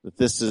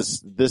this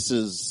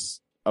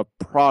is a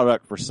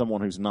product for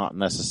someone who's not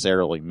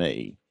necessarily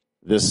me.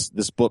 This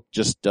book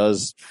just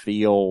does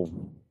feel,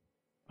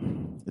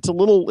 it's a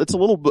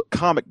little bit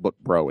comic book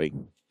bro-y,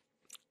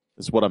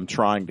 is what I'm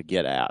trying to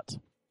get at.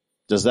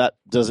 Does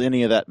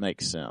any of that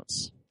make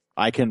sense?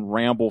 I can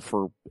ramble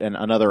for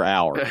another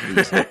hour.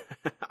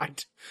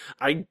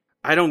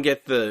 I don't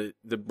get the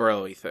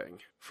bro-y thing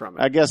from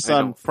it. I guess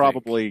I'm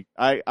probably,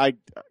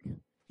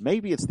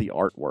 maybe it's the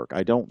artwork.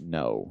 I don't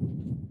know.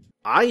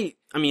 I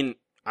mean,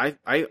 I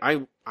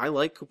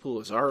like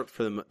Capullo's art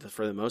for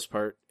the most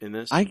part in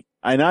this. I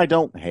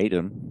don't hate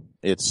him.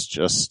 It's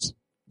just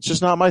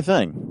not my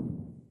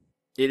thing.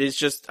 It is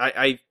just,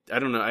 I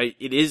don't know.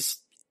 It is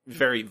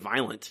very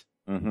violent.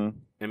 Mm-hmm.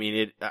 I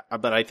mean,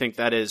 but I think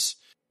that is,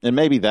 and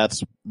maybe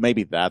that's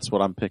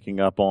what I'm picking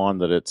up on,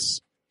 that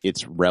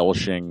it's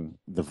relishing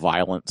the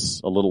violence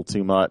a little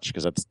too much,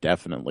 because that's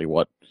definitely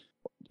what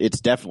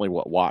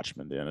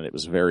Watchmen did, and it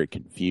was very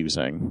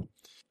confusing.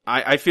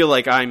 I feel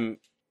like I'm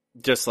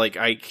just like,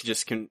 I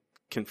just can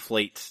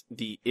conflate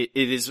it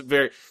is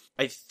very,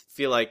 I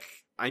feel like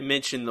I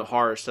mentioned the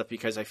horror stuff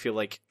because I feel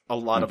like a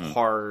lot of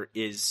horror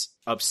is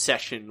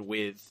obsession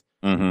with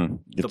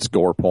it's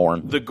gore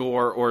porn. The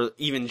gore, or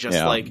even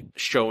just like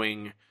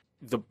showing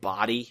the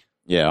body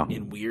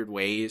in weird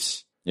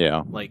ways.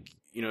 Yeah. Like,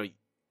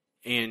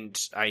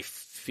 and I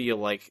feel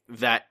like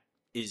that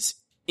is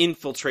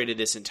infiltrated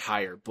this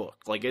entire book.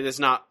 Like, it is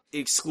not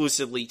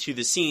exclusively to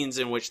the scenes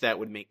in which that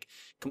would make,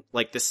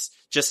 like, this,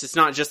 it's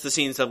not just the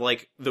scenes of,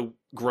 like, the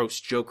gross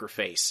Joker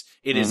face.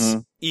 It is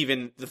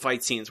even the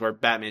fight scenes where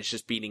Batman's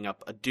just beating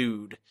up a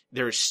dude.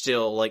 There's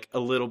still, like, a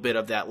little bit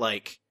of that,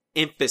 like,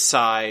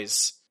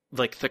 emphasize,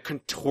 like, the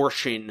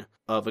contortion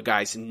of a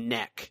guy's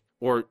neck,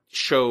 or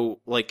show,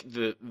 like,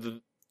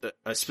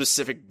 a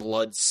specific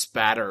blood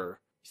spatter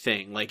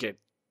thing. Like,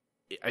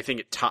 I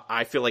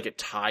feel like it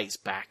ties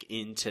back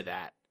into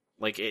that.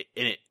 Like, and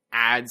it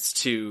adds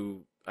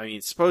to, I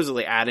mean,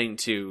 supposedly adding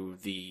to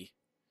the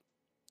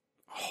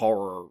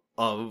horror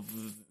of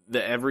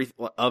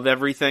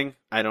everything.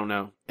 I don't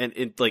know.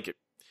 And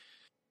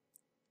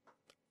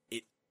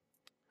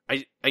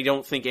I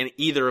don't think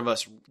either of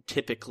us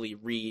typically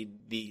read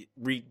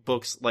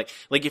books like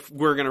if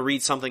we're going to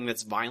read something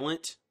that's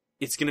violent,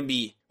 it's going to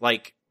be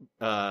like,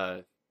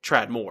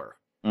 Trad Moore.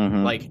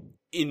 Like,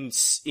 in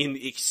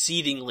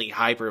exceedingly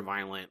hyper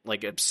violent,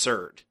 like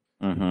absurd.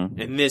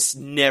 And this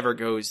never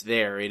goes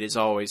there. It is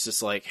always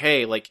just like,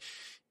 hey, like,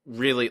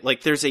 really,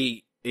 like, there's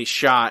a a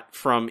shot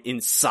from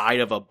inside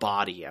of a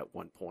body at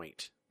one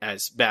point,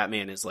 as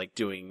Batman is like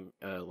doing,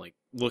 like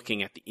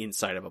looking at the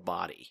inside of a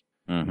body.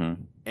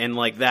 Mm-hmm. And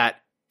like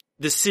that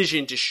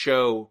decision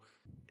to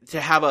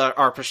have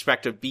our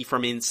perspective be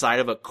from inside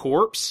of a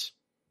corpse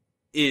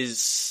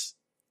seems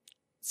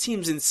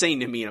insane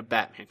to me in a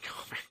Batman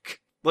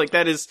comic. Like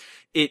that is,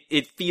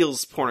 it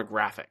feels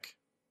pornographic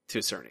to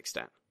a certain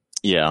extent.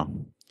 Yeah.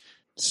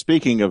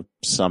 Speaking of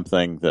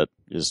something that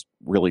is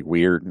really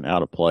weird and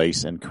out of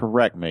place, and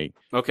correct me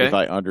if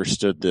I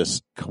understood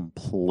this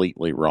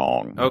completely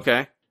wrong.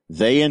 Okay.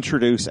 They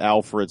introduce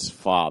Alfred's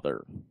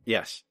father.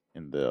 Yes.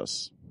 In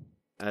this.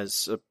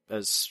 As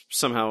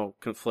somehow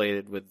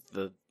conflated with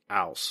the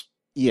owls.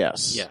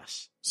 Yes.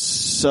 Yes.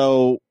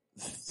 So,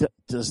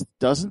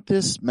 doesn't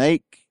this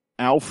make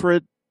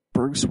Alfred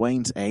Bruce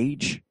Wayne's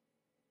age?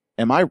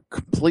 Am I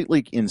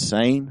completely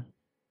insane?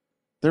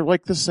 They're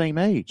like the same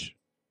age.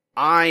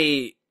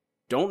 I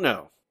don't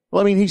know.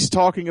 Well, I mean, he's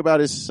talking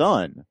about his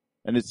son,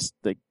 and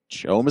they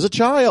show him as a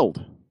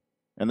child,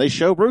 and they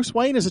show Bruce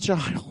Wayne as a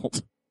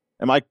child.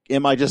 Am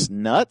I just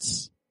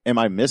nuts? Am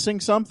I missing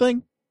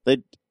something?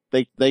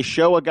 They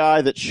show a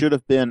guy that should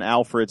have been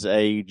Alfred's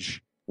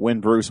age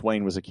when Bruce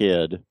Wayne was a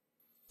kid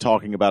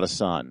talking about a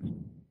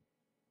son.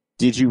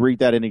 Did you read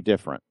that any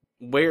different?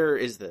 Where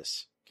is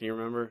this? Can you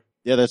remember?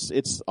 Yeah,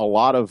 it's a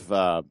lot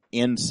of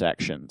end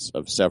sections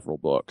of several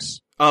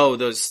books. Oh,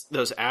 those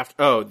after.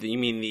 Oh, you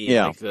mean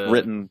the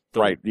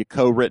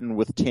co-written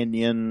with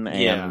Tynion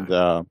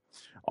and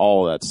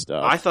all that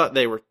stuff. I thought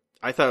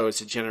it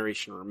was a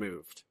generation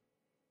removed.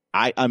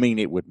 I mean,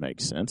 it would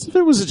make sense if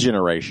it was a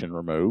generation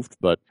removed,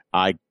 but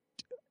I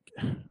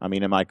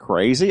mean, am I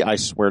crazy? I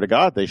swear to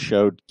God, they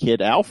showed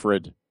Kid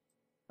Alfred.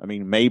 I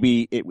mean,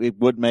 maybe it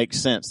would make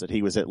sense that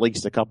he was at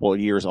least a couple of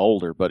years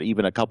older, but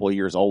even a couple of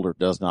years older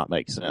does not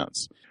make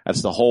sense.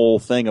 That's the whole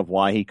thing of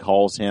why he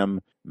calls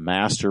him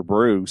Master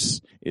Bruce,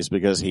 is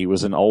because he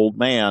was an old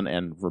man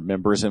and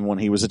remembers him when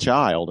he was a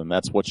child, and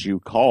that's what you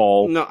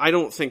call No, I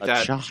don't think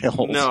that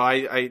child. No,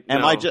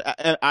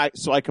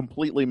 So I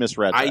completely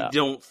misread that. I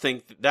don't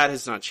think that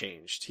has not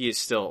changed. He is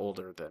still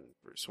older than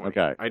Bruce Wayne.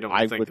 Okay. I don't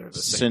think they're the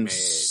same age.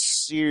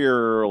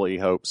 Sincerely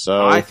hope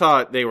so. I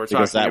thought they were talking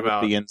because that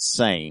about would be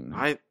insane.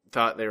 I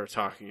thought they were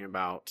talking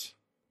about.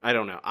 I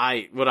don't know.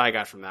 What I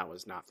got from that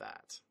was not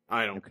that.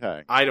 I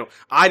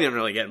didn't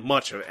really get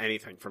much of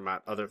anything from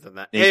that other than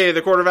that. Hey,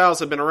 the Court of Owls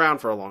have been around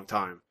for a long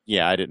time.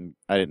 Yeah, I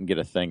didn't get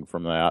a thing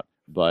from that,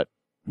 but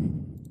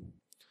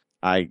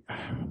I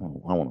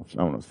want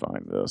to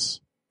find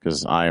this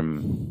because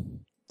I'm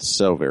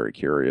so very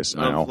curious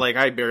now. Like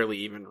I barely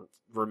even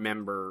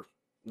remember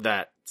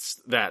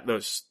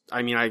those.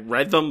 I mean, I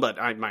read them,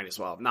 but I might as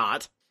well have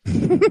not.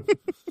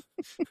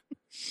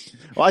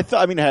 Well,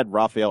 it had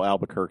Raphael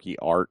Albuquerque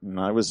art, and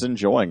I was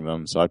enjoying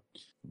them, so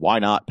why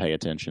not pay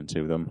attention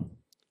to them?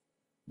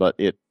 But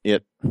I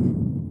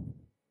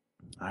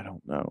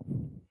don't know.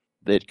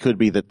 It could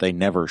be that they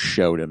never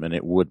showed him, and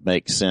it would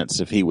make sense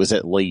if he was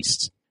at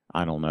least,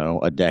 I don't know,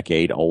 a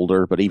decade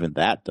older, but even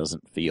that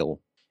doesn't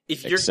feel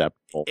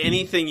acceptable.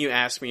 Anything you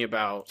ask me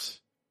about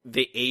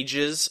the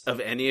ages of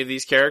any of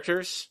these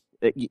characters?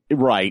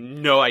 Right.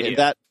 No idea.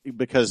 That,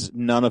 because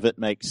none of it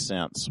makes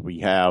sense.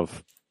 We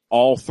have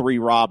all three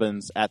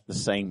Robins at the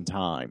same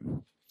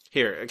time.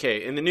 Here,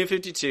 okay, in the New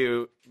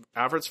 52,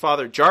 Alfred's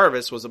father,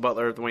 Jarvis, was a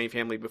butler of the Wayne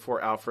family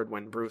before Alfred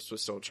when Bruce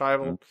was still a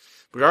child.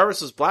 Mm-hmm.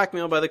 Jarvis was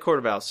blackmailed by the Court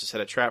of Owls to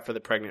set a trap for the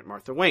pregnant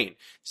Martha Wayne.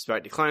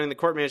 Despite declining, the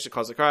court managed to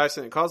cause a car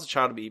accident and caused the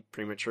child to be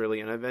prematurely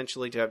and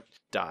eventually to have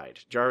died.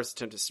 Jarvis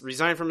attempted to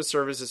resign from his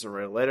services and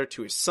wrote a letter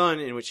to his son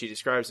in which he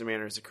describes the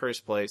manor as a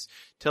cursed place,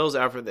 tells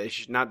Alfred that he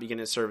should not begin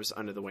his service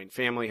under the Wayne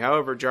family.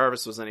 However,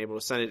 Jarvis was unable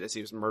to send it as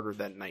he was murdered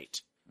that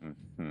night.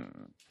 Mm-hmm.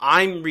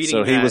 I'm reading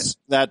so he was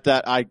that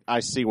I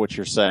see what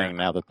you're saying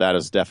now, that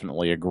is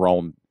definitely a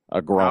grown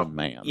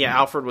man. Yeah,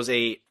 Alfred was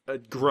a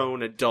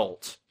grown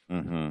adult.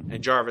 Mm-hmm.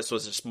 And Jarvis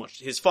was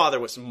his father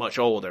was much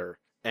older.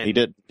 And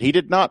he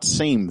did not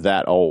seem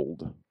that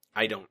old.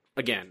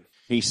 Again.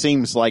 He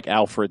seems like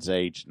Alfred's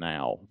age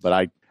now,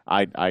 but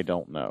I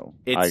don't know.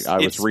 I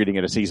was reading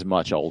it as he's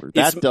much older.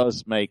 That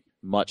does make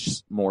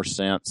much more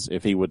sense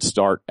if he would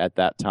start at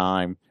that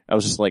time. I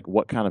was just like,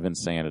 what kind of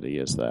insanity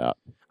is that?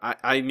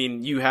 I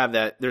mean, you have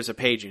that. There's a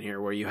page in here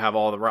where you have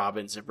all the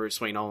Robins and Bruce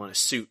Wayne all in a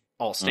suit,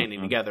 all standing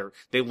mm-hmm. together.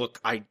 They look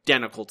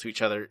identical to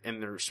each other,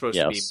 and they're supposed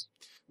to be.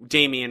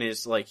 Damian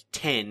is like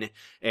 10,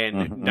 and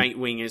mm-hmm.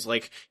 Nightwing is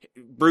like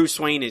Bruce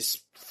Wayne is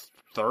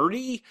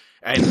 30,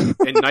 and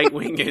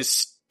Nightwing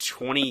is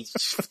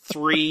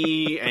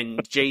 23,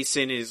 and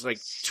Jason is like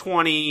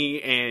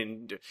 20,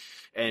 and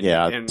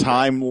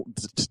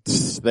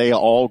they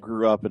all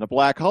grew up in a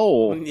black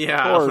hole.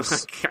 Yeah, of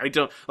course. I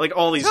don't like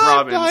all these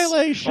Time Robins.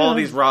 dilation. All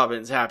these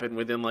Robins happen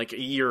within like a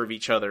year of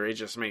each other. It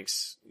just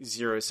makes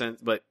zero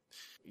sense. But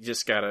you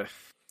just gotta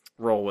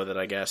roll with it,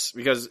 I guess.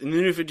 Because in the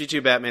New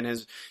 52,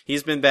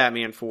 he's been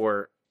Batman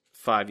for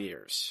 5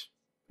 years.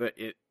 But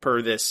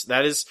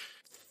that is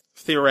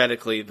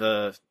theoretically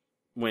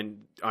when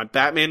on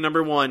Batman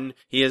 #1,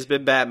 he has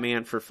been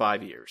Batman for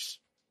 5 years.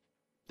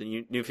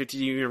 The New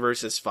 52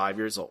 universe is 5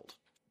 years old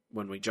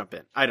when we jump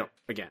in.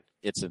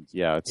 It's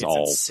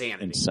all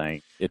insanity.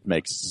 insane. It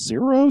makes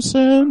zero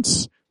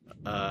sense.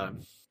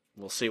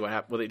 We'll see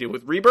what they do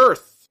with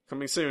Rebirth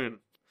coming soon.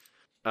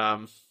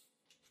 I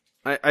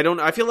don't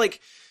know. I feel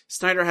like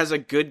Snyder has a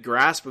good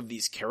grasp of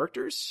these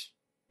characters.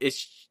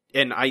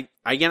 I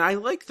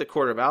like the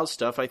Court of Owls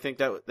stuff. I think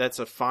that's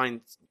a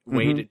fine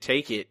way to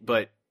take it,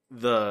 but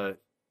the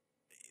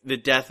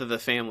death of the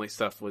family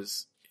stuff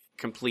was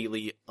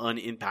completely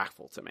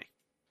unimpactful to me.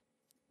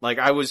 Like,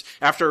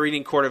 after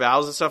reading Court of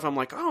Owls and stuff, I'm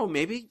like, oh,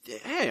 maybe,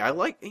 hey, I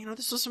like,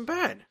 this wasn't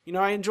bad.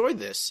 I enjoyed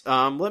this.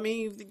 Let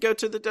me go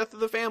to the death of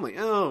the family.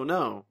 Oh,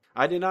 no,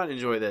 I did not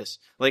enjoy this.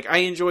 Like, I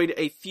enjoyed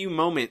a few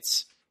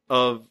moments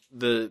of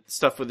the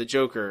stuff with the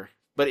Joker,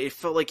 but it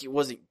felt like it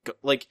wasn't,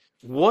 like,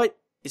 what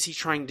is he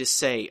trying to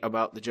say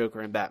about the Joker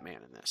and Batman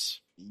in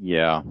this?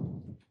 Yeah.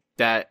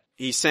 That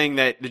he's saying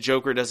that the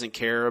Joker doesn't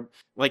care.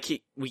 Like,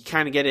 we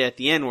kind of get it at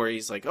the end where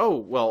he's like, oh,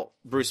 well,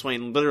 Bruce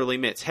Wayne literally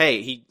admits,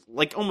 hey, he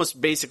like almost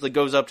basically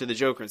goes up to the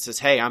Joker and says,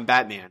 hey, I'm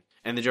Batman.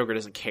 And the Joker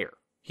doesn't care.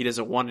 He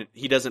doesn't want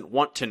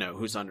to know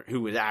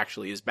who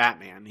actually is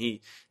Batman.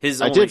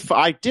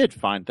 I did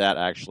find that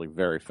actually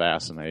very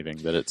fascinating,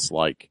 that it's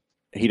like,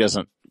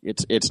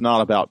 it's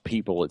not about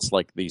people. It's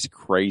like these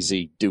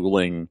crazy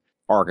dueling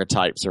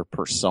archetypes or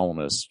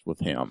personas with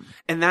him.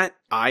 And that,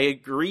 I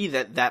agree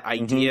that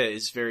idea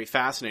is very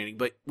fascinating,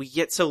 but we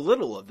get so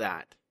little of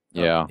that.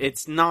 Yeah.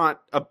 It's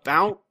not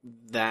about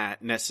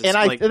that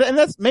necessarily. And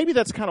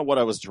that's kind of what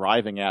I was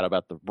driving at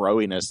about the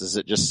broiness, is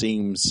it just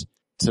seems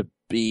to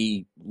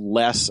be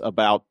less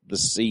about the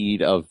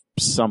seed of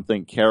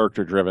something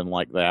character driven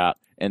like that,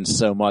 and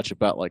so much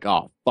about like,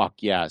 oh, fuck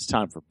yeah, it's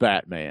time for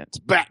Batman. It's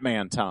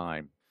Batman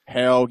time.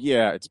 Hell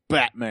yeah, it's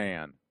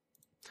Batman.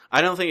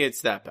 I don't think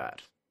it's that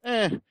bad.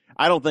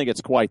 I don't think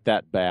it's quite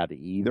that bad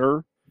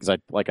either, because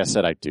like I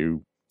said, I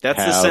do.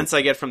 That's the sense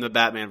I get from the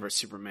Batman vs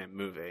Superman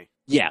movie.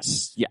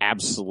 Yes, yeah,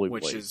 absolutely.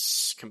 Which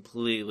is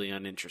completely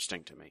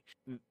uninteresting to me.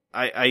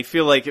 I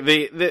feel like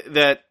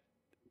that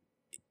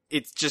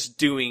it's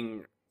just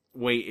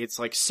it's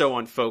like so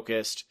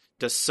unfocused,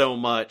 does so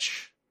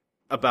much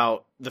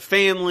about the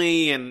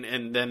family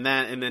and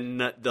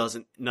then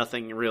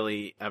nothing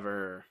really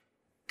ever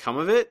come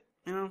of it.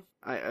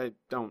 I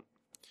don't.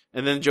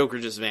 And then Joker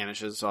just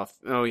vanishes off.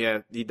 Oh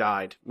yeah, he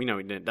died. We know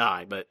he didn't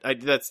die, but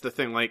that's the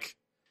thing. Like,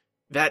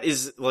 that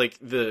is like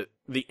the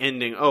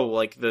ending. Oh,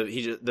 like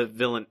the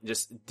villain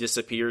just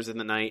disappears in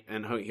the night,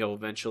 and he'll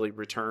eventually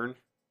return.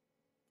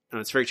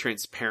 And it's very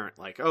transparent.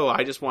 Like, oh,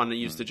 I just wanted to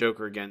use the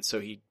Joker again, so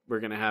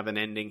we're gonna have an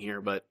ending here.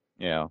 But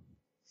yeah,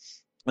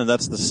 and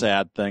that's the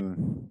sad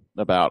thing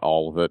about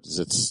all of it, is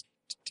it's,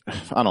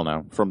 I don't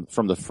know,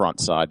 from the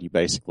front side, you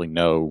basically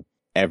know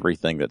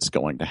everything that's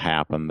going to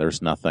happen.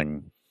 There's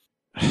nothing.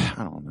 I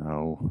don't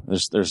know.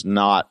 There's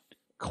not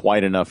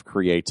quite enough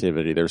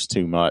creativity. There's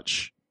too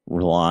much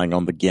relying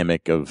on the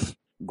gimmick of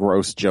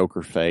gross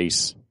Joker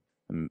face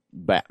and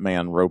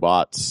Batman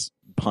robots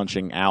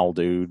punching owl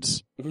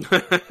dudes.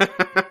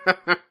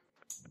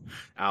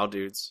 Owl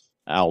dudes.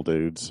 Owl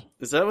dudes.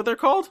 Is that what they're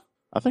called?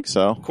 I think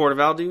so. Court of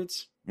Owl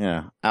dudes?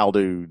 Yeah, owl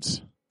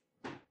dudes.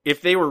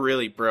 If they were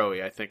really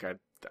broy, I think I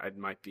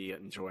might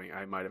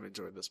have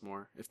enjoyed this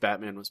more. If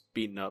Batman was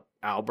beating up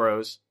owl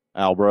bros.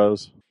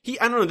 Albros.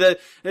 I don't know,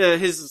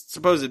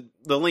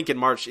 the Lincoln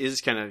March he's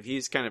kind of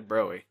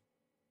broy.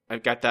 I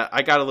got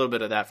a little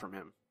bit of that from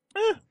him.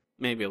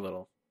 Maybe a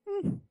little.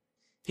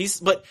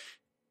 But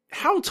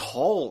how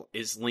tall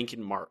is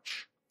Lincoln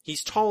March?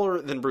 He's taller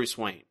than Bruce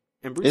Wayne.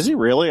 Is he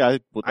really?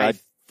 I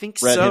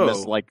think read so. Him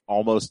as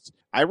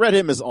I read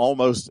him as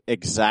almost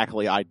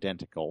exactly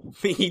identical.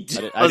 He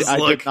does I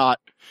look. did not.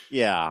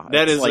 Yeah.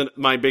 That is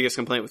my biggest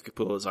complaint with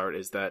Capullo's art,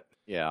 is that.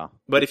 Yeah.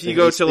 But if you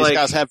go to these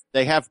guys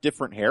have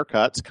different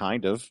haircuts,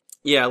 kind of.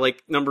 Yeah,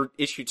 like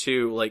issue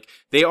 2, like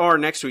they are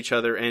next to each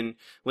other, and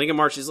Lincoln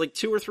March is like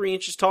 2 or 3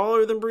 inches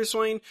taller than Bruce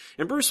Wayne,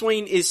 and Bruce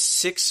Wayne is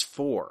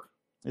 6'4".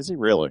 Is he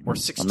really? Or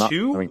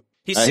 6'2"?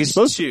 He's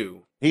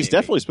 6'2". He's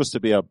definitely supposed to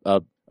be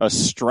a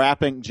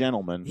strapping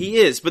gentleman. He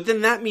is, but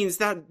then that means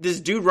that this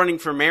dude running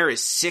for mayor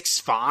is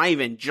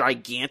 6'5" and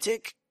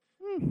gigantic.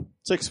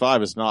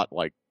 6'5" is not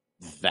like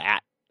that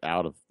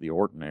out of the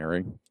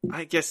ordinary.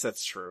 I guess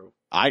that's true.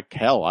 I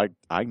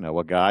know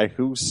a guy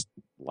who's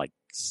like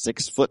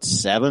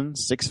 6'7",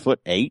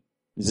 6'8".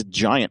 He's a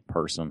giant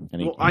person,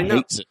 and he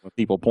hates it when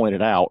people point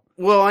it out.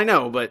 Well, I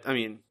know, but I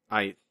mean,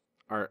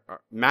 our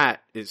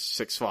Matt is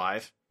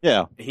 6'5".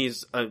 Yeah,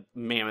 he's a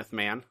mammoth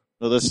man.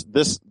 So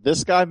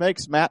this guy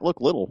makes Matt look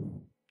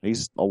little.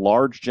 He's a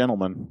large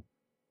gentleman.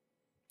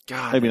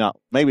 God,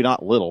 maybe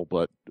not little,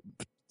 but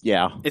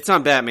yeah. It's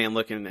not Batman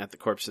looking at the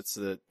corpse.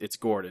 It's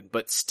Gordon,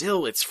 but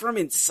still, it's from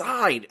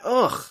inside.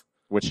 Ugh.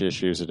 Which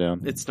issue is it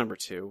in? It's number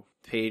 2,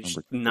 page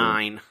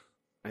 9.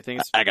 I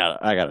think it's. I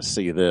gotta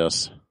see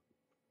this.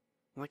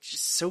 I'm like,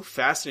 just so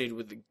fascinated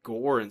with the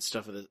gore and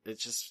stuff of it.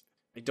 It's just,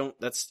 I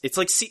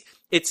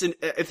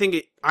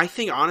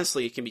think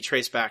honestly it can be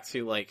traced back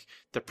to like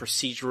the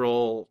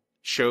procedural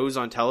shows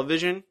on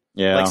television.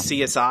 Yeah. Like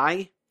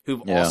CSI.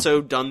 who've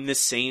also done this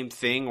same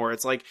thing where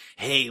it's like,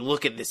 hey,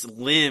 look at this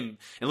limb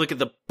and look at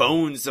the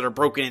bones that are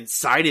broken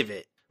inside of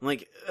it. I'm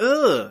like,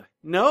 ugh,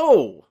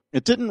 no.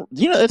 It didn't,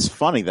 it's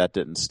funny that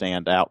didn't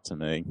stand out to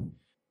me.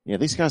 Yeah,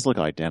 these guys look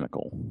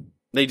identical.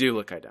 They do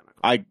look identical.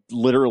 I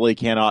literally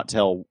cannot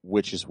tell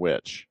which is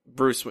which.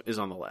 Bruce is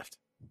on the left.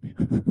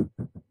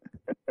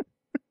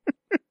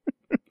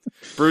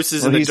 Bruce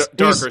is in the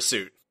darker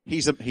suit.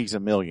 He's a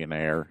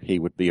millionaire. He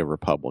would be a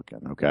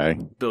Republican, okay?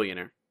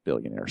 Billionaire,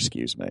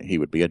 excuse me. He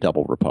would be a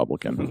double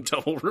Republican.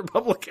 Double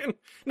Republican?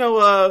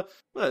 No,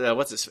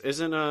 what's this?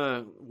 Isn't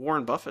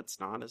Warren Buffett's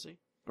not, is he?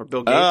 Or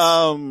Bill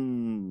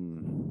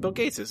Gates? Bill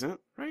Gates isn't,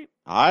 right?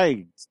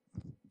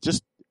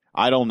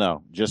 I don't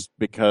know. Just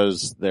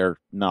because they're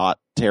not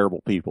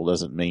terrible people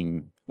doesn't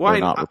mean they're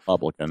not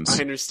Republicans.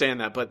 I understand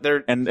that, but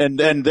they're and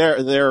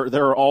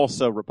there are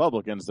also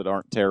Republicans that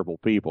aren't terrible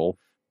people.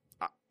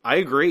 I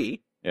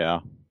agree.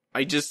 Yeah.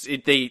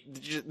 They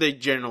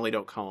generally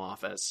don't come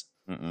off as.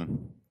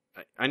 Mm-mm.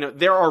 I know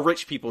there are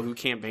rich people who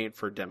campaign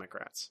for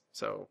Democrats,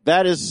 so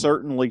that is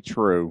certainly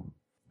true.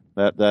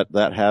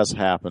 That has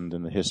happened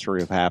in the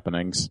history of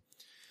happenings.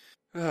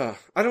 I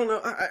don't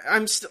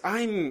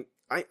know.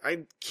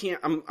 I can't.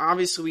 I'm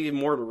obviously we have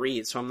more to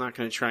read, so I'm not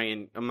going to try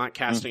and. I'm not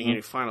casting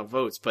any final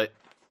votes, but.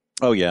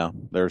 Oh yeah,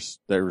 there's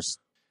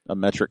a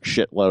metric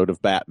shitload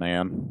of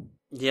Batman.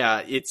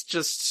 Yeah, it's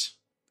just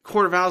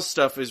Court of Owls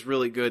stuff is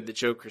really good. The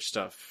Joker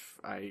stuff,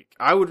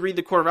 I would read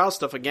the Court of Owls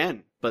stuff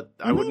again, but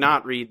I would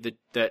not read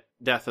the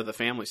Death of the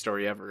Family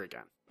story ever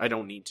again. I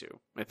don't need to.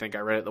 I think I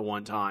read it the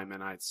one time,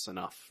 and it's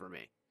enough for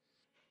me.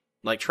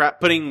 Like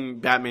putting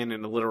Batman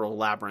in a literal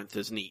labyrinth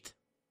is neat.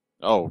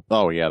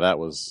 Oh yeah, that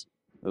was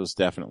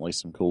definitely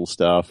some cool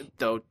stuff.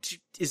 Though,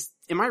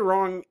 am I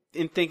wrong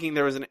in thinking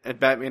there was a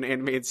Batman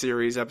animated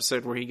series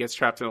episode where he gets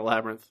trapped in a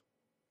labyrinth?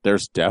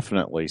 There's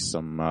definitely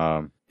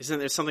some. Isn't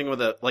there something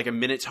with a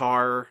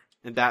Minotaur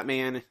and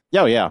Batman?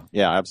 Yeah,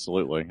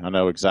 absolutely. I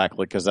know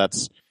exactly because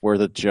that's where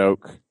the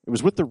joke. It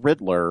was with the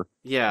Riddler.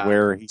 Yeah,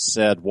 where he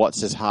said,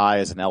 "What's as high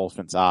as an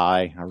elephant's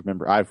eye?"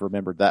 I've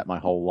remembered that my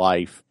whole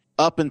life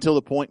up until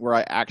the point where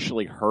I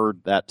actually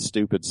heard that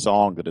stupid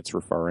song that it's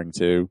referring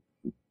to.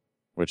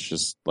 Which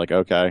is like,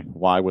 okay,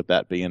 why would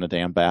that be in a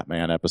damn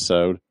Batman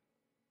episode?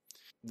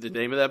 The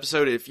name of the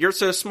episode, if you're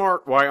so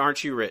smart, why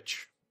aren't you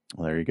rich?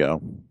 Well, there you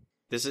go.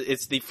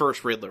 It's the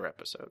first Riddler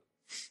episode.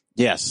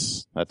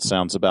 Yes, that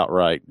sounds about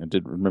right. I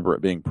did remember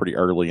it being pretty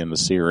early in the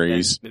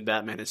series. And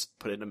Batman is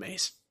put in a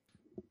maze.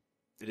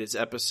 It is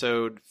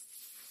episode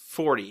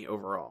 40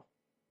 overall.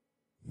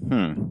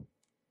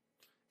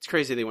 It's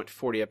crazy they went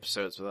 40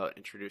 episodes without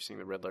introducing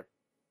the Riddler.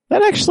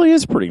 That actually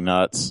is pretty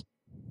nuts.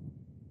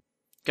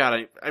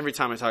 God, every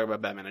time I talk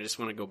about Batman, I just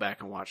want to go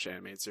back and watch the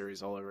animated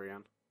series all over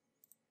again.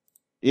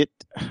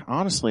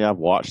 Honestly, I've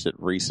watched it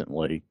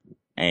recently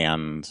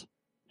and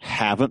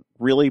haven't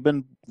really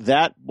been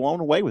that blown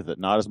away with it.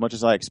 Not as much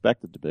as I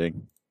expected to be.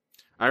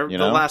 The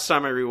last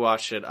time I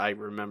rewatched it, I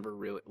remember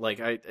really,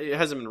 it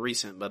hasn't been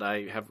recent, but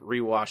I have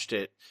rewatched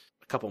it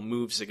a couple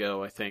moves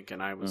ago, I think,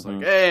 and I was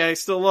like, hey, I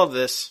still love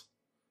this.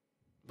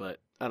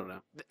 But, I don't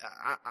know.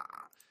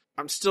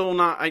 I'm still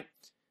not, I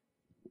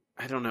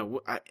don't know.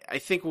 I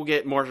think we'll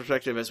get more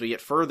perspective as we get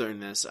further in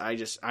this.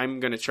 I'm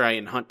going to try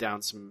and hunt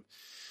down some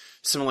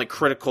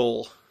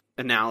critical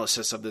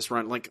analysis of this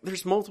run. Like,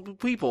 there's multiple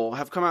people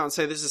have come out and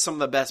say this is some of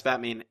the best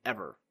Batman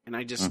ever. And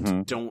I just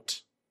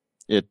don't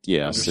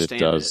Yes, it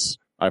understand does.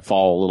 I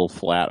fall a little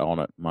flat on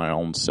it my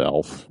own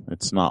self.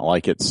 It's not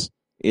like it's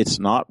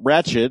not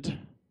wretched,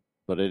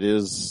 but it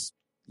is,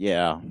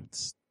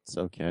 it's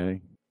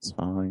okay. It's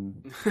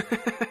fine.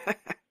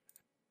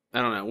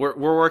 I don't know.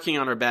 We're working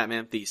on our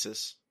Batman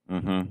thesis.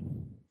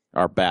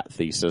 Our Bat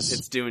thesis.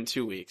 It's due in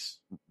 2 weeks.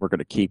 We're going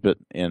to keep it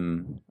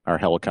in our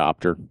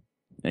helicopter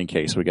in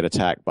case we get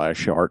attacked by a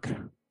shark.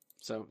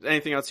 So,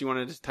 anything else you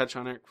wanted to touch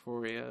on, Eric, before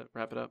we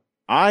wrap it up?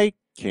 I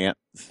can't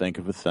think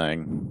of a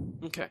thing.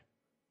 Okay.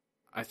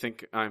 I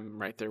think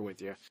I'm right there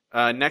with you.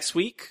 Next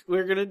week,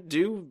 we're going to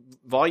do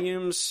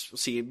volumes,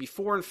 let's see, it'd be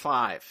 4 and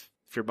 5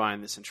 if you're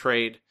buying this in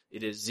trade.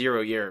 It is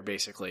 0 year,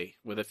 basically,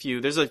 with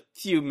there's a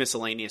few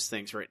miscellaneous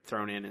things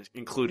thrown in,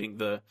 including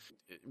the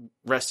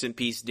Rest in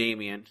Peace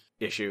Damien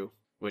issue,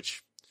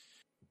 which,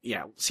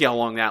 see how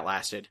long that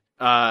lasted.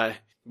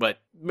 But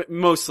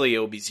mostly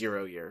it'll be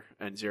 0 year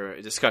and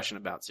a discussion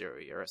about 0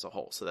 year as a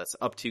whole. So that's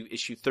up to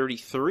issue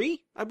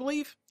 33, I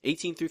believe,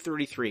 18 through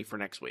 33 for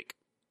next week.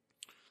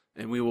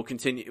 And we will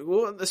continue.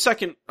 Well,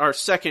 our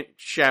second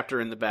chapter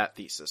in the Bat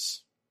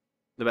thesis,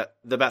 the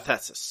Bat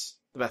thesis.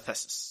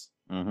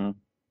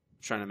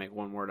 Trying to make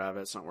one word out of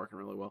it. It's not working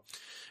really well.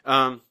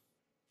 Ow.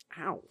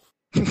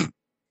 It's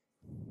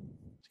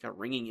got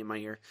ringing in my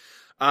ear.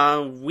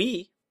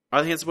 We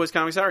are the Handsome Boys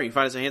Comics Hour. You can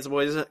find us at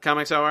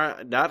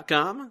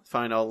handsomeboyscomicshour.com.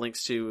 Find all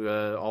links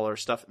to all our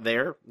stuff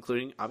there,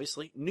 including,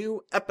 obviously,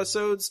 new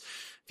episodes.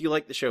 If you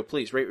like the show,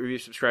 please rate, review,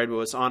 subscribe to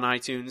us on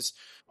iTunes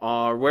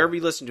or wherever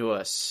you listen to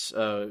us.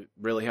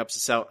 Really helps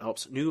us out.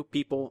 Helps new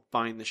people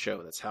find the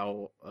show. That's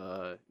how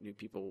new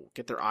people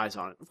get their eyes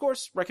on it. Of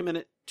course, recommend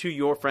it to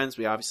your friends.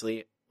 We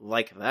obviously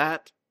like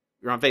that.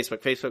 You're on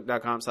Facebook,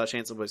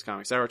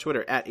 facebook.com/HandsomeBoysComics Hour,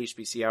 Twitter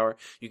 @HBC Hour.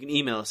 You can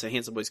email us at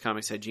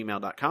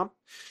handsomeboyscomics@gmail.com.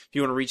 If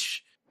you want to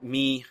reach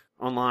me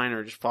online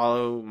or just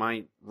follow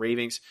my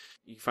ravings,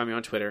 you can find me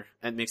on Twitter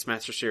at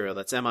MixmasterCerial.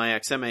 That's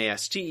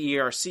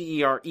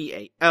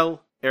MixMasterCerial.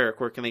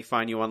 Eric, where can they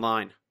find you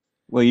online?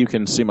 Well, you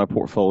can see my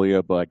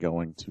portfolio by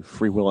going to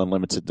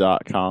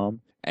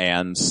freewillunlimited.com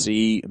and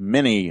see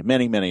many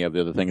of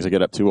the other things I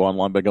get up to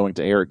online by going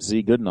to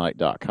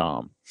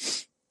ericzgoodnight.com.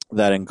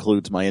 That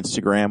includes my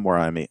Instagram, where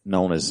I'm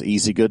known as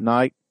Easy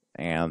Goodnight,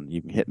 and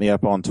you can hit me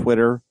up on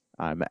Twitter.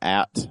 I'm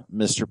at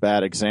Mr.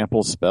 Bad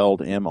Example,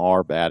 spelled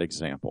Mr. Bad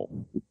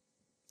Example.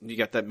 You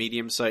got that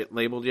Medium site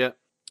labeled yet?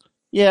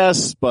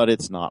 Yes, but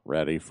it's not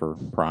ready for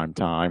prime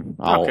time.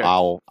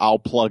 I'll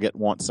plug it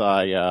once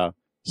I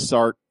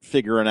start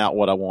figuring out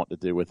what I want to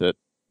do with it.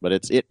 But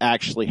it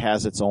actually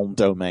has its own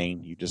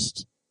domain. You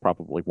just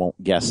probably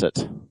won't guess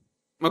it.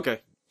 Okay,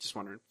 just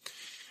wondering.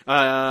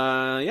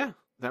 Yeah,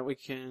 that we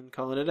can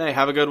call it a day.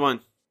 Have a good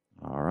one.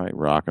 All right,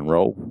 rock and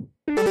roll.